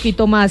ampliar un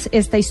poquito más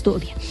esta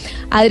historia.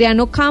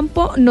 Adriano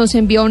Campo nos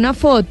envió una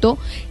foto,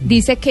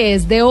 dice que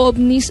es de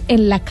ovnis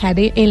en la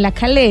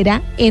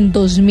Calera en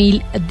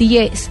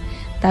 2010.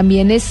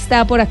 También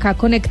está por acá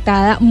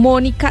conectada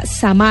Mónica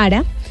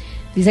Samara.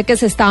 Dice que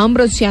se estaban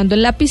bronceando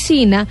en la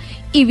piscina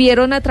y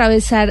vieron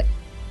atravesar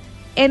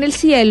en el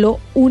cielo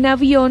un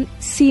avión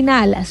sin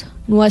alas.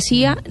 No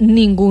hacía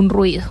ningún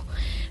ruido.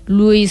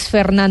 Luis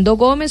Fernando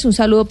Gómez, un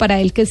saludo para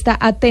él que está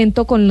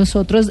atento con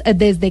nosotros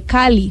desde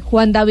Cali.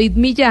 Juan David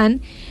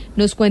Millán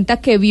nos cuenta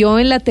que vio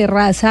en la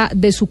terraza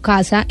de su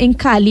casa en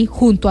Cali,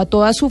 junto a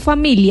toda su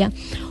familia,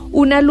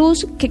 una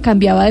luz que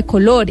cambiaba de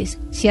colores,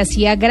 se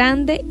hacía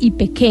grande y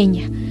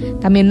pequeña.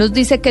 También nos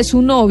dice que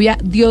su novia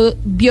vio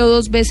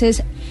 2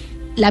 veces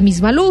la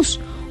misma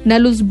luz, una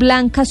luz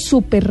blanca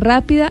súper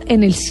rápida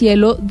en el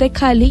cielo de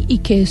Cali, y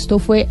que esto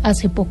fue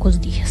hace pocos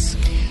días.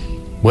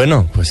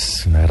 Bueno,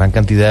 pues una gran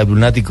cantidad de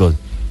lunáticos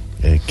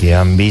que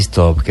han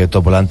visto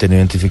objetos volantes no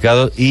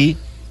identificados, y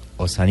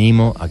os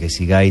animo a que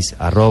sigáis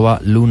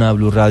 @Luna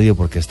BLU Radio,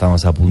 porque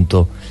estamos a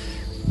punto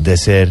de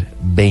ser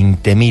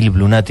 20.000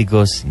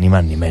 lunáticos, ni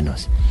más ni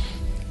menos.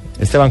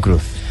 Esteban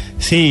Cruz.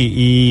 Sí,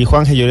 y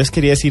Juanje, yo les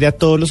quería decir a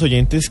todos los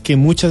oyentes que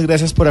muchas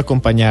gracias por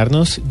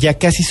acompañarnos. Ya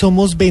casi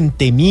somos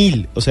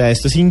 20.000, o sea,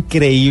 esto es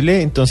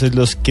increíble. Entonces,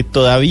 los que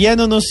todavía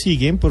no nos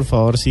siguen, por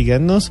favor,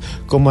 síganos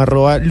como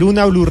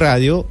 @Luna BLU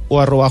Radio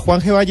o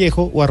 @Juanje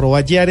Vallejo o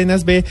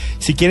 @YArenasB.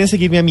 Si quieren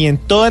seguirme a mí en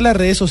todas las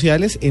redes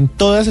sociales, en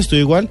todas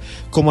estoy igual,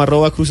 como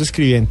 @Cruz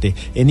Escribiente.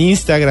 En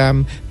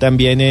Instagram,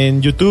 también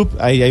en YouTube,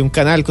 ahí hay un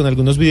canal con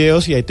algunos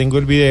videos, y ahí tengo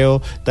el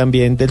video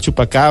también del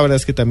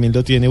chupacabras, que también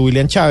lo tiene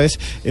William Chávez.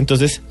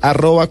 Entonces,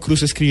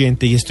 @Cruz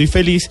Escribiente, y estoy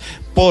feliz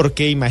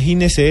porque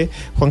imagínese,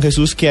 Juan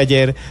Jesús, que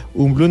ayer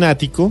un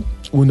lunático,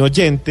 un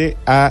oyente,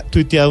 ha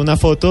tuiteado una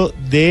foto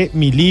de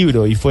mi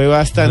libro y fue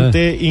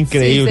bastante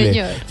increíble. Sí,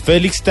 señor.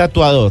 Félix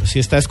Tatuador, si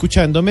está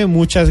escuchándome,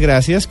 muchas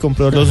gracias.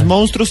 Compró Los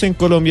Monstruos en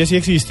Colombia Si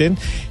Existen,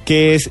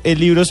 que es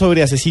el libro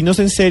sobre asesinos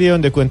en serie,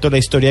 donde cuento la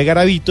historia de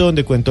Garavito,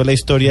 donde cuento la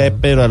historia de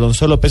Pedro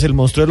Alonso López, el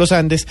monstruo de los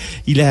Andes,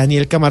 y la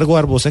Daniel Camargo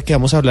Barbosa, que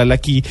vamos a hablarla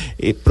aquí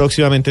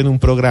próximamente en un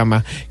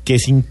programa que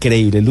es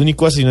increíble. El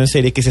único asesino en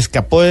serie que se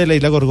escapó de la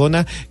isla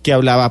Gorgona, que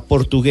hablaba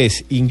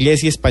portugués,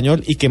 inglés y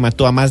español, y que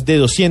mató a más de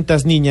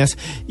 200 niñas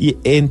y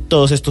en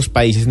todos estos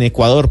países, en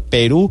Ecuador,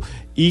 Perú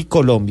y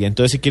Colombia.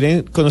 Entonces, si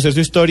quieren conocer su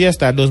historia,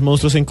 están Los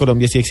Monstruos en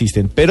Colombia Si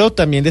Existen. Pero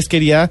también les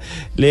quería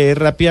leer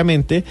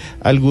rápidamente,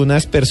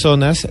 algunas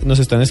personas nos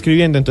están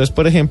escribiendo. Entonces,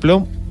 por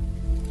ejemplo,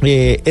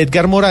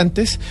 Edgar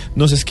Morantes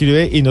nos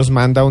escribe y nos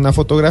manda una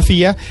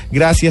fotografía.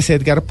 Gracias,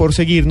 Edgar, por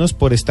seguirnos,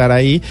 por estar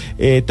ahí.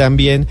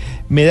 También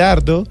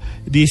Medardo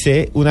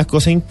dice una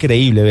cosa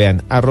increíble,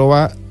 vean,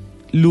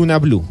 @Luna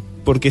BLU.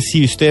 Porque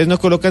si ustedes no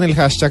colocan el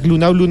hashtag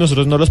Luna BLU,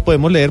 nosotros no los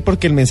podemos leer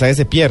porque el mensaje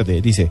se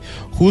pierde. Dice: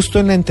 justo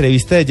en la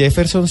entrevista de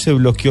Jefferson se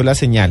bloqueó la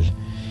señal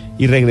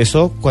y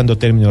regresó cuando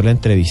terminó la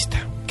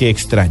entrevista. Qué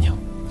extraño.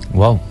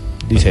 Wow.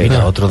 Dice, pues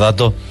mira, otro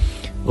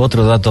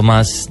dato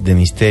más de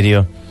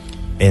misterio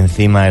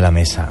encima de la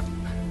mesa.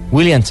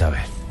 William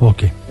Chávez.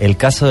 Okay. El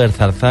caso del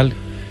Zarzal,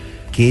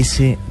 que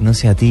ese, no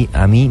sé a ti,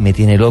 a mí me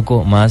tiene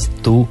loco, más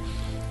tú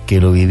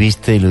que lo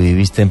viviste, y lo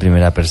viviste en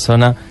primera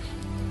persona.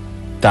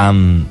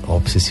 Tan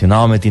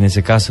obsesionado me tiene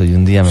ese caso, y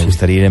un día me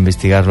gustaría ir a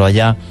investigarlo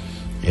allá,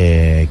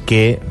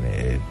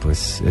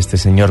 pues este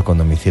señor,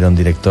 cuando me hicieron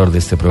director de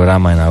este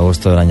programa en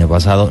agosto del año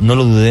pasado, no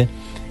lo dudé,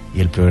 y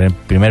el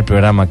primer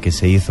programa que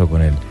se hizo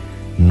con el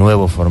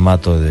nuevo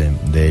formato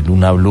de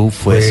Luna BLU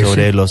fue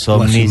sobre los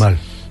ovnis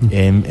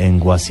en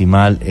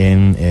Guasimal,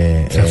 en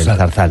el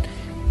Zarzal.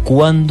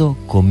 ¿Cuándo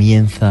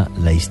comienza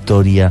la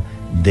historia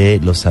de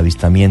los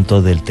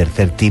avistamientos del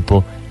tercer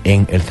tipo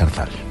en el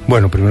Zarzal?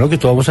 Bueno, primero que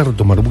todo vamos a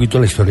retomar un poquito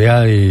la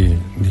historia de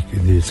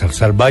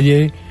Zarzal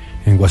Valle,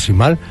 en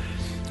Guasimal.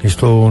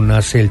 Esto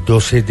nace el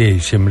 12 de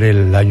diciembre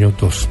del año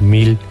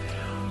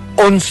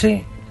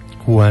 2011,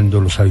 cuando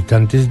los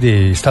habitantes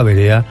de esta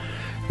vereda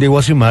de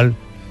Guasimal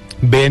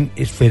ven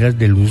esferas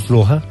de luz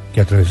roja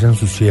que atraviesan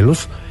sus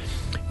cielos,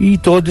 y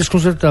todos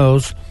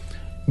desconcertados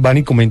van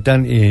y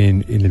comentan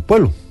en el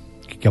pueblo,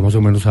 que queda más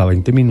o menos a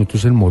 20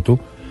 minutos en moto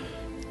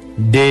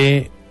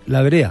de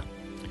la vereda.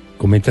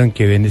 comentan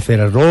que ven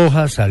esferas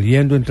rojas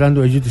saliendo,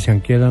 entrando. Ellos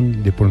decían que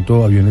eran de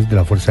pronto aviones de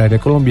la Fuerza Aérea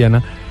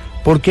Colombiana,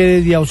 porque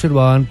de día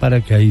observaban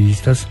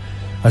paracaidistas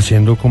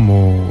haciendo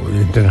como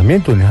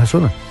entrenamiento en esa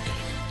zona,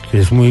 que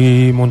es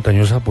muy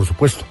montañosa, por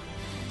supuesto.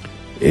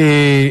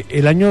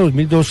 El año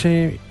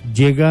 2012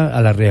 llega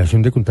a la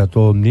redacción de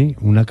Contrato OVNI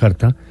una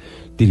carta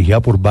dirigida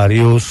por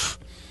varios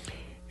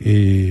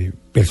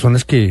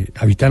personas que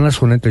habitan la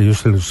zona, entre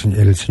ellos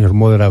el señor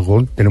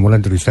Modragón. Tenemos la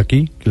entrevista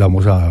aquí, que la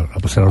vamos a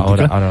pasar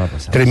ahora va a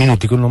pasar. 3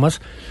 minuticos nomás,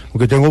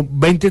 porque tengo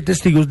 20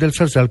 testigos del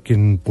Zarzal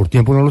que por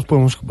tiempo no los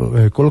podemos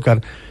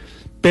colocar,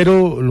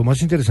 pero lo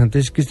más interesante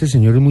es que este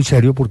señor es muy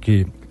serio,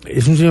 porque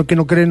es un señor que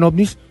no cree en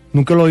ovnis,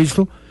 nunca lo ha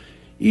visto,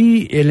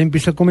 y él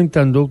empieza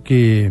comentando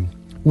que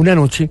una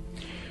noche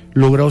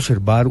logra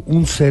observar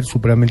un ser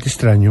supremamente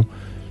extraño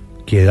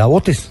que da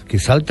botes, que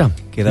salta.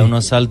 Que da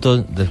unos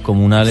saltos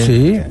descomunales.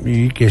 Sí,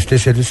 y que este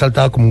ser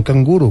saltaba como un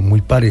canguro,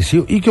 muy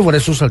parecido, y que por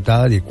eso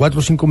saltaba de 4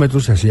 o 5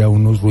 metros y hacía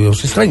unos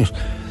ruidos extraños.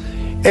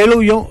 Él lo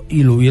vio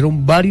y lo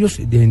vieron varios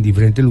en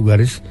diferentes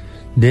lugares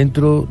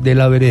dentro de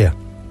la vereda.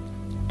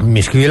 Me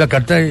escribe la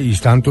carta y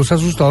estaban todos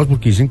asustados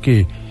porque dicen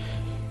que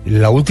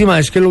la última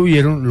vez que lo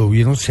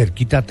vieron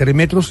cerquita a 3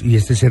 metros y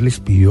este ser les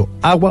pidió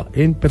agua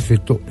en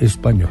perfecto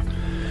español.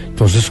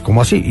 Entonces,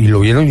 ¿cómo así? Y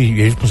lo vieron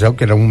y ellos pensaron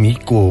que era un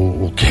mico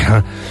o que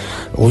era...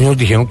 Unos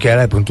dijeron que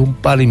era de pronto un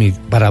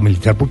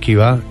paramilitar porque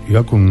iba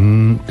con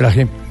un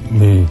traje...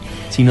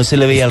 Sí, no se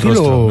le veía el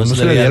rostro. No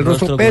se le veía el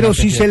rostro, pero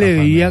sí se le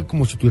veía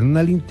como si tuviera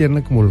una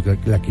linterna, como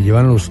la que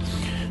llevan los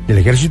del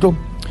ejército,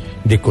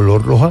 de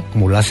color roja,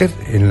 como láser,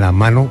 en la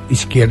mano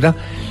izquierda.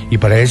 Y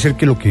parece ser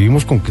que lo que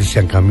vimos con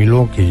Cristian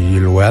Camilo, que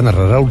lo voy a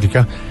narrar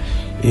ahorita,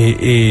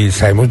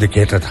 sabemos de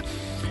qué trata.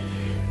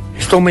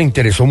 Esto me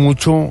interesó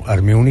mucho,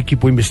 armé un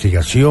equipo de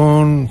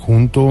investigación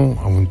junto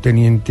a un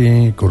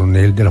teniente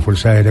coronel de la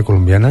Fuerza Aérea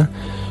Colombiana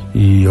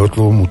y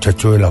otro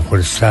muchacho de la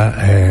Fuerza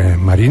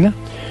Marina,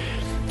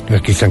 a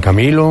Cristian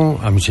Camilo,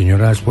 a mi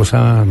señora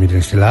esposa Miriam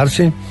Estela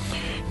Arce.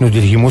 Nos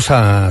dirigimos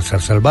a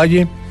Zarzal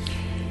Valle.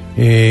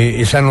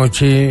 Esa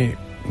noche,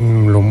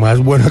 lo más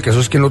bueno acaso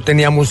es que no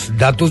teníamos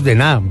datos de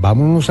nada.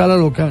 Vámonos a la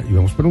loca y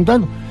vamos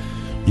preguntando.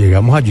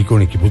 Llegamos allí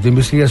con equipos de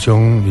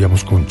investigación,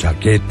 digamos con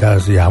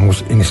chaquetas,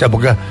 digamos, en esa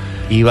época...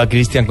 ¿Iba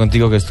Cristian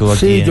contigo que estuvo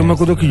aquí? Sí, yo me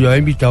acuerdo que yo había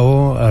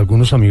invitado a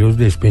algunos amigos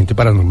de Expediente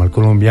Paranormal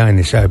Colombia en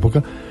esa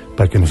época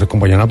para que nos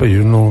acompañaran, pero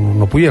ellos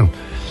no pudieron,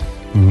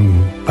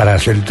 para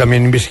hacer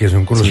también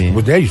investigación con los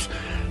equipos de ellos.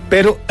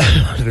 Pero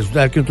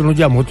resulta que nosotros nos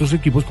llamó otros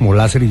equipos como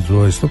láser y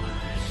todo esto,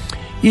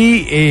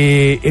 y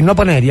en una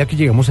panadería que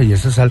llegamos allá a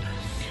esa sala,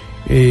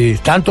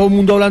 estaban todo el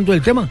mundo hablando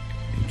del tema.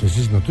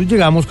 Entonces nosotros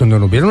llegamos, cuando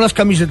nos vieron las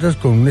camisetas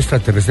con un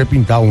extraterrestre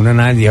pintado, una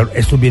nave, dijeron,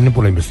 estos vienen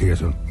por la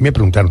investigación. Me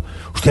preguntaron,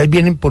 ¿ustedes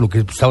vienen por lo que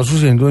estaba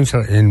sucediendo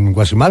en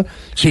Guasimal?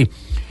 Sí.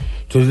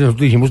 Entonces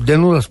nosotros dijimos,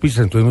 denos las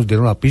pistas. Entonces nos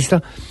dieron la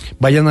pista,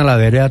 vayan a la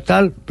vereda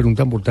tal,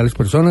 preguntan por tales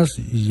personas,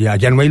 y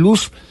allá no hay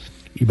luz,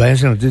 y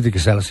váyanse antes de que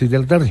sea a las 6 de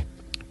la tarde.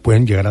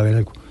 Pueden llegar a ver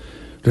algo.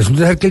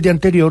 Resulta ser que el día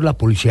anterior la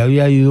policía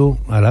había ido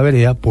a la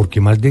vereda porque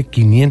más de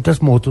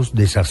 500 motos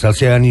de Zarzal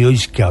se habían ido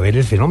a ver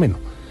el fenómeno.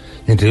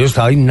 Entre ellos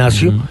estaba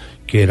Ignacio,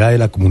 que era de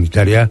la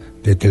comunitaria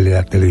de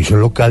la televisión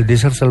local de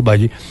Zarzal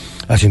Valle,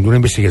 haciendo una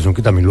investigación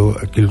que también lo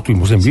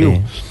tuvimos en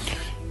vivo,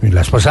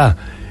 la vez pasada.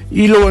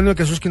 Y lo bueno del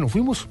caso es que nos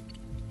fuimos.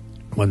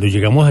 Cuando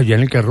llegamos allá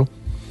en el carro,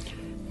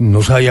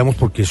 no sabíamos,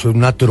 porque eso es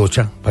una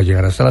trocha, para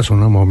llegar hasta la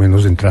zona, más o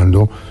menos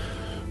entrando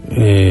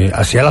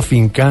hacia la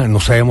finca, no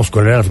sabíamos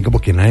cuál era la finca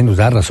porque nadie nos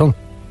daba razón.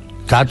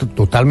 Estaba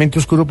totalmente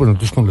oscuro, pero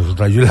nosotros con los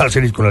rayos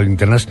láser y con las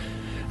linternas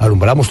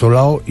alumbramos todo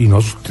lado y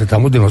nos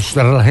tratamos de no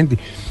asustar a la gente.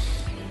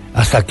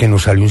 Hasta que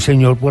nos salió un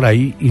señor por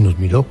ahí y nos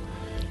miró.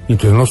 Y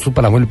entonces nosotros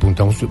paramos y le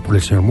preguntamos por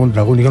el señor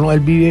Mondragón. Y dijo, no, él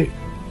vive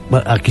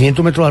a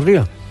 500 metros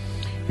arriba.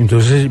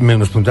 Entonces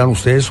nos preguntaron,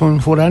 ¿ustedes son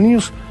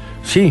foráneos?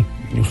 Sí.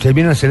 ¿Ustedes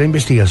vienen a hacer la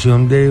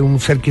investigación de un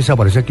ser que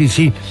desaparece aquí?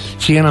 Sí.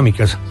 Sigan a mi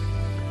casa.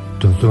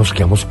 Entonces nos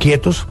quedamos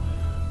quietos.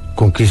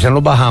 Con Cristian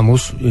nos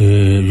bajamos. Yo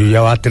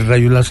llevaba 3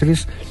 rayos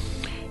láseres.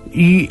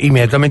 Y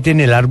inmediatamente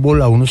en el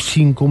árbol, a unos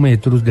 5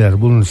 metros del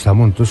árbol donde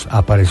estábamos, entonces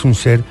aparece un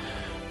ser.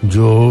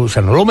 No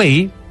lo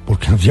medí,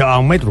 porque nos llevaba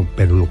 1 metro,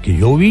 pero lo que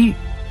yo vi,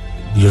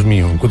 Dios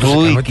mío,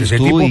 tú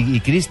y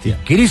Cristian.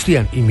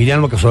 Cristian, y Miriam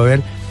lo alcanzó a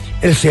ver,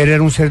 el ser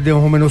era un ser de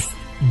más o menos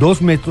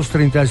 2 metros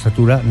 30 de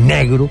estatura,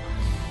 negro,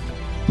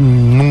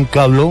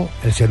 nunca habló,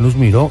 el ser nos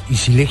miró y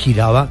sí le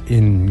giraba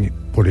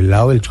por el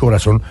lado del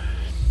corazón,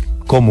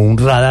 como un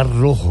radar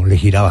rojo, le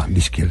giraba de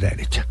izquierda a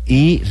derecha.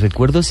 Y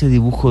recuerdo ese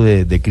dibujo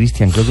de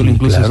Cristian, creo que lo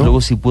incluso claro.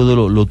 Luego si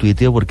puedo lo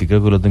tuiteo porque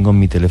creo que lo tengo en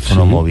mi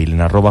teléfono móvil,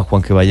 en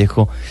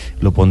 @JuanGVallejo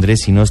lo pondré,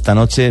 si no esta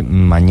noche,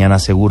 mañana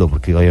seguro,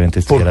 porque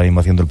obviamente estoy ahora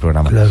mismo haciendo el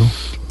programa. Claro.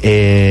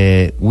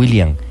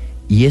 William,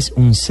 y es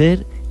un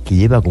ser que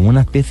lleva como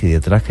una especie de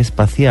traje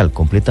espacial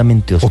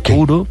completamente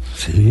oscuro,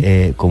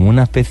 como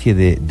una especie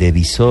de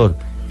visor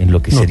en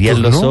lo que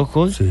serían los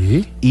ojos,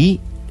 y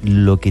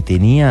lo que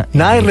tenía...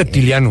 Nada de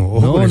reptiliano,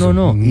 ojo.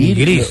 No. Y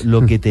gris.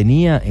 Lo que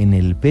tenía en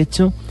el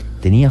pecho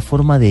tenía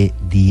forma de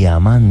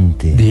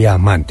diamante.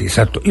 Diamante,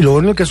 exacto. Y lo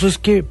bueno del caso es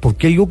que, ¿por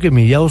qué digo que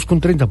medía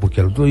 2,30?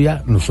 Porque al otro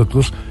día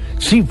nosotros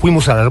sí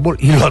fuimos al árbol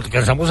y lo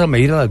alcanzamos a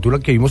medir a la altura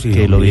que vimos y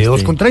Que lo medía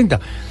viste. 2,30.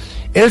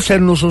 El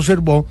ser nos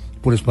observó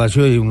por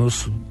espacio de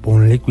unos,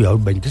 ponle cuidado,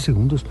 20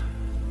 segundos.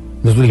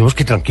 Nosotros dijimos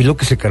que tranquilo,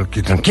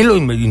 que tranquilo,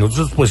 y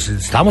nosotros pues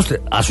estábamos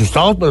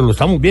asustados, pero lo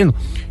estábamos viendo.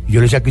 Y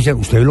yo le decía a Cristian,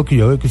 ¿usted ve lo que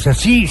yo veo? Cristian,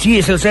 sí,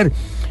 es el ser.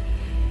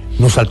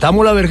 Nos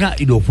saltamos la verja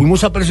y lo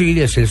fuimos a perseguir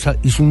y el ser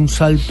hizo un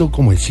salto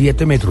como de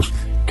 7 metros.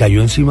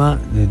 Cayó encima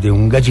de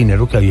un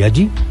gallinero que había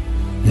allí,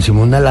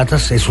 encima de unas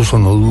latas, eso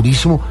sonó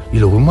durísimo y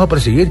lo fuimos a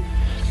perseguir.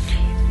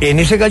 En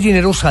ese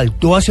gallinero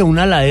saltó hacia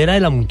una ladera de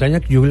la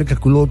montaña que yo le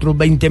calculo otros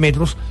 20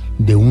 metros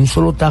de un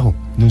solo tajo.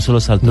 De un solo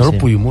salto. No sí. lo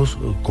pudimos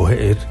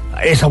coger.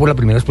 Esa fue la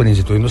primera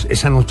experiencia. Tuvimos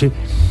esa noche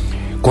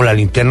con la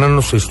linterna,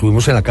 nos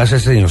estuvimos en la casa.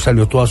 Ese señor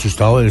salió todo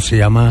asustado. Él se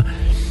llama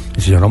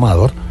el señor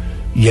Amador.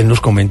 Y él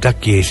nos comenta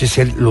que ese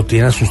ser lo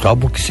tiene asustado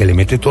porque se le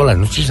mete todas las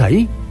noches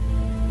ahí.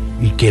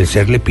 Y que el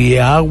ser le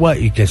pide agua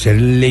y que el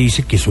ser le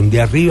dice que son de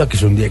arriba, que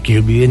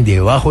ellos viven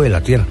debajo de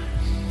la tierra.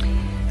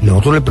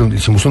 Nosotros le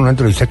hicimos una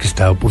entrevista que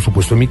está, por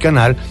supuesto, en mi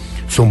canal.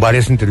 Son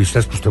varias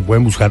entrevistas que usted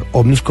pueden buscar.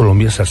 OVNIs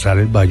Colombia, Zarzal,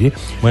 el Valle.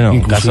 Bueno,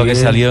 un caso que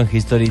salió en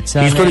History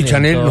Channel. History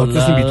Channel,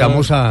 nosotros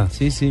invitamos a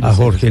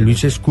Jorge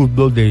Luis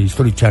Escudbo de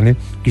History Channel,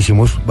 que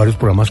hicimos varios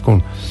programas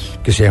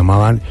que se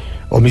llamaban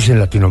OVNIs en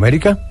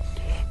Latinoamérica,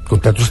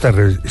 Contacto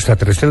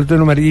Extraterrestre en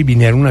Latinoamérica, y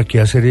vinieron aquí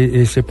a hacer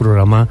ese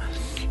programa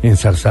en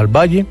Zarzal,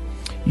 Valle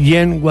y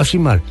en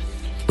Guasimal.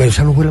 Pero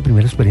esa no fue la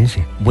primera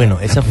experiencia. Bueno,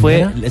 esa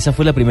fue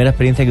la primera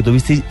experiencia que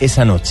tuviste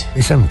esa noche.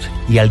 Esa noche.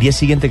 ¿Y al día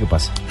siguiente qué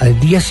pasa? Al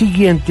día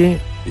siguiente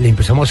le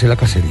empezamos a hacer la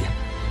cacería.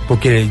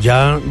 Porque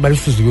ya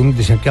varios testigos nos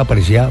decían que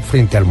aparecía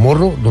frente al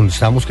morro donde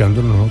estábamos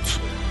quedando nosotros.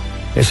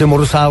 Ese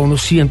morro estaba a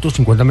unos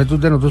 150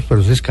 metros de nosotros,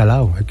 pero es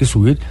escalado, hay que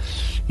subir.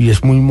 Y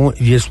es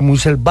muy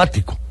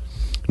selvático.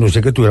 Nos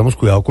decía que tuviéramos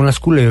cuidado con las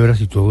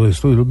culebras y todo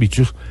esto, y los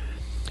bichos.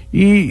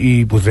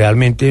 Y pues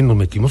realmente nos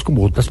metimos como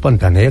botas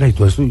pantaneras y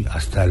todo esto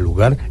hasta el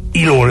lugar,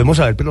 y lo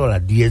volvemos a ver, pero a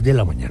las 10 de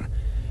la mañana.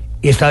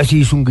 Esta vez sí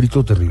hizo un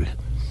grito terrible.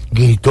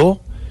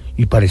 Gritó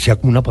y parecía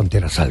como una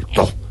pantera,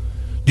 saltó.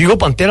 Digo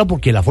pantera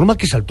porque la forma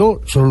que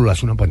saltó solo lo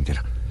hace una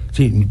pantera.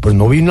 Sí, pues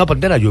no vi una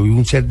pantera, yo vi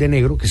un ser de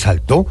negro que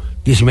saltó,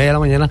 10:30 de la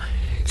mañana,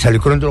 salió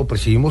corriendo, lo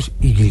perseguimos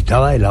y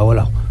gritaba de lado a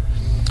lado.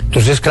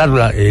 Entonces,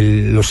 claro,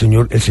 el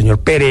señor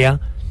Perea,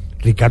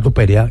 Ricardo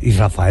Perea y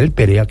Rafael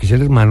Perea, que es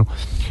el hermano,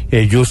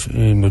 ellos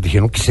nos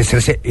dijeron que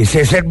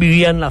ese ser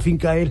vivía en la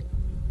finca de él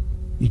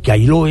y que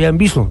ahí lo habían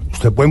visto.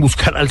 Ustedes pueden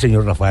buscar al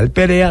señor Rafael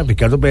Perea,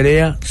 Ricardo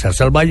Perea,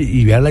 Zarzal Valle,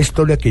 y vean la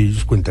historia que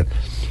ellos cuentan,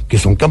 que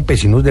son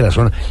campesinos de la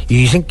zona, y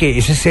dicen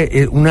que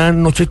una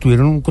noche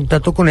tuvieron un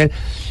contacto con él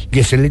y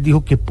ese les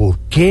dijo que por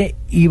qué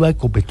iba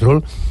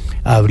Ecopetrol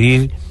a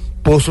abrir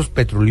pozos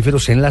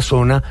petrolíferos en la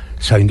zona,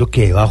 sabiendo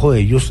que debajo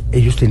de ellos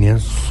tenían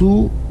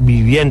su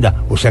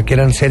vivienda, o sea que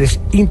eran seres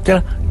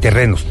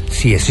intraterrenos,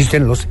 si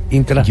existen los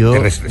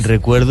intraterrestres. Yo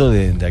recuerdo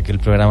de aquel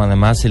programa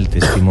además el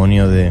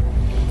testimonio de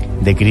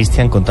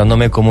Cristian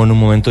contándome cómo en un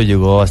momento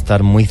llegó a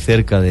estar muy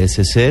cerca de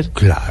ese ser.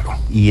 Claro.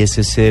 Y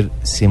ese ser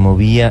se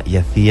movía y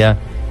hacía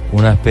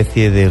una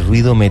especie de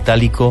ruido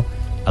metálico,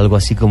 algo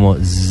así como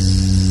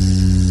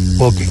zzz,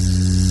 okay,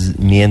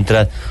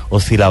 mientras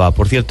oscilaba.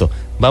 Por cierto,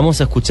 vamos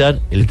a escuchar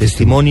el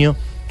testimonio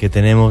que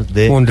tenemos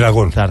de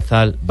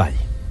Zarzal Valle.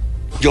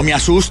 Yo me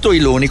asusto y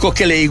lo único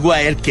que le digo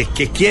a él que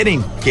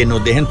quieren, que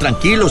nos dejen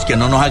tranquilos, que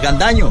no nos hagan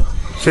daño.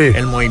 Sí.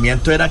 El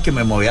movimiento era que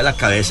me movía la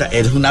cabeza.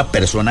 Es una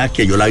persona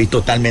que yo la vi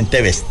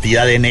totalmente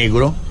vestida de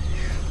negro,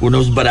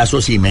 unos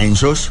brazos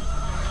inmensos,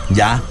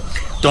 ya.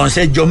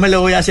 Entonces yo me le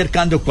voy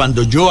acercando.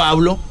 Cuando yo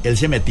hablo, él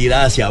se me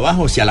tira hacia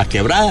abajo, hacia la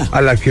quebrada.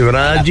 A la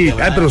quebrada allí.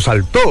 Pero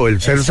saltó, el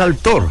ser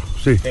saltó.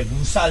 Sí. Pegó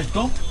un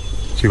salto.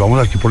 Sí,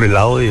 vamos aquí por el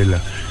lado de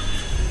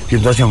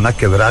yendo hacia una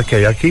quebrada que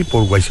hay aquí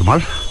por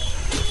Guaycemal.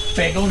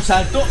 Pega un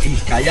salto y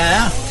cae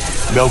allá.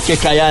 Veo que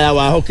cae allá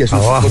abajo, que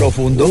eso es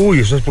profundo. Uy,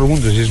 eso es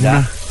profundo, sí, es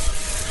una...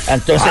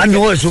 Entonces,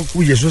 no, eso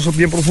es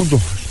bien profundo.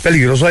 Es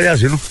peligroso allá,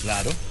 ¿sí, no?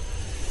 Claro.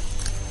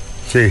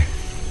 Sí.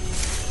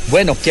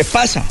 Bueno, ¿qué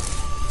pasa?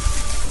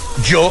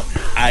 Yo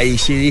ahí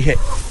sí dije,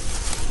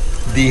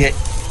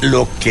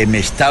 lo que me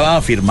estaba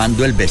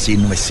afirmando el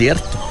vecino es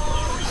cierto.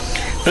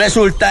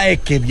 Resulta de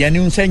que viene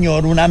un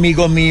señor, un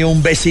amigo mío,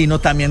 un vecino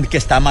también que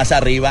está más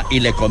arriba,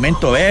 y le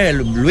comento,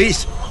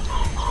 Luis,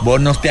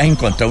 vos no te has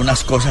encontrado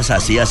unas cosas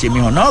así, me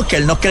dijo, no, que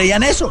él no creía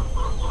en eso.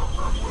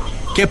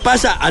 ¿Qué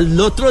pasa? Al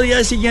otro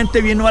día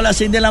siguiente vino a las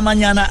 6 de la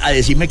mañana a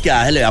decirme que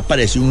a él le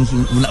apareció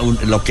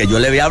lo que yo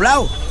le había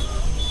hablado.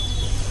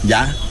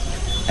 ¿Ya?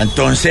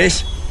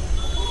 Entonces,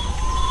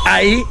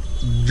 ahí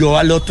yo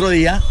al otro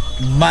día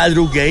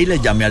madrugué y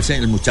le llamé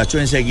al muchacho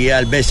enseguida,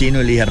 al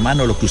vecino, y le dije,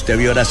 hermano, lo que usted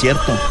vio era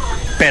cierto.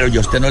 Pero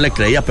yo a usted no le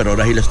creía, pero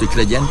ahora sí le estoy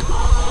creyendo.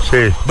 Sí.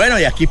 Bueno,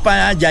 y aquí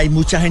para allá hay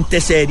mucha gente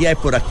seria de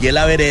por aquí en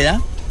la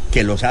vereda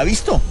que los ha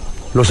visto.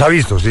 Los ha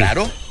visto, sí.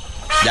 Claro.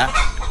 Ya.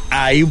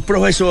 Hay un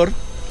profesor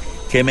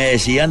que me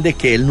decían de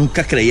que él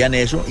nunca creía en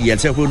eso, y él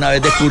se fue una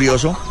vez de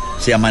curioso,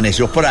 se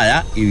amaneció por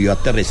allá y vio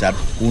aterrizar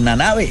una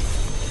nave.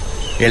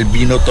 Él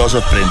vino todo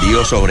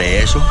sorprendido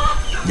sobre eso,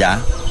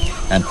 ya.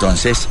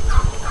 Entonces,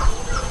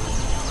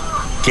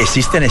 que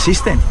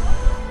existen.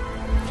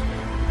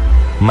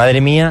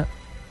 Madre mía,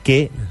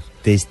 qué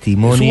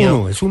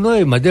testimonio. Es uno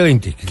de más de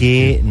 20.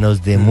 Que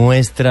nos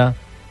demuestra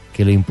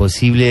que lo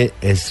imposible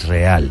es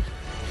real.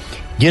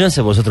 Yo no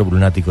sé vosotros,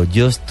 lunáticos,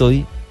 yo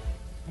estoy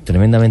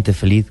tremendamente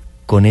feliz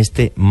con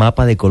este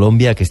mapa de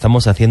Colombia que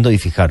estamos haciendo. Y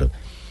fijaros,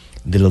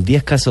 de los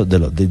 10 casos,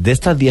 de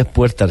estas 10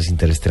 puertas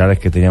interestelares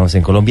que teníamos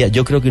en Colombia,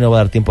 yo creo que no va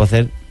a dar tiempo a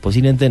hacer,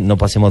 posiblemente no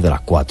pasemos de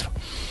las 4.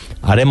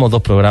 Haremos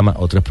 2 programas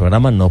o 3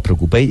 programas, no os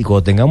preocupéis, y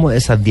cuando tengamos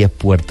esas 10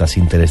 puertas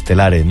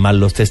interestelares, más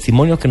los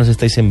testimonios que nos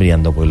estáis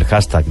enviando por el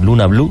hashtag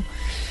Luna BLU,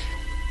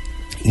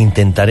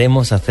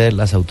 intentaremos hacer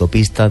las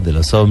autopistas de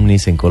los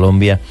ovnis en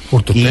Colombia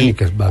y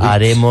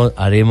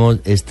haremos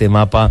este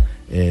mapa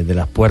de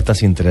las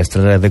puertas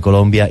interestelares de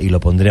Colombia y lo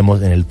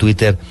pondremos en el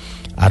Twitter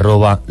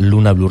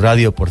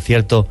 @LunaBluRadio. Por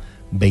cierto,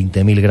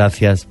 20.000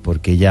 gracias,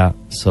 porque ya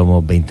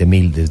somos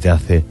 20.000 desde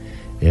hace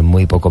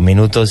muy pocos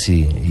minutos,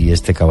 y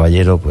este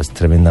caballero pues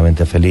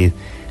tremendamente feliz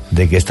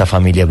de que esta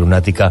familia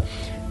lunática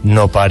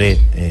no pare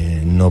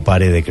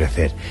de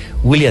crecer.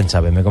 William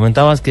Chávez, me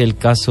comentabas que el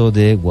caso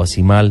de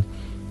Guasimal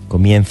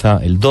comienza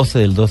el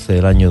 12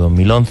 del año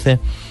 2011.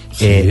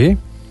 Sí.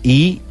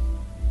 ¿Y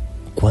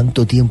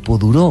cuánto tiempo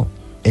duró?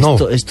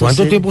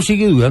 ¿Cuánto tiempo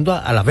sigue durando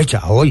a la fecha,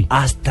 a hoy?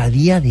 Hasta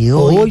día de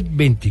hoy. Hoy,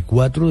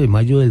 24 de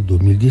mayo del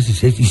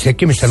 2016. Y sé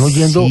que me están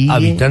oyendo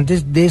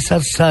habitantes de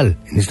Zarzal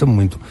en este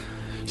momento.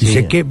 Y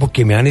sé que,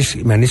 porque me han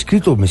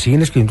escrito, me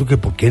siguen escribiendo que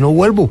por qué no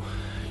vuelvo.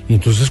 Y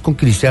entonces con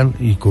Cristian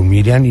y con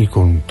Miriam y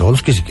con todos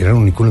los que se quieran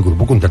unir con el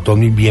grupo Contacto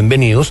OVNI,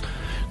 bienvenidos.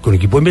 Con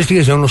equipo de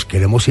investigación nos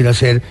queremos ir a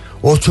hacer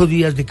 8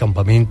 días de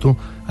campamento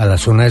a la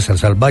zona de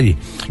Zarzal Valle.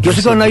 Yo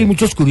sé que van a ir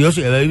muchos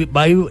curiosos,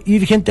 va a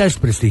ir gente a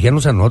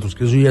desprestigiarnos a nosotros,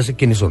 que eso ya sé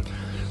quiénes son.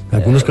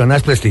 Algunos que van a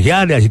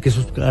desprestigiar, así que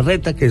eso es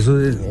carreta, que eso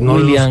es... No,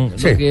 William,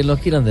 lo que los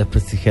quieran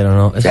desprestigiar o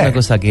no, es una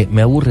cosa que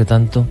me aburre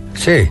tanto.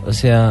 Sí. O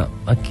sea,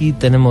 aquí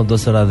tenemos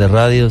 2 horas de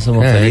radio,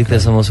 somos felices,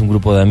 claro. Somos un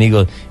grupo de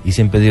amigos, y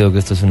siempre digo que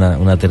esto es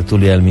una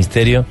tertulia del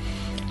misterio.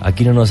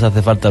 Aquí no nos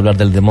hace falta hablar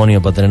del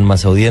demonio para tener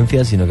más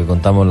audiencia, sino que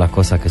contamos las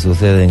cosas que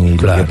suceden y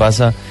lo que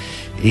pasa.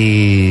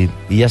 Y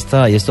ya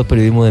está, y esto es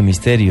periodismo de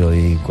misterio.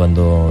 Y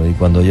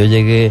cuando yo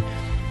llegué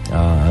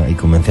y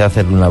comencé a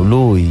hacer Luna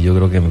BLU, y yo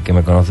creo que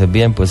me conoces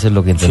bien, pues es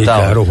lo que he intentado.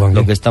 Sí, claro, Juan,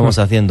 lo que estamos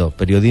haciendo,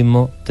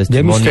 periodismo,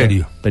 testimonio,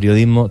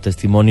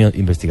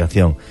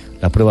 investigación.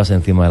 Las pruebas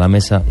encima de la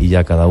mesa, y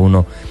ya cada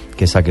uno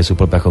que saque sus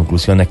propias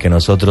conclusiones, que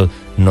nosotros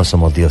no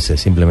somos dioses,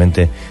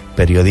 simplemente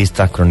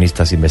periodistas,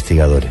 cronistas,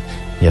 investigadores.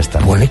 Ya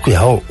está. Bueno,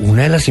 cuidado,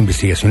 una de las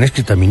investigaciones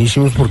que también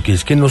hicimos, porque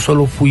es que no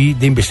solo fui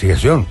de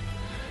investigación,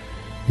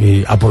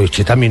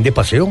 aproveché también de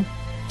paseo.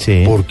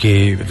 Sí.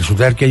 Porque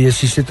resulta que ahí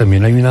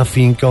también hay una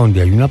finca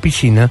donde hay una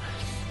piscina,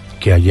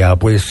 que allá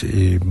pues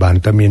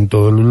van también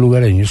todos los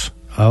lugareños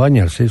a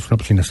bañarse, es una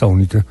piscina hasta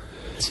bonita.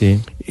 Sí.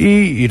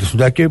 Y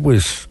resulta que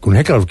pues con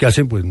ese calor que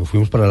hacen, pues nos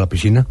fuimos para la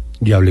piscina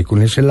y hablé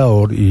con el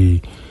celador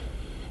y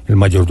el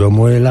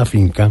mayordomo de la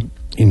finca,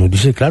 y nos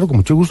dice, claro, con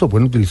mucho gusto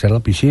pueden utilizar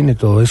la piscina y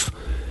todo eso.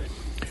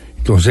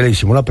 Entonces le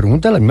hicimos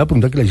la misma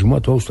pregunta que le hicimos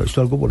a todos: ¿está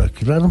esto algo por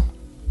aquí raro?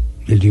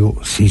 Y él dijo,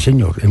 sí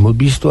señor, hemos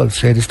visto al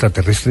ser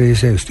extraterrestre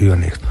ese vestido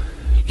de negro.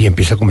 Y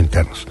empieza a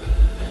comentarnos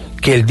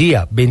que el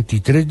día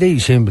 23 de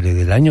diciembre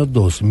del año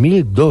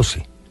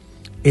 2012,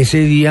 ese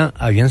día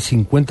habían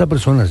 50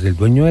 personas del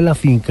dueño de la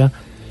finca,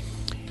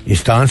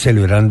 estaban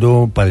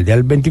celebrando para el día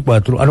del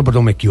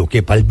 24, me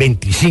equivoqué, para el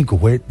 25,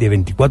 fue de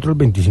 24 al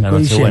 25 de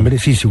diciembre,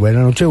 sí, fue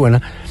la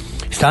Nochebuena,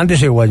 estaban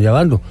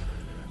desenguayabando.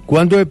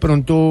 Cuando de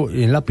pronto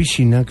en la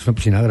piscina, que es una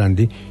piscina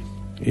grande,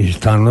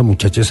 estaban las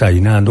muchachas ahí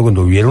nadando,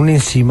 cuando vieron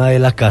encima de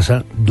la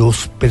casa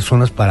 2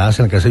 personas paradas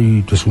en la casa,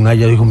 y pues una de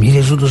ellas dijo, mire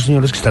esos 2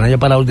 señores que están allá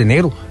parados de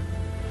negro.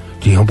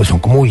 Y dijeron, pues son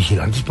como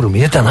vigilantes, pero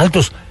mire tan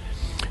altos.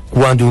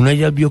 Cuando una de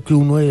ellas vio que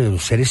uno de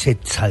los seres se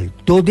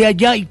saltó de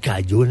allá y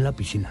cayó en la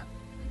piscina.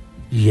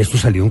 Y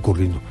estos salieron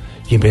corriendo.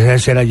 Y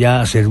empezaron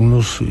a hacer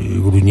unos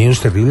gruñidos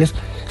terribles,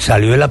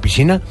 salió de la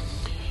piscina.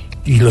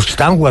 Y los que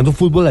estaban jugando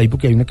fútbol ahí,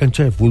 porque hay una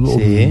cancha de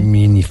fútbol,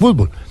 mini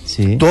fútbol,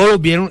 todos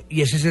vieron,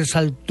 y ese ser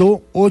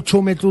saltó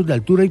 8 metros de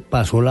altura y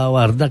pasó la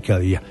barda que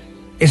había.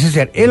 Ese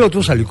ser, el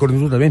otro salió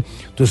corriendo también.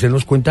 Entonces él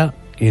nos cuenta,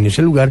 en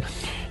ese lugar,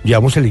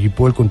 llevamos el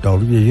equipo del contador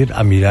de ayer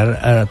a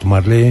mirar, a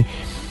tomarle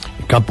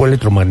campo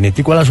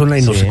electromagnético a la zona,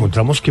 y nos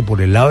encontramos que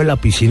por el lado de la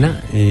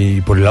piscina,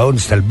 por el lado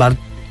donde está el bar,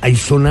 hay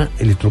zona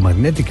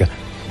electromagnética.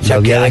 Se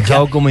había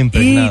dejado como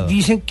impregnado. Y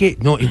dicen que,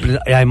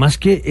 además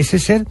que ese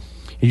ser,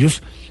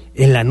 ellos...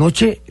 En la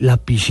noche la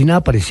piscina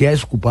aparecía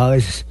desocupada a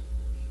veces,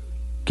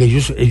 que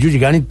ellos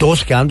llegaban y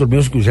todos quedaban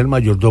dormidos, incluso el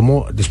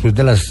mayordomo después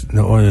de las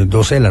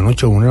 12 de la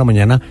noche o 1 de la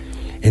mañana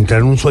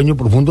entraron en un sueño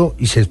profundo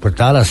y se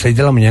despertaba a las 6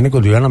 de la mañana, y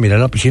cuando iban a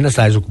mirar la piscina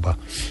estaba desocupada.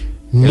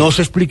 No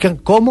se explican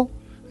cómo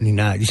ni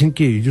nada. Dicen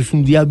que ellos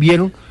un día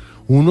vieron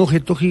un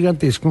objeto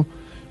gigantesco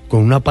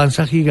con una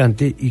panza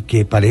gigante, y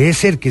que parece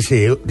ser que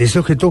de ese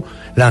objeto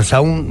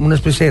lanzaba una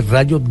especie de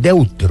rayo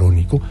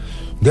deutrónico,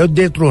 de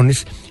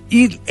neutrones,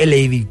 y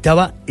le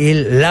evitaba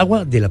el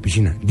agua de la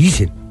piscina.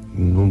 Dicen,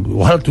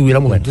 ojalá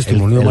tuviéramos un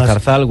testimonio el más.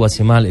 Zarzal,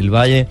 Guasimal, el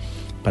Valle,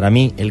 para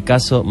mí el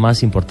caso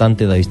más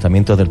importante de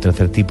avistamientos del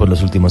tercer tipo en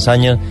los últimos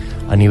años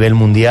a nivel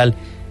mundial.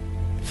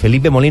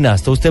 Felipe Molina,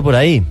 ¿está usted por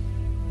ahí?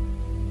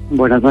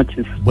 Buenas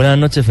noches. Buenas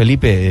noches,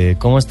 Felipe.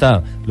 ¿Cómo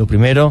está? Lo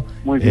primero,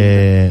 Muy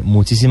bien.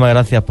 muchísimas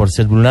gracias por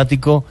ser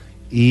lunático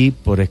y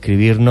por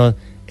escribirnos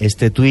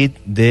este tuit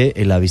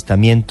del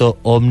avistamiento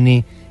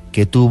OVNI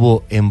que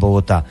tuvo en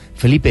Bogotá.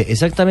 Felipe,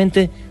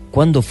 exactamente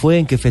cuándo fue,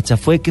 en qué fecha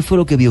fue, qué fue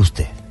lo que vio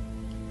usted.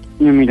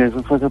 Mira,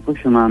 eso fue hace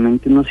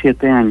aproximadamente unos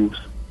 7 años.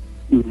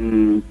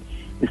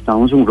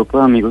 Estábamos un grupo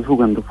de amigos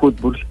jugando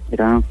fútbol,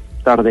 era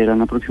tarde,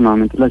 eran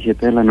aproximadamente las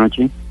 7 de la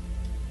noche,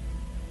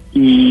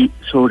 y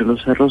sobre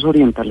los cerros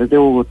orientales de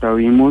Bogotá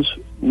vimos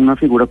una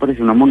figura,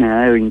 parecía una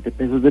moneda de 20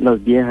 pesos de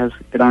las viejas,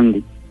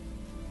 grande,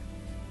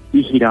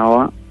 y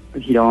giraba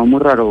muy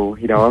raro,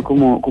 giraba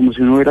como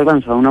si uno hubiera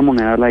lanzado una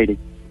moneda al aire,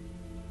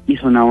 y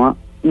sonaba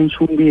un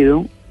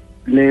zumbido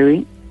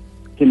leve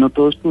que no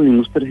todos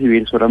pudimos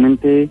percibir,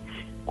 solamente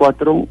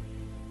 4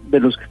 de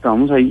los que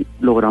estábamos ahí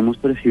logramos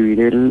percibir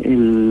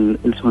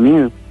el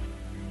sonido,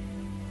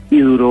 y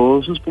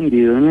duró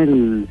suspendido en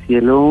el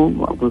cielo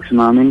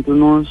aproximadamente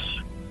unos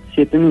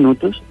 7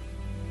 minutos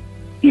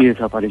y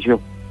desapareció.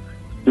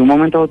 De un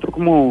momento a otro,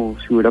 como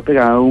si hubiera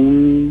pegado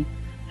un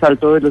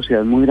salto de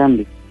velocidad muy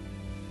grande.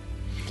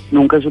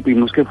 Nunca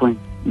supimos qué fue,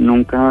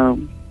 nunca,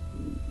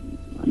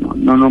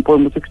 no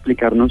podemos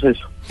explicarnos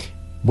eso.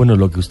 Bueno,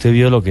 lo que usted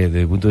vio, lo que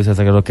desde el punto de vista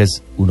está claro que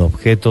es un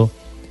objeto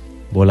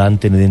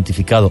volante no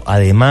identificado.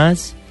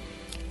 Además,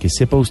 que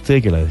sepa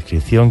usted que la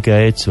descripción que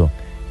ha hecho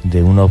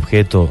de un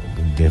objeto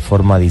de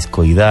forma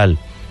discoidal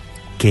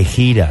que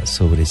gira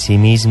sobre sí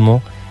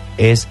mismo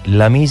es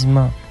la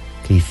misma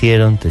que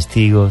hicieron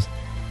testigos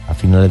a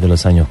finales de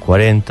los años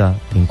 40,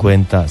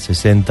 50,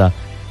 60,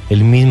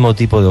 el mismo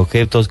tipo de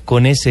objetos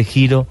con ese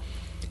giro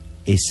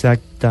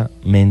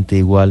exactamente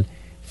igual,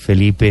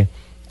 Felipe,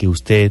 que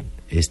usted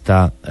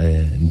está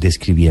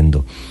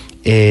describiendo.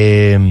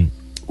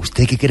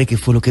 ¿Usted qué cree que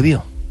fue lo que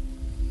vio?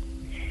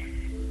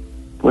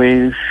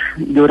 Pues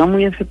yo era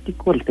muy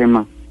escéptico del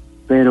tema,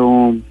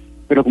 pero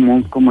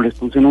como les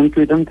puse en un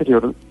tweet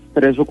anterior,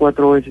 3 o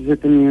 4 veces he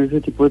tenido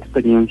ese tipo de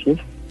experiencias.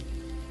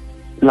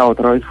 La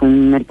otra vez fue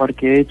en el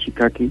parque de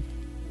Chicaque,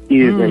 y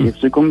desde ahí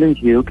estoy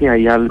convencido que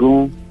hay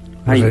algo,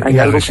 hay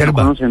algo que no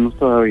conocemos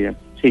todavía.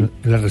 Sí.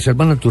 La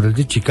Reserva Natural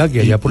de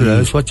Chicaque, allá por el lado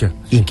de Soacha.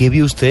 ¿Y qué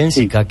vio usted en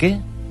Chicaque?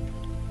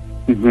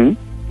 En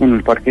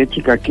el parque de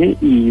Chicaque,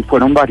 y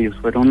fueron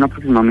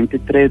aproximadamente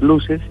 3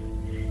 luces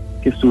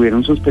que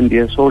estuvieron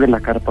suspendidas sobre la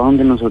carpa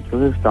donde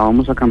nosotros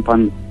estábamos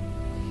acampando.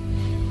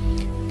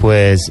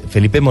 Pues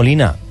Felipe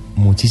Molina,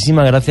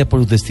 muchísimas gracias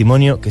por su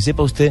testimonio. Que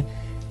sepa usted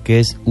que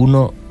es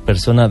una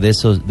persona de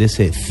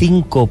ese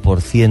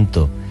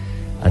 5%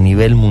 a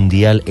nivel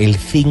mundial. El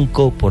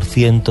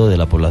 5% de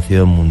la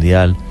población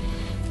mundial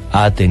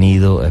ha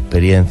tenido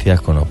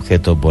experiencias con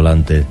objetos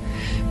volantes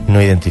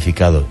no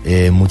identificados.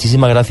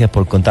 Muchísimas gracias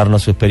por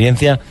contarnos su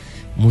experiencia.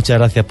 Muchas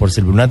gracias por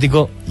ser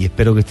lunático, y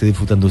espero que esté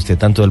disfrutando usted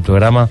tanto del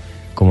programa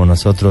como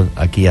nosotros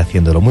aquí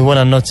haciéndolo. Muy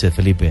buenas noches,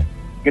 Felipe.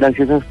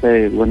 Gracias a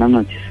ustedes, buenas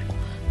noches.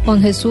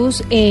 Juan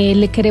Jesús,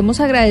 le queremos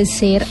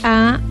agradecer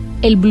a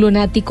el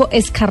Blunático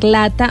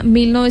Escarlata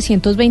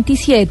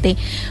 1927,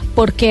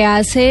 porque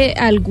hace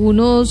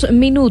algunos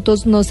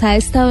minutos nos ha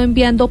estado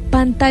enviando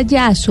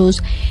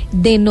pantallazos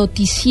de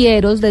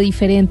noticieros, de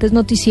diferentes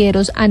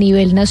noticieros a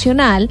nivel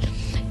nacional,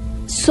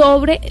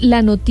 sobre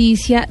la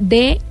noticia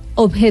de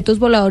objetos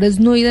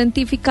voladores no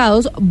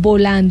identificados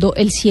volando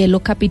el cielo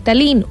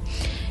capitalino.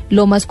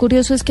 Lo más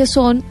curioso es que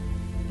son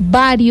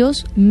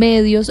varios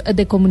medios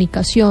de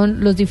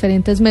comunicación, los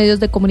diferentes medios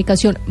de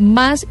comunicación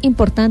más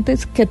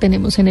importantes que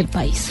tenemos en el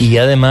país. Y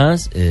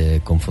además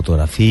con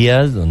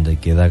fotografías donde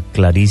queda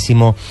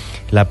clarísimo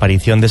la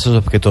aparición de esos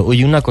objetos.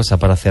 Oye, una cosa,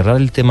 para cerrar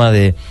el tema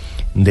del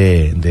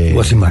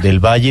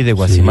Valle de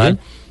Guasimal,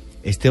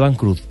 sí. Esteban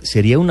Cruz,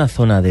 ¿sería una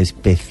zona de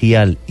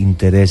especial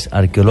interés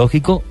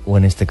arqueológico o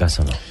en este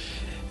caso no?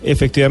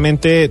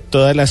 Efectivamente,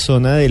 toda la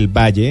zona del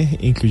valle,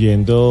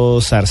 incluyendo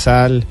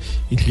Zarzal,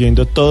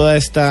 incluyendo toda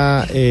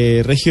esta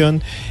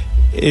región,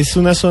 es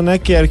una zona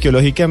que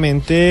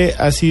arqueológicamente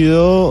ha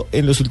sido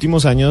en los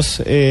últimos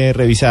años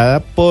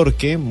revisada,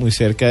 porque muy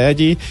cerca de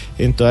allí,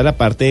 en toda la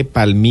parte de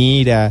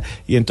Palmira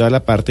y en toda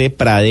la parte de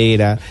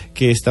Pradera,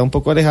 que está un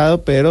poco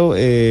alejado, pero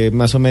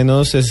más o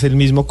menos es el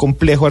mismo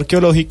complejo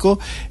arqueológico,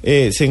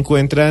 se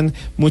encuentran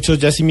muchos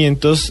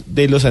yacimientos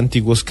de los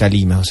antiguos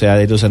Calima, o sea,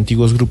 de los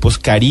antiguos grupos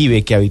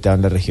Caribe que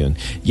habitaban la región.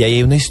 Y ahí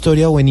hay una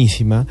historia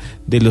buenísima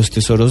de los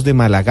tesoros de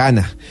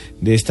Malagana,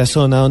 de esta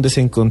zona donde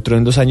se encontró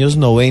en los años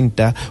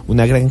 90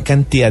 una gran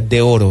cantidad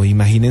de oro.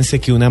 Imagínense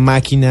que una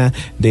máquina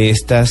de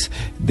estas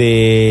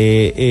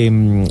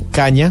de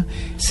caña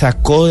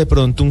sacó de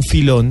pronto un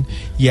filón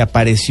y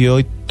apareció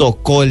y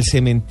tocó el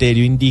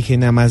cementerio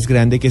indígena más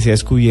grande que se ha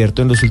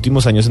descubierto en los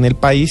últimos años en el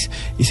país,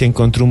 y se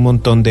encontró un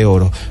montón de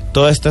oro.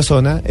 Toda esta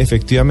zona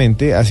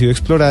efectivamente ha sido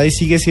explorada y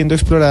sigue siendo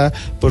explorada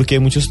porque hay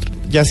muchos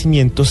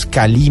yacimientos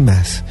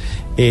calimas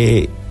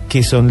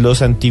que son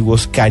los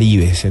antiguos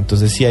caribes.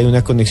 Entonces sí hay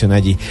una conexión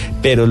allí.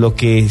 Pero lo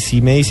que sí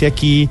me dice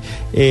aquí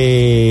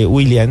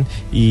William,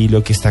 y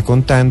lo que está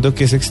contando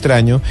que es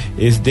extraño,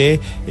 es de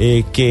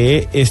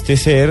que este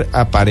ser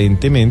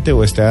aparentemente,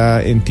 o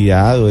esta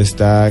entidad o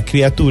esta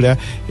criatura,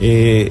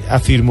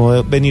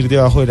 afirmó venir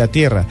debajo de la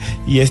tierra.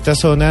 Y esta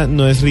zona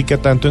no es rica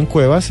tanto en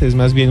cuevas, es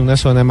más bien una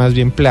zona más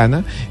bien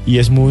plana, y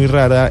es muy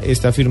rara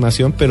esta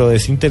afirmación, pero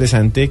es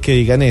interesante que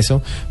digan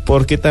eso,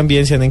 porque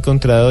también se han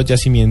encontrado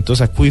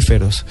yacimientos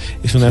acuíferos.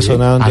 Es una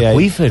zona donde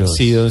 ¿acuíferos?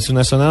 Sí, es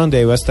una zona donde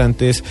hay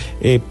bastantes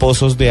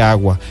pozos de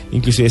agua,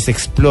 inclusive se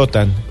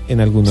explotan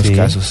en algunos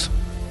casos.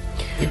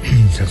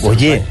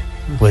 Oye,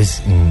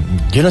 pues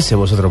yo no sé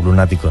vosotros,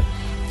 lunáticos,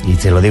 y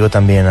te lo digo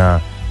también a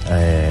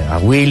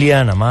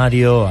William, a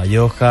Mario, a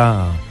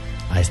Yoja,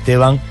 a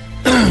Esteban.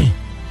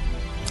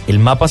 El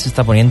mapa se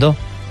está poniendo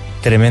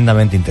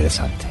tremendamente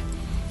interesante.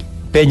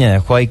 Peña de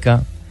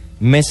Huayca,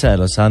 Mesa de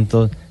los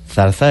Santos,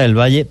 Zarza del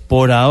Valle.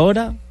 Por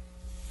ahora,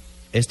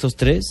 estos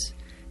tres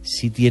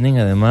sí tienen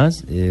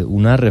además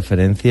una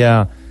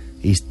referencia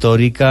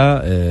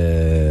histórica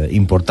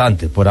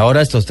importante. Por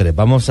ahora estos tres.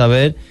 Vamos a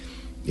ver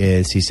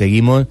si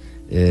seguimos,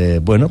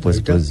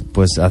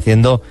 pues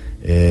haciendo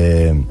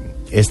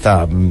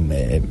esta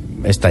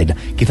isla.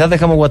 Quizás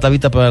dejamos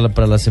Guatavita para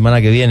la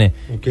semana que viene,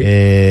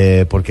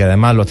 porque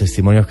además los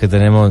testimonios que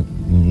tenemos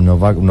nos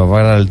va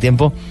a dar el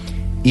tiempo.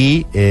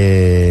 Y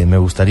me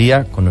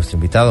gustaría, con nuestro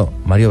invitado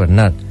Mario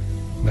Bernal,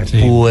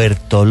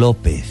 Puerto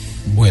López.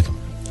 Bueno,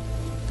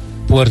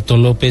 Puerto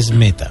López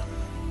Meta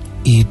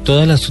y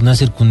toda la zona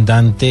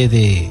circundante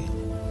de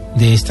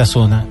esta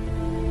zona,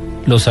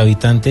 los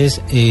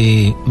habitantes,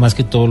 más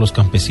que todos los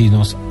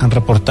campesinos, han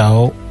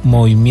reportado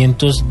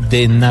movimientos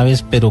de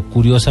naves, pero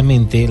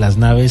curiosamente las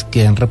naves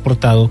que han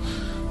reportado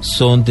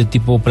son de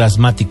tipo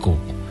plasmático,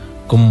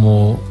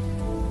 como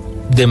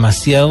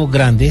demasiado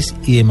grandes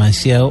y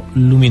demasiado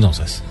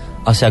luminosas.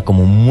 O sea,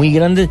 como muy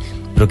grandes,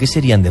 pero ¿qué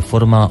serían? ¿De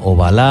forma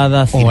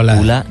ovalada,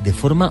 circular? De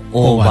forma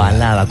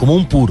ovalada, como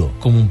un puro.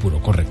 Como un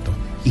puro, correcto.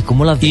 ¿Y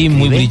cómo las describen? Y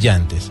muy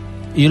brillantes.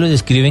 Ellos lo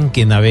describen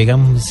que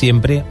navegan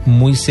siempre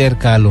muy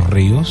cerca a los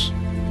ríos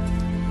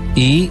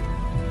y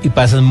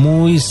pasan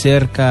muy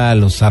cerca a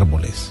los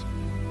árboles.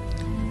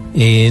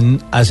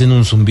 Hacen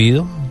un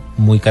zumbido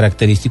muy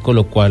característico,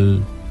 lo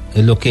cual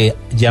es lo que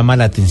llama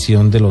la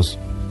atención de los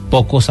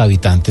pocos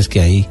habitantes que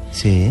hay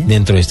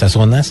dentro de estas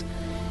zonas,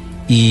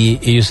 y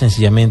ellos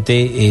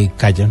sencillamente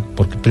callan,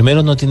 porque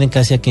primero no tienen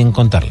casi a quién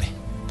contarle,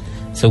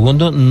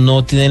 segundo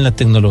no tienen la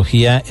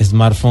tecnología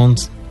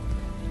smartphones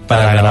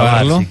para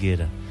grabarlo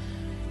siquiera.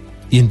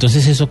 Y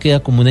entonces eso queda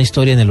como una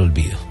historia en el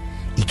olvido.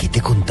 ¿Y qué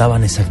te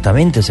contaban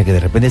exactamente? O sea, que de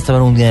repente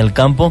estaban un día en el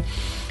campo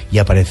y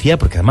aparecía,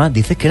 porque además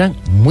dices que eran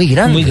muy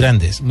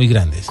grandes. Muy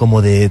grandes.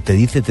 Como te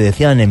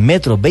decían en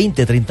metros,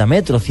 20, 30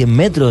 metros, 100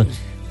 metros,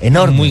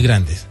 enormes. Muy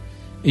grandes.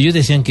 Ellos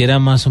decían que era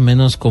más o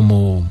menos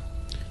como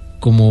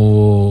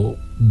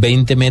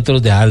 20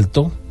 metros de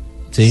alto,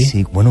 ¿sí?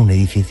 Sí, bueno, un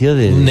edificio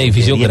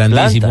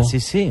grandísimo.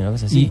 Plantas, sí, una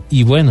cosa así.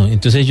 Y bueno,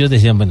 entonces ellos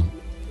decían, bueno,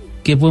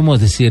 ¿qué podemos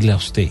decirle a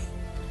usted?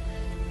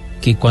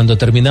 Que cuando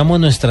terminamos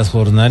nuestras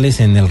jornales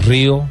en el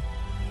río,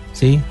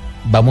 ¿sí?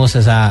 Vamos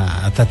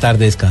a tratar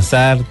de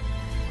descansar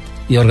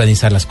y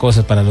organizar las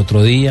cosas para el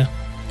otro día.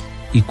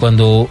 Y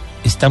cuando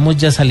estamos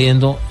ya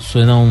saliendo,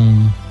 suena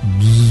un...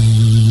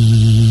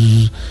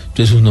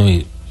 Entonces uno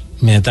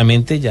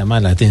inmediatamente llama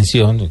la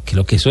atención, que es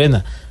lo que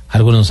suena,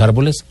 algo en los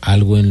árboles,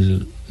 algo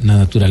en la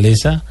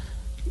naturaleza,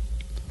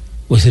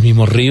 o es el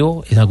mismo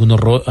río, es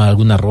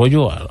algún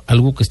arroyo,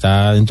 algo que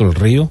está dentro del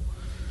río.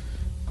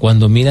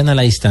 Cuando miran a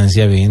la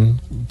distancia ven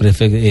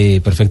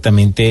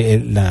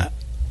perfectamente las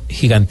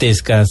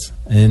gigantescas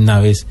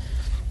naves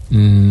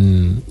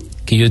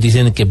que ellos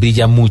dicen que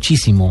brillan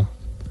muchísimo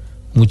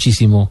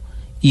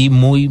y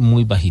muy,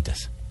 muy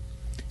bajitas.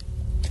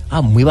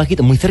 Ah, muy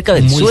bajito, muy cerca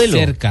del suelo. Muy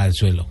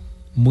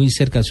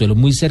cerca al suelo,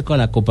 muy cerca a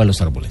la copa de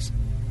los árboles.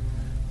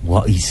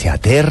 Wow, y se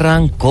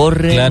aterran,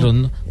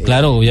 corren.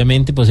 Claro,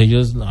 obviamente, pues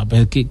ellos,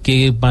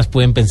 ¿qué más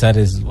pueden pensar?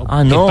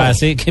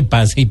 Que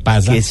pase y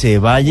pasa. Que se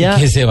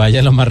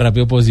vaya lo más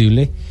rápido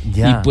posible.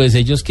 Ya. Y pues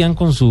ellos quedan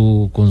con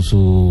su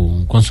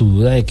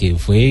duda de que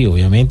fue,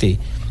 obviamente.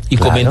 Y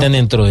comentan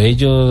dentro de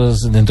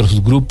ellos, dentro de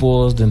sus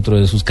grupos, dentro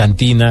de sus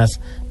cantinas,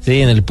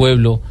 ¿sí? En el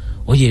pueblo.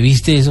 Oye,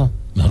 ¿viste eso?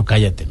 Mejor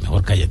cállate.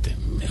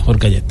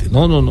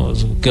 No,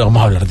 ¿qué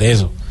vamos a hablar de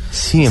eso?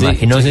 Sí, me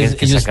imagino que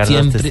ellos sacar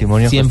los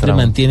testimonios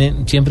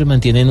siempre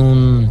mantienen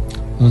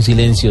un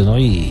silencio, ¿no?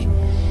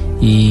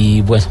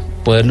 Y bueno,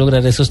 poder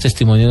lograr esos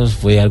testimonios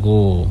fue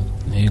algo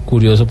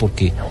curioso,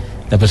 porque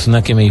la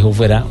persona que me dijo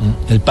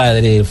el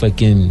padre fue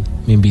quien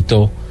me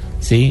invitó,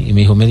 ¿sí? Y me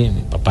dijo, mire,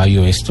 mi papá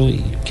vio esto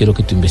y quiero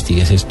que tú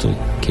investigues esto,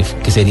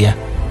 ¿qué sería?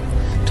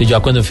 Entonces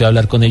yo cuando fui a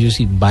hablar con ellos,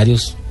 y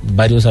varios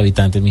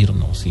habitantes me dijeron,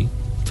 no, sí,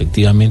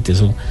 efectivamente,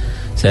 eso,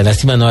 o sea,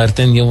 lástima no haber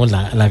tenido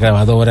la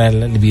grabadora,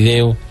 el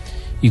video.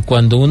 Y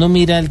cuando uno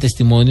mira el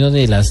testimonio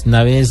de las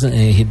naves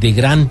de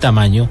gran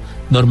tamaño,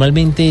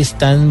 normalmente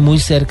están muy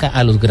cerca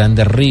a los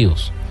grandes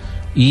ríos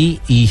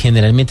y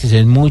generalmente se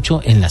ven mucho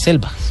en las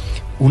selvas.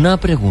 Una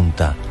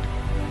pregunta,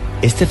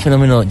 Este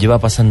fenómeno lleva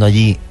pasando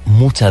allí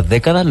muchas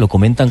décadas, lo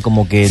comentan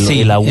como que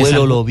el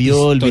abuelo lo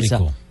vio,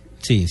 histórico.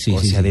 Sí, o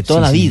sea, de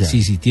toda la vida.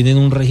 Sí, tienen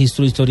un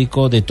registro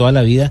histórico de toda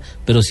la vida,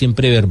 pero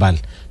siempre verbal.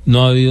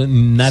 No ha habido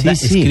nada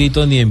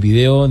escrito, ni en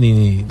video,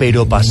 ni...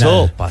 Pero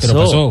pasó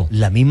pasó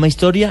la misma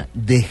historia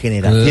de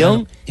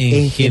generación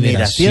en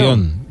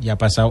generación. Ya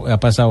ha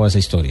pasado esa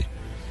historia.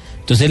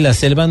 Entonces la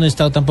selva no ha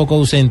estado tampoco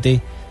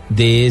ausente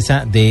de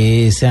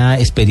esa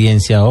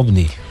experiencia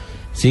ovni.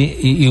 Sí,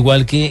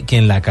 igual que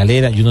en La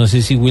Calera. Yo no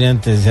sé si William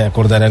se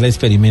acordará del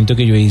experimento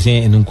que yo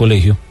hice en un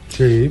colegio.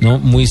 Sí. ¿No?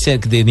 Muy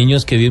cerca, de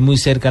niños que viven muy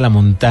cerca a la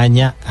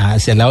montaña,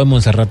 hacia el lado de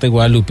Monserrate de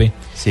Guadalupe,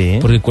 sí.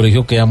 Porque el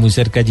colegio queda muy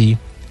cerca allí,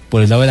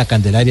 por el lado de la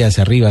Candelaria,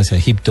 hacia arriba, hacia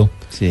Egipto,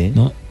 sí.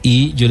 ¿no?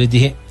 Y yo les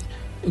dije,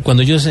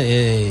 cuando ellos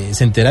se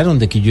enteraron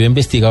de que yo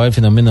investigaba el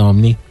fenómeno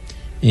OVNI,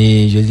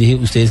 yo les dije,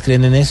 ¿ustedes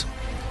creen en eso?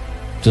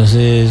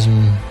 Entonces,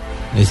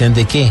 me decían,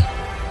 ¿de qué?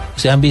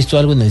 ¿Ustedes han visto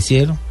algo en el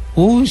cielo?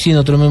 Uy, sí,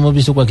 nosotros hemos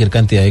visto cualquier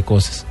cantidad de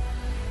cosas.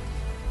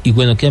 Y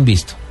bueno, ¿qué han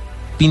visto?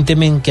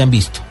 Pínteme en qué han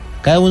visto.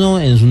 Cada uno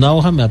en una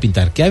hoja me va a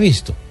pintar. ¿Qué ha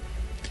visto?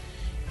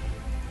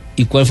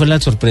 ¿Y cuál fue la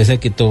sorpresa?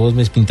 Que todos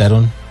me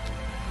pintaron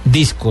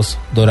discos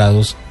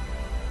dorados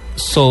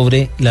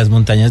sobre las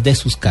montañas de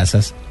sus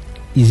casas.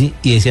 Y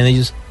decían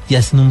ellos, y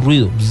hacen un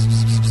ruido.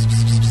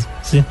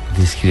 ¿Sí?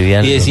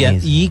 Describían y decían,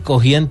 lo mismo. y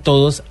cogían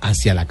todos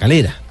hacia La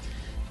Calera.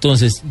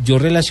 Entonces, yo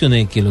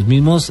relacioné que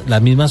la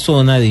misma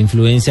zona de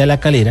influencia de La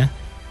Calera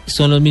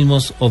son los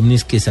mismos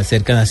ovnis que se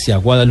acercan hacia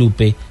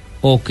Guadalupe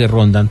o que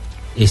rondan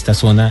esta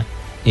zona.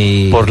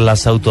 Por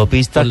las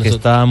autopistas que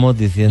estábamos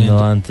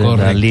diciendo antes,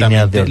 las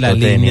líneas de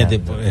ortotenia.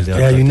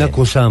 Hay una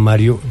cosa,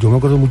 Mario, yo me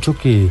acuerdo mucho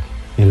que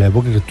en la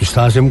época que tú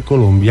estabas en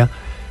Colombia,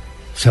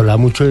 se hablaba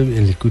mucho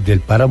del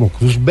páramo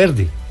Cruz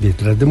Verde,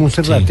 detrás de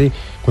Monserrate, sí.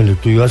 Cuando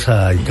tú ibas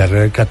a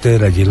carrera de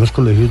cátedra allí en los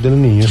colegios de los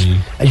niños, sí.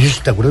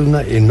 Ellos, ¿te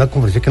acuerdas en una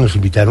conferencia que nos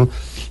invitaron,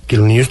 que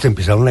los niños te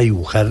empezaron a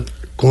dibujar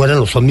cómo eran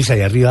los ovnis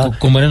allá arriba?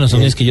 ¿Cómo eran los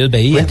ovnis que ellos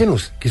veían?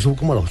 Cuéntenos, que eso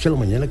como a las 8 de la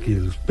mañana, que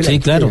los sí,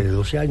 claro. De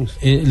 12 años.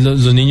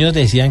 Los niños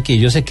decían que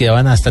ellos se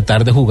quedaban hasta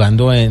tarde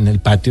jugando en el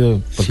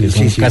patio, porque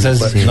son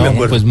casas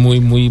pues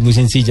muy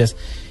sencillas,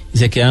 y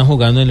se quedaban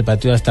jugando en el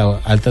patio hasta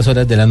altas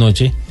horas de la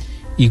noche,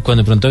 y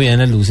cuando de pronto veían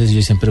las luces,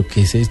 ellos decían, ¿pero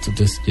qué es esto?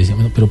 Entonces yo decía,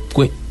 bueno, pero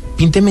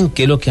pínteme en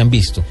qué es lo que han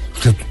visto.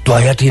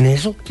 ¿Todavía tiene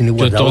eso? ¿Tiene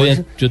guardado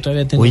eso? Yo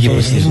todavía tengo. Oye,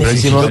 pues el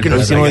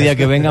próximo día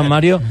que vengan,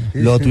 Mario,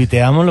 lo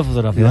tuiteamos, lo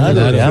fotografiamos.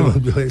 Claro.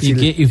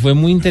 Y fue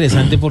muy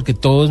interesante porque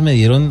todos me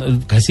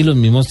dieron casi los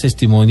mismos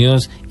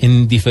testimonios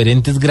en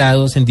diferentes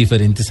grados, en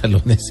diferentes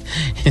salones.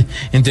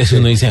 Entonces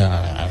uno dice...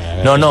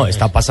 No,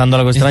 está pasando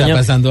algo extraño. Está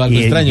pasando algo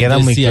extraño. Queda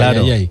muy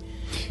claro.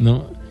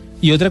 ¿No?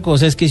 Y otra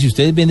cosa es que si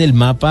ustedes ven el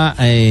mapa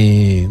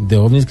de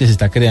ovnis que se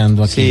está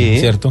creando aquí, sí.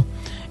 ¿Cierto?,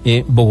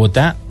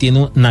 Bogotá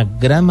tiene una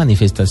gran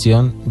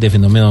manifestación de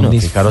fenómeno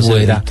ovnis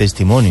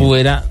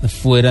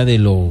fuera de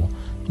lo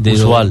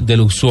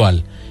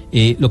usual.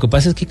 Lo que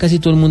pasa es que casi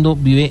todo el mundo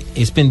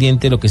es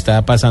pendiente de lo que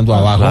está pasando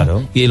abajo,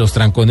 claro. Y de los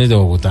trancones de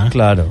Bogotá,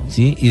 claro,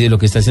 ¿sí? Y de lo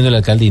que está haciendo el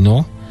alcalde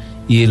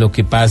y de lo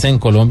que pasa en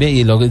Colombia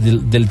y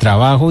del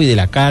trabajo y de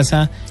la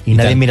casa. Y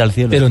nadie mira al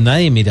cielo. Pero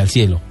nadie mira al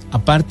cielo.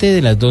 Aparte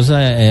de las dos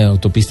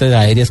autopistas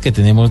aéreas que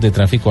tenemos de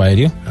tráfico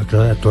aéreo,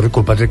 la Torre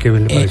Colpatria, ¿qué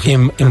le parece?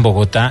 En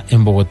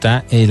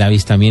Bogotá, el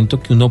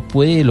avistamiento que uno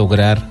puede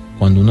lograr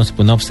cuando uno se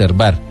pone a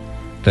observar,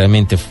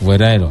 realmente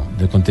fuera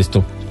del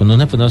contexto, cuando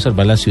uno se pone a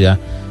observar la ciudad,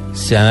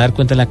 se va a dar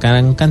cuenta de la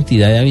gran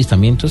cantidad de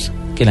avistamientos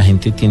que la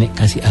gente tiene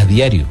casi a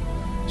diario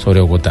sobre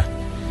Bogotá.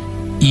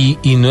 Y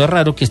no es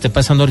raro que esté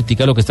pasando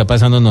ahorita lo que está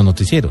pasando en los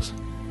noticieros,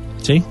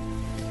 ¿sí?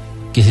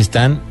 Que se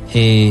están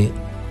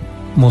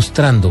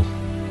mostrando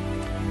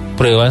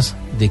pruebas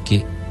de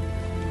que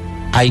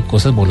hay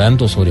cosas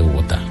volando sobre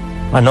Bogotá.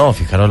 No,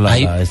 fijaros,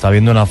 está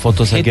viendo una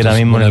foto aquí ahora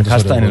mismo en el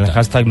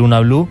hashtag Luna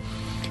BLU,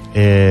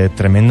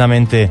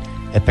 tremendamente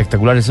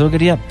espectacular. Eso lo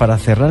quería, para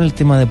cerrar el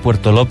tema de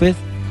Puerto López.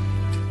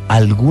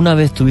 ¿Alguna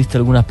vez tuviste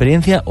alguna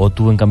experiencia o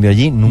tú en cambio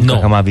allí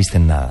nunca jamás viste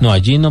nada? No,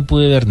 allí no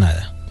pude ver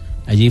nada.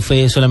 Allí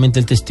fue solamente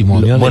el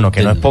testimonio. No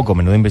es poco,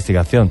 menuda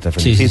investigación, te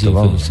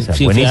felicito.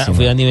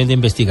 Fue a nivel de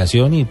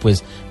investigación y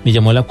pues me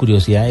llamó la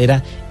curiosidad,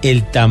 era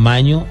el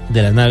tamaño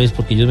de las naves,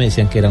 porque ellos me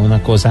decían que era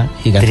una cosa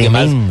gigante,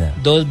 tremenda.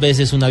 Más 2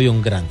 veces un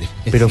avión grande.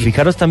 Pero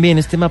fijaros también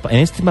en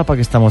este mapa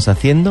que estamos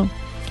haciendo,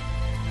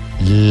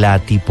 la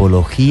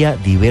tipología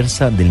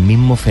diversa del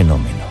mismo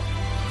fenómeno.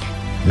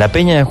 La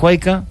Peña de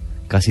Huayca,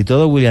 casi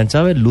todo William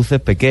Chávez, luces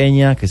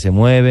pequeñas que se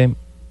mueven,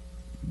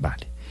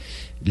 vale.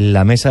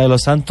 La Mesa de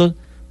los Santos,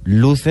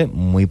 luce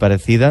muy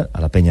parecida a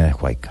la Peña de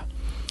Huayca.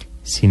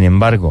 Sin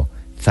embargo,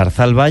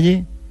 Zarzal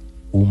Valle,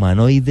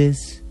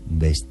 humanoides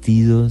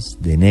vestidos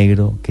de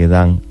negro que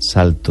dan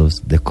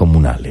saltos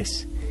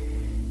descomunales.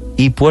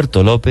 Y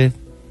Puerto López,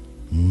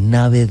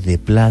 naves de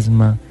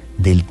plasma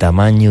del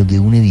tamaño de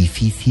un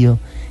edificio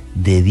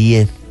de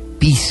 10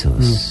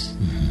 pisos.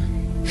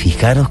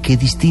 Fijaros qué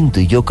distinto.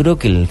 Y yo creo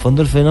que en el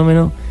fondo el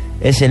fenómeno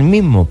es el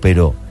mismo,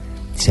 pero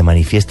se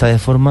manifiesta de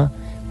forma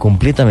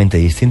completamente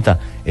distinta.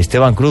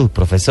 Esteban Cruz,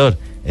 profesor,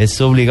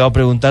 es obligado a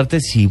preguntarte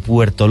si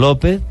Puerto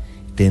López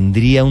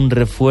 ¿tendría un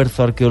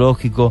refuerzo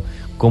arqueológico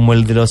como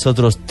el de los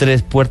otros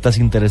 3 puertas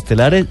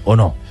interestelares o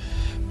no?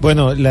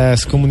 Bueno,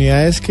 las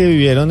comunidades que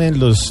vivieron en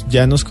los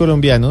llanos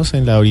colombianos,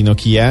 en la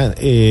Orinoquía,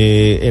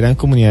 eran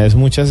comunidades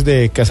muchas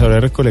de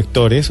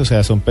cazadores-recolectores, o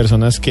sea, son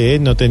personas que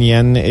no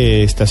tenían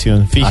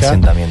estación fija.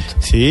 Asentamiento.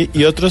 Sí,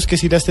 y otros que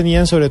sí las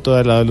tenían, sobre todo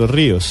al lado de los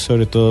ríos,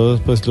 sobre todo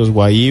pues los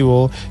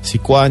Guaíbo,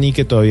 Sicuani,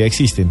 que todavía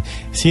existen.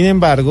 Sin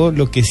embargo,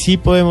 lo que sí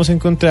podemos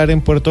encontrar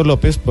en Puerto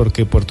López,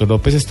 porque Puerto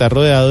López está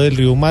rodeado del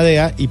río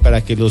Humadea, y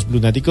para que los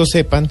lunáticos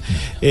sepan,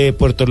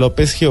 Puerto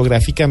López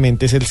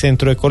geográficamente es el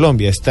centro de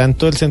Colombia. Es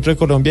tanto el centro de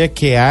Colombia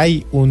que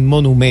hay un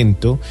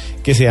monumento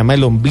que se llama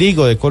el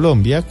ombligo de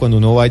Colombia. Cuando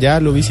uno vaya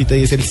lo visita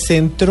y es el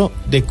centro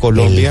de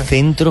Colombia. El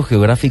centro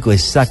geográfico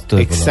exacto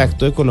de Colombia.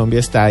 Exacto de Colombia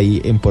está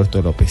ahí en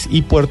Puerto López.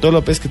 Y Puerto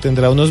López, que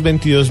tendrá unos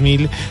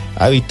 22.000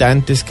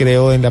 habitantes,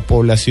 creo, en la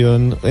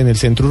población, en el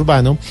centro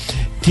urbano,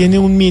 tiene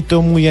un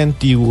mito muy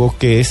antiguo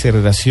que se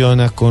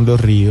relaciona con los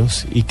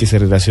ríos y que se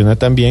relaciona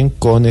también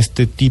con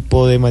este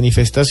tipo de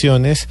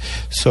manifestaciones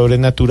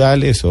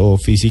sobrenaturales o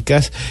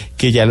físicas,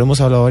 que ya lo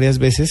hemos hablado varias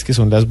veces, que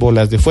son las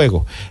bolas de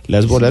fuego.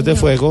 Las bolas de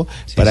fuego,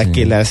 para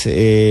que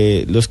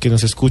los que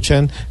nos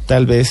escuchan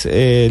tal vez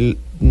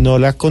no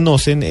la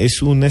conocen,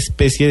 es una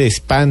especie de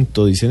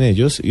espanto, dicen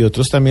ellos, y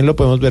otros también lo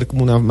podemos ver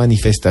como una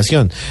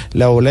manifestación.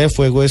 La bola de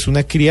fuego es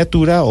una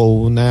criatura o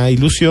una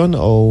ilusión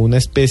o una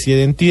especie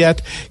de entidad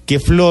que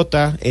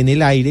flota en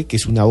el aire, que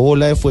es una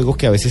bola de fuego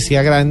que a veces se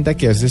agranda,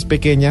 que a veces es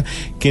pequeña,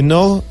 que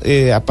no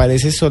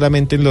aparece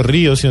solamente en los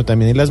ríos, sino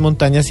también en las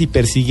montañas, y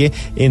persigue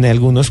en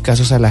algunos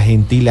casos a la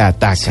gente y la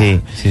ataca. Sí.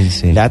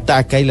 La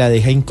ataca y la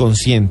deja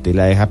inconsciente,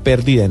 la deja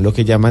perdida, en lo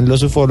que llaman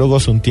los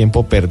ufólogos un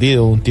tiempo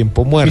perdido, un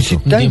tiempo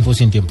muerto. Un tiempo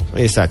sin tiempo.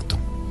 Exacto.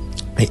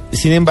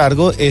 Sin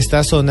embargo,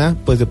 esta zona,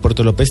 pues de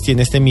Puerto López,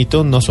 tiene este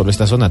mito, no solo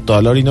esta zona,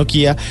 toda la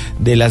Orinoquía,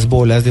 de las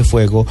bolas de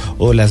fuego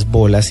o las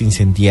bolas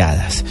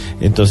incendiadas.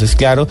 Entonces,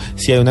 claro,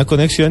 sí hay una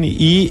conexión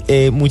y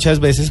muchas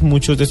veces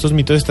muchos de estos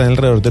mitos están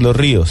alrededor de los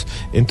ríos.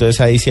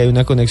 Entonces ahí sí hay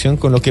una conexión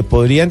con lo que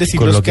podrían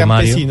decir los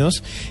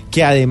campesinos,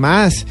 que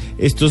además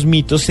estos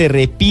mitos se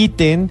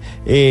repiten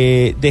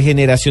de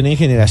generación en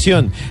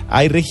generación.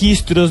 Hay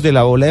registros de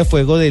la bola de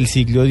fuego del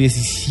siglo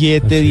XVII,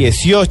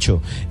 XVIII.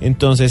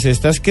 Entonces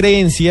estas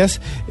creencias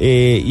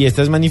y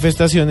estas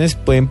manifestaciones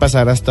pueden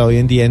pasar hasta hoy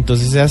en día.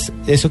 Entonces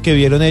eso que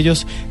vieron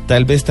ellos,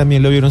 tal vez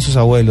también lo vieron sus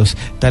abuelos,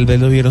 tal vez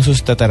lo vieron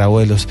sus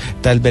tatarabuelos,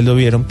 tal vez lo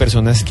vieron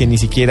personas que ni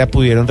siquiera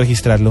pudieron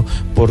registrarlo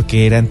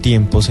porque eran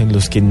tiempos en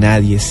los que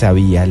nadie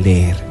sabía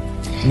leer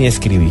ni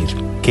escribir.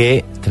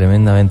 Qué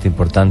tremendamente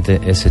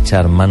importante es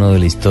echar mano de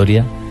la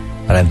historia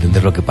para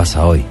entender lo que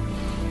pasa hoy.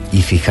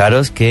 Y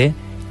fijaros que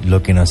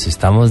lo que nos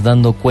estamos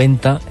dando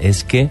cuenta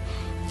es que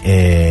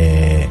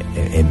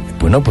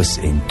pues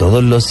en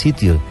todos los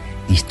sitios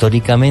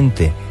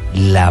históricamente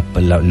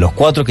los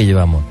 4 que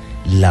llevamos,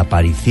 la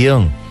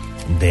aparición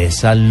de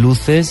esas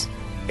luces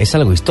es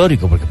algo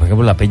histórico, porque por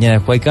ejemplo la Peña de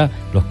Huayca,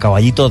 los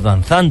caballitos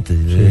danzantes,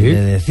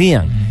 le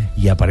decían,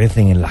 y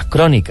aparecen en las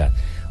crónicas.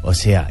 O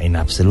sea, en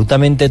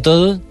absolutamente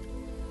todo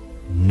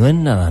no es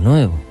nada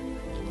nuevo.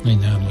 No hay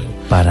nada nuevo.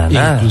 Para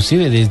nada.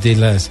 Inclusive desde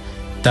las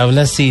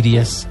tablas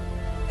sirias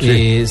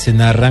se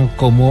narran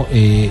como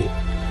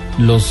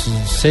los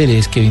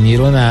seres que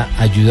vinieron a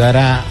ayudar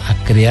a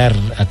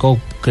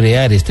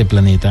crear este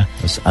planeta,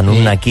 los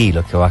Anunnaki,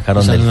 los que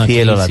bajaron del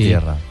cielo a la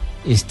tierra,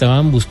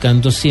 estaban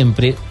buscando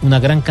siempre una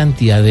gran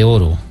cantidad de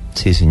oro.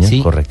 Sí, señor,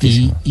 ¿sí?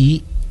 Correctísimo.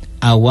 Y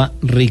agua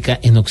rica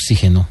en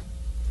oxígeno.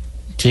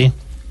 Sí.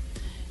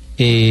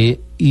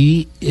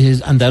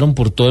 Andaron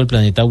por todo el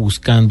planeta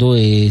buscando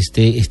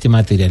este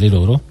material, el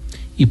oro.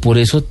 Y por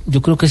eso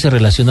yo creo que se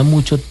relaciona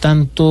mucho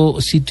tanto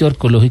sitio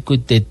arqueológico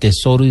y de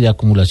tesoro y de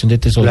acumulación de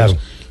tesoros,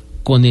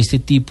 con este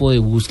tipo de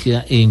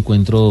búsqueda e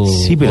encuentro.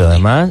 Sí, pero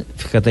además,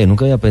 fíjate,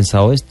 nunca había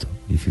pensado esto.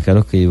 Y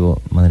fijaros que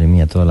llevo, madre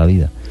mía, toda la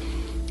vida.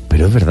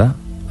 Pero es verdad.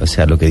 O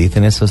sea, lo que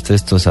dicen esos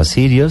textos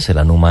asirios, el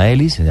Anuma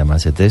Eli, se llama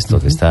ese texto,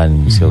 que está en el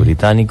Museo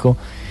Británico,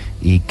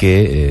 y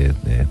que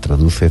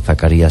traduce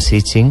Zacarías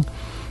Sitchin,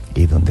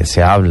 y donde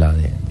se habla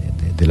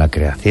de la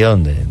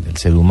creación del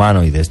ser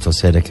humano y de estos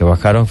seres que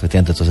bajaron.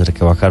 Efectivamente, estos seres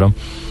que bajaron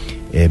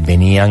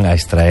venían a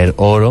extraer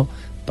oro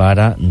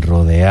para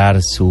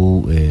rodear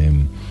su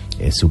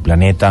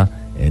planeta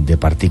de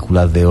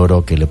partículas de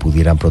oro que le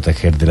pudieran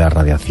proteger de la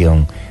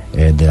radiación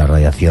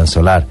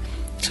solar.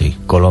 Sí.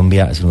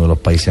 Colombia es uno de los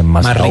países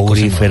más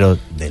auríferos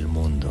del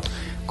mundo,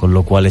 con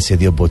lo cual ese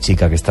dios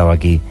Bochica que estaba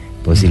aquí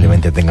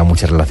posiblemente tenga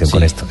mucha relación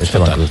con esto.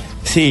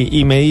 Sí,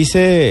 y me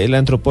dice el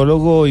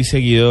antropólogo y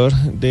seguidor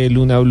de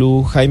Luna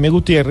BLU, Jaime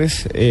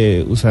Gutiérrez,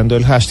 usando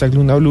el hashtag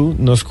Luna BLU,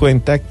 nos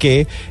cuenta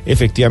que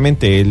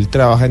efectivamente él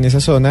trabaja en esa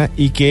zona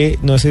y que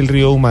no es el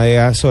río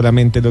Humadea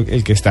solamente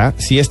el que está,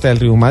 sí está el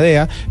río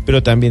Humadea,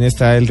 pero también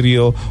está el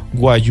río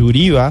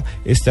Guayuriba,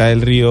 está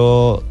el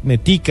río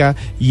Metica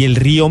y el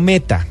río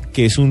Meta,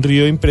 que es un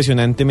río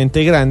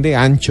impresionantemente grande,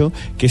 ancho,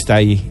 que está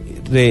ahí.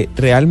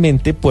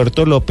 realmente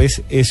Puerto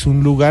López es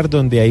un lugar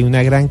donde hay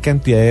una gran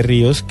cantidad de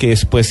ríos que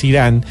después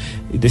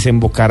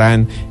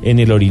desembocarán en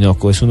el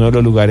Orinoco. Es uno de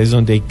los lugares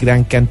donde hay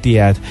gran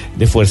cantidad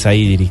de fuerza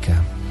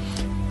hídrica.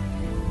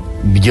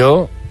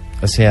 Yo,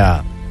 o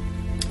sea,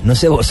 no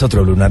sé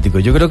vosotros,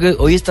 lunáticos, yo creo que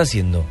hoy está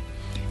siendo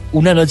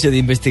una noche de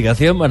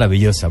investigación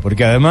maravillosa,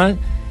 porque además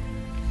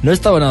no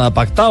estaba nada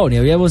pactado, ni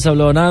habíamos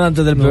hablado nada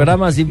antes del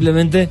programa,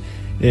 simplemente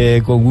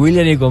con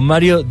William y con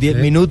Mario 10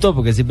 minutos,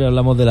 porque siempre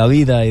hablamos de la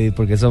vida y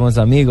porque somos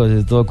amigos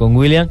y todo con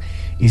William,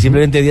 y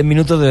simplemente 10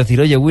 minutos de decir,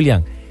 oye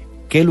William,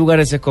 ¿qué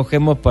lugares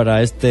escogemos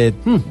para este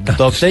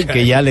top 10?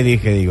 Que ya le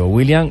dije, digo,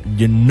 William,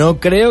 yo no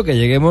creo que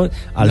lleguemos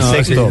al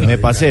sexto, me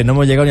pasé, no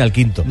hemos llegado ni al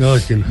quinto. No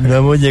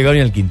hemos llegado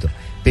ni al quinto.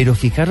 Pero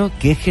fijaros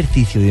qué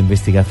ejercicio de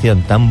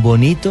investigación tan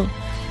bonito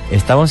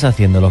estamos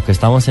haciendo los que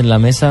estamos en la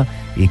mesa,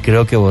 y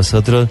creo que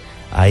vosotros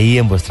ahí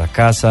en vuestras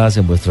casas,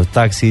 en vuestros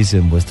taxis,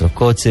 en vuestros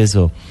coches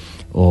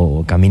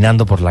o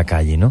caminando por la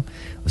calle, ¿no?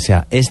 O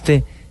sea,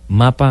 este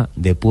mapa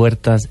de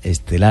puertas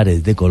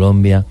estelares de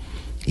Colombia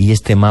y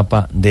este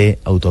mapa de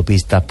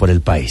autopistas por el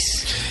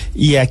país.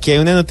 Y aquí hay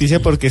una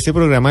noticia, porque este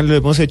programa lo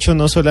hemos hecho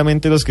no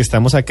solamente los que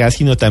estamos acá,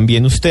 sino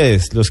también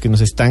ustedes, los que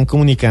nos están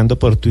comunicando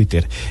por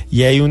Twitter.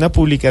 Y hay una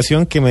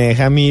publicación que me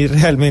deja a mí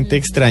realmente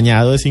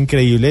extrañado, es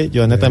increíble.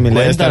 Joana también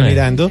la debe estar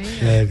mirando.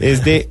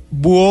 Es de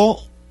Búho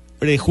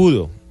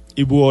Orejudo.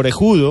 Y Búho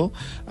Orejudo,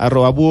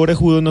 @Búho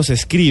Orejudo, nos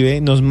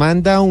escribe, nos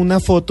manda una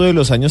foto de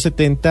los años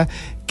 70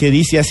 que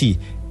dice así: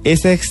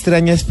 esa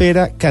extraña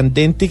esfera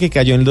candente que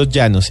cayó en los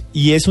llanos.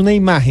 Y es una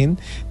imagen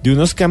de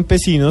unos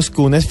campesinos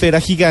con una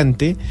esfera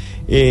gigante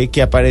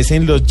que aparece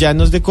en los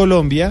llanos de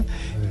Colombia,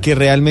 que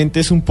realmente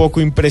es un poco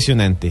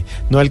impresionante.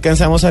 No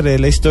alcanzamos a leer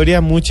la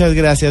historia. Muchas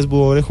gracias,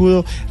 Búho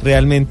Orejudo.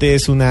 Realmente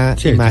es una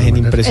imagen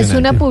impresionante. Es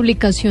una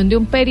publicación de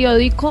un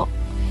periódico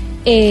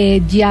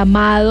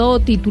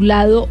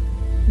titulado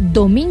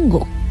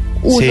Domingo.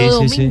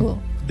 Domingo.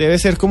 Debe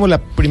ser como la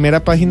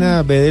primera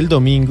página B del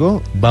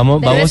Domingo.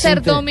 Vamos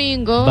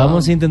Domingo.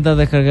 Vamos a intentar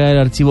descargar el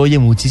archivo. Oye,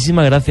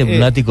 muchísimas gracias,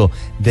 lunático.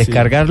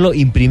 Descargarlo,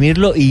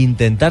 imprimirlo e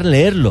intentar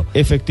leerlo.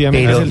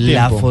 Efectivamente. Pero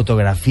la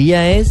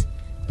fotografía es,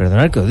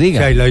 perdonad que os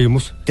diga, ahí la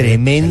vimos,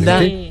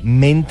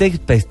 tremendamente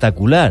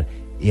espectacular.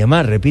 Y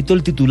además, repito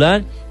el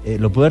titular,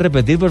 ¿lo puedes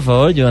repetir, por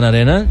favor, Joana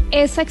Arena?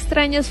 Esa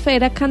extraña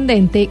esfera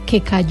candente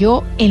que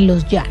cayó en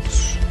los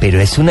llanos. Pero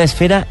es una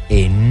esfera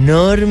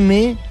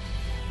enorme,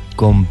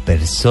 con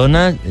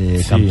personas,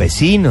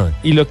 campesinos.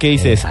 Y lo que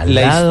dice es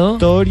la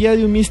historia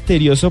de un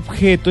misterioso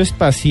objeto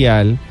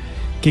espacial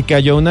que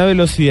cayó a una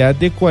velocidad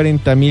de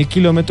 40.000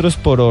 kilómetros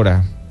por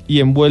hora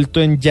y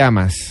envuelto en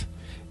llamas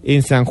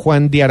en San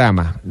Juan de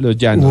Arama, Los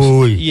Llanos.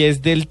 Uy. Y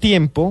es del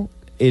Tiempo,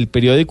 el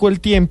periódico El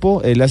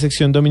Tiempo, es la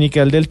sección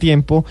dominical del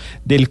Tiempo,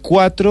 del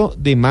 4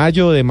 de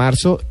mayo o de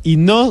marzo, y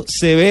no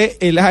se ve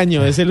el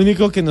año, es el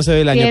único que no se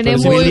ve el año. Tiene Pero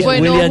muy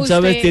buen ojo William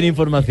Chávez usted. tiene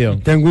información.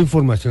 Tengo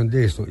información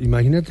de esto.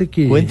 Imagínate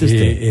que Cuente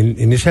usted.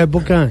 en esa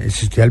época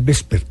existía el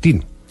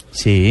vespertino,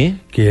 Sí.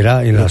 que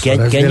era en las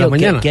horas de la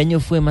mañana. ¿Qué año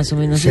fue más o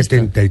menos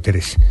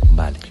 73.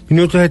 Vale.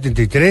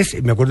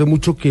 1973, me acuerdo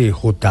mucho que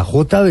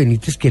JJ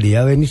Benítez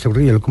quería venir,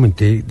 seguro ya lo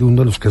comenté, de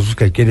uno de los casos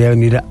que él quería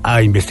venir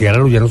a investigar a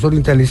los llanos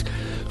orientales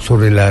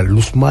sobre la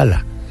luz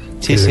mala.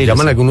 Sí, que sí, le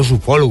llaman sí. algunos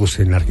ufólogos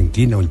en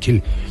Argentina o en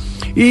Chile.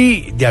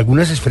 Y de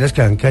algunas esferas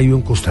que han caído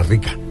en Costa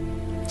Rica.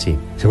 Sí.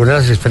 ¿Se acuerdan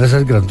las esferas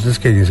esas grandotas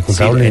que se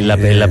encontraron Sí, en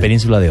la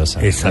península de Osa?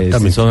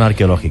 Exactamente. Son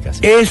arqueológicas.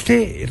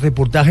 Este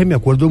reportaje me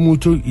acuerdo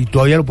mucho y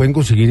todavía lo pueden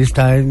conseguir,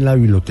 está en la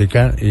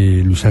biblioteca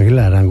Luis Ángel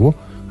Arango,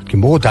 aquí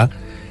en Bogotá.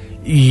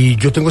 Y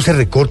yo tengo ese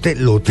recorte,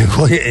 lo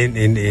tengo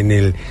en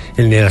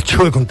el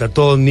archivo de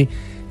contacto OVNI,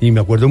 y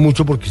me acuerdo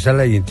mucho porque esa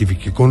la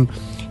identifiqué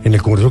en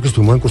el congreso que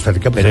estuvimos en Costa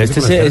Rica. Pero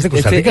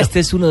este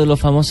es uno de los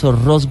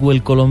famosos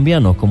Roswell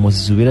colombianos, como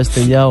si se hubiera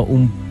estrellado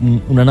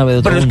una nave de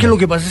otro Pero mundo. es que lo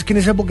que pasa es que en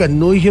esa época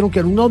no dijeron que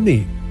era un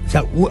OVNI. O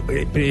sea,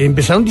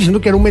 empezaron diciendo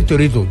que era un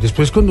meteorito.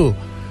 Después, cuando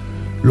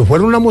lo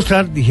fueron a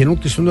mostrar, dijeron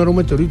que eso no era un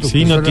meteorito.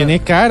 Sí, no tiene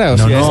cara,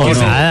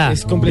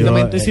 es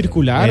completamente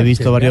circular. He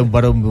visto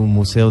varios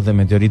museos de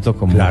meteoritos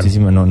con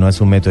muchísimo, no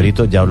es un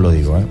meteorito, ya os lo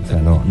digo, o sea,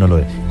 no lo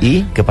es.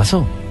 ¿Y qué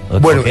pasó?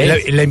 Bueno,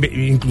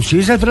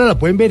 inclusive esa esfera la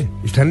pueden ver,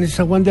 está en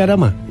San Juan de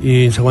Arama.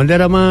 En San Juan de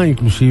Arama,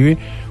 inclusive,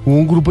 hubo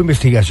un grupo de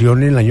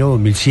investigación en el año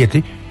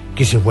 2007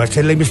 que se fue a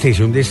hacer la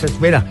investigación de esa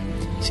esfera.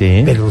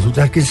 Sí. Pero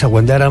resulta que en San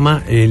Juan de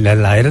Arama, en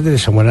la era de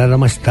San Juan de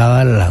Arama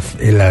estaba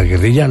la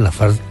guerrilla, la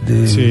FARC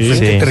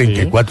de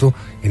 34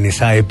 en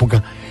esa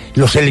época.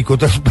 Los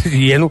helicópteros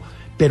persiguieron,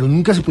 pero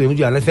nunca se pudieron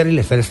llevar la esfera y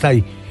la esfera está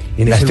ahí.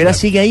 La esfera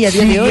sigue ahí a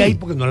día de hoy. Sigue ahí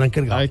porque no la han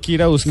cargado. Hay que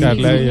ir a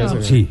buscarla.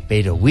 Sí.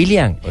 Pero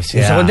William, o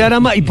sea... En San Juan de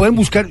Arama, y pueden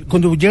buscar,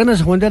 cuando llegan a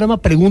San Juan de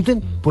Arama,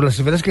 pregunten por las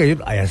esferas que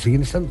cayeron, allá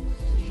siguen estando.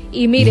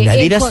 Y mire,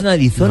 nadie las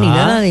analizó ni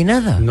nada de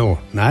nada. No,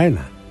 nada de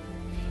nada.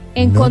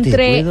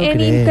 Encontré en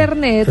creer.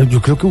 internet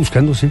Yo creo que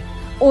buscando, sí.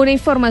 una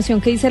información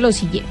que dice lo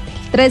siguiente.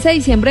 El 13 de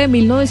diciembre de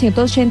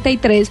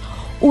 1983,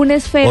 una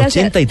esfera...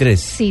 83.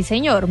 Sí,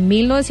 señor,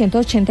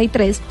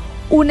 1983,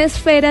 una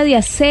esfera de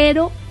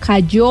acero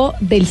cayó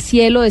del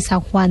cielo de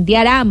San Juan de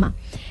Arama.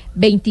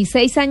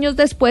 26 años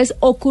después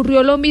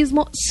ocurrió lo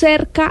mismo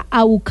cerca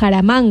a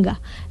Bucaramanga.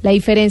 La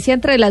diferencia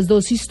entre las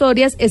dos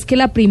historias es que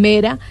la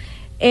primera...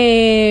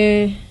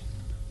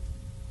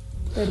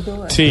 Perdón.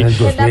 Sí,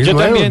 yo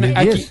también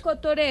aquí.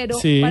 Torero,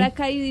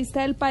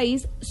 paracaidista del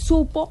país,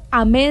 supo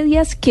a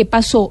medias qué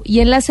pasó, y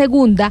en la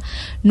segunda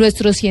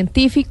nuestros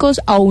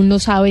científicos aún no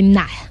saben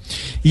nada.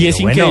 Y es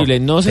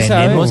increíble, no se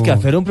sabe. Tenemos que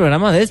hacer un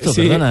programa de esto.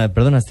 Sí.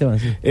 Perdona Esteban.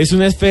 Sí. Es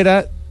una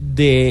esfera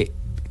de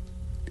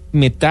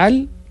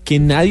metal que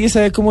nadie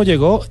sabe cómo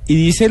llegó, y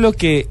dice lo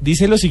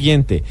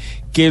siguiente,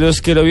 que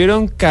los que lo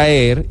vieron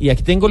caer, y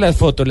aquí tengo las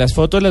fotos las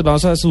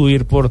vamos a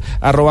subir por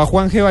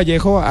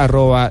 @JuanGVallejo,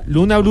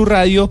 @Luna BLU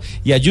Radio,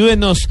 y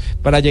ayúdenos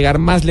para llegar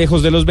más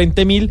lejos de los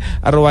 20,000,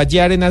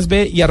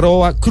 @YArenasB y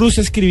 @Cruz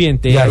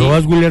Escribiente. Y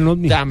William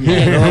OVNI.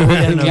 También,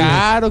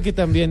 claro que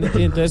también.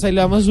 Entonces ahí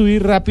lo vamos a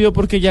subir rápido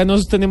porque ya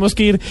nos tenemos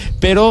que ir,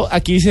 pero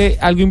aquí dice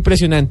algo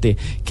impresionante,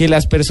 que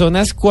las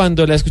personas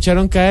cuando la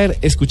escucharon caer,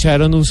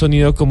 escucharon un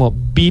sonido como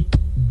bip,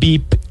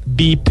 bip,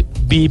 bip,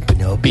 bip.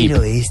 No, bip.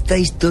 pero esta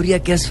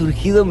historia que ha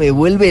surgido me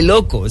vuelve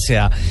loco. O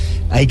sea,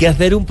 hay que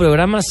hacer un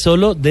programa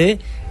solo de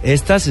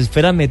estas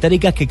esferas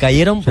metálicas que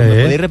cayeron. Sí.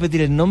 ¿Me podéis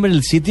repetir el nombre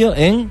del sitio?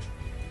 En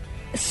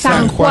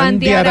San Juan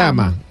de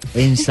Arama.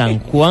 En San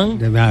Juan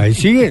ahí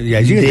sigue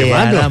de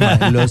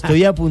Arama. Lo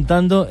estoy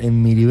apuntando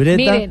en mi libreta.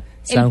 Miren,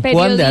 San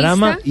Juan de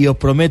Arama, y os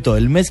prometo,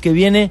 el mes que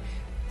viene,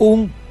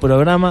 un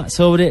programa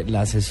sobre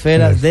las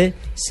esferas de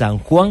San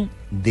Juan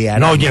de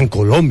Arama. No, y en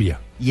Colombia.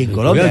 Y en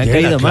Colombia han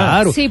caído más.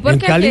 Claro. Sí,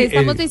 porque aquí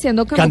estamos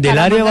diciendo que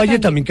Candelaria Valle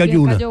también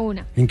cayó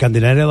una. En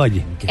Candelaria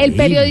Valle. El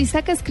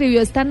periodista que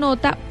escribió esta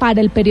nota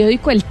para el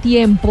periódico El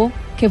Tiempo,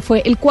 que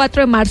fue el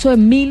 4 de marzo de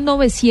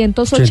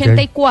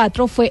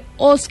 1984, fue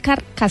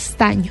Óscar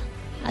Castaño.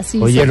 Así.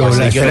 Oye, pero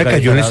la esfera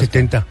cayó en el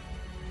 70.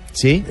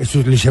 ¿Sí?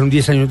 Eso lo hicieron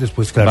 10 años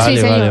después, claro.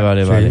 Vale, sí,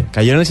 vale. Sí.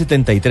 Cayó en el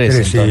 73,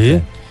 entonces.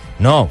 Sí.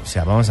 No, o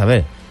sea, vamos a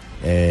ver.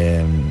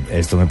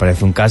 Esto me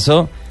parece un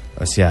caso...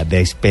 O sea, de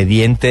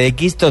expediente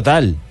X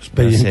total.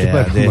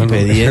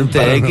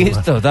 Expediente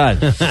X total.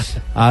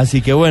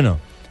 Así que bueno,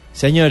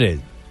 señores,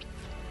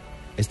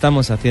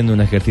 estamos haciendo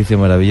un ejercicio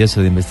maravilloso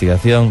de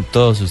investigación,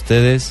 todos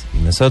ustedes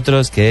y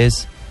nosotros, que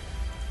es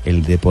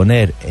el de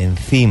poner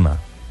encima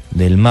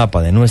del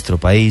mapa de nuestro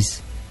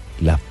país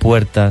las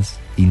puertas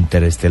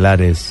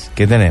interestelares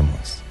que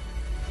tenemos.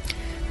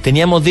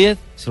 Teníamos 10,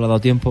 solo ha dado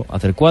tiempo a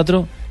hacer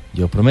 4.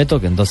 Yo os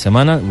prometo que en 2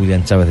 semanas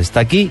William Chávez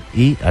está aquí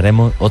y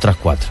haremos otras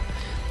 4.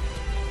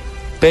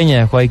 Peña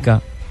de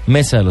Huayca,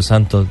 Mesa de los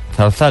Santos,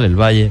 Zarzal el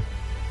Valle,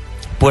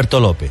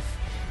 Puerto López.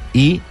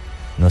 Y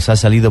nos ha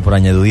salido por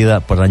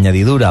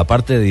añadidura,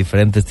 aparte de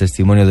diferentes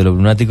testimonios de los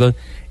lunáticos,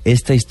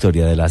 esta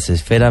historia de las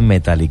esferas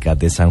metálicas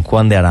de San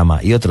Juan de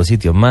Arama y otros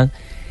sitios más,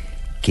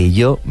 que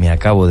yo me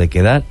acabo de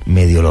quedar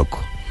medio loco.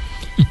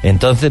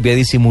 Entonces voy a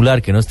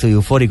disimular que no estoy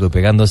eufórico y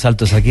pegando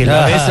saltos aquí en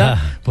la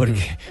mesa,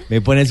 porque me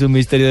pones un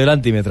misterio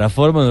delante y me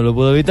transformo, no lo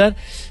puedo evitar.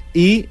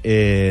 Y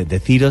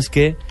deciros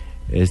que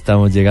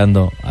estamos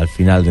llegando al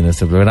final de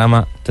nuestro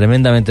programa,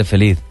 tremendamente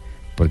feliz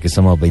porque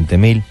somos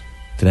 20,000,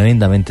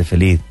 tremendamente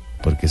feliz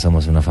porque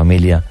somos una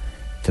familia,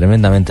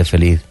 tremendamente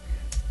feliz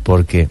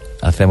porque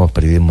hacemos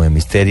periodismo de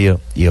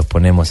misterio y os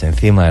ponemos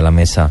encima de la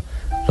mesa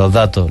los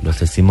datos, los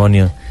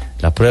testimonios,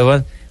 las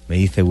pruebas. Me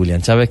dice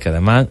William Chávez que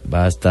además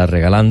va a estar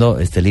regalando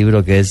este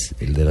libro, que es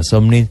el de los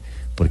OVNIs,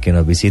 porque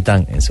nos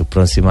visitan en sus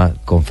próximas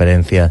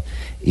conferencias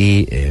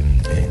y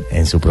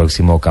en su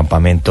próximo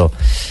campamento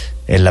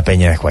en la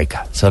Peña de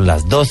Huayca. Son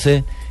las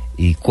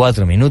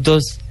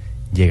 12:04.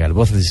 Llega el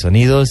Voces y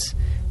Sonidos.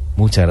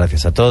 Muchas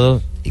gracias a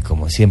todos y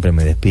como siempre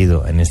me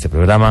despido en este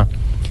programa.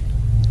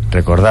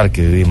 Recordar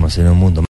que vivimos en un mundo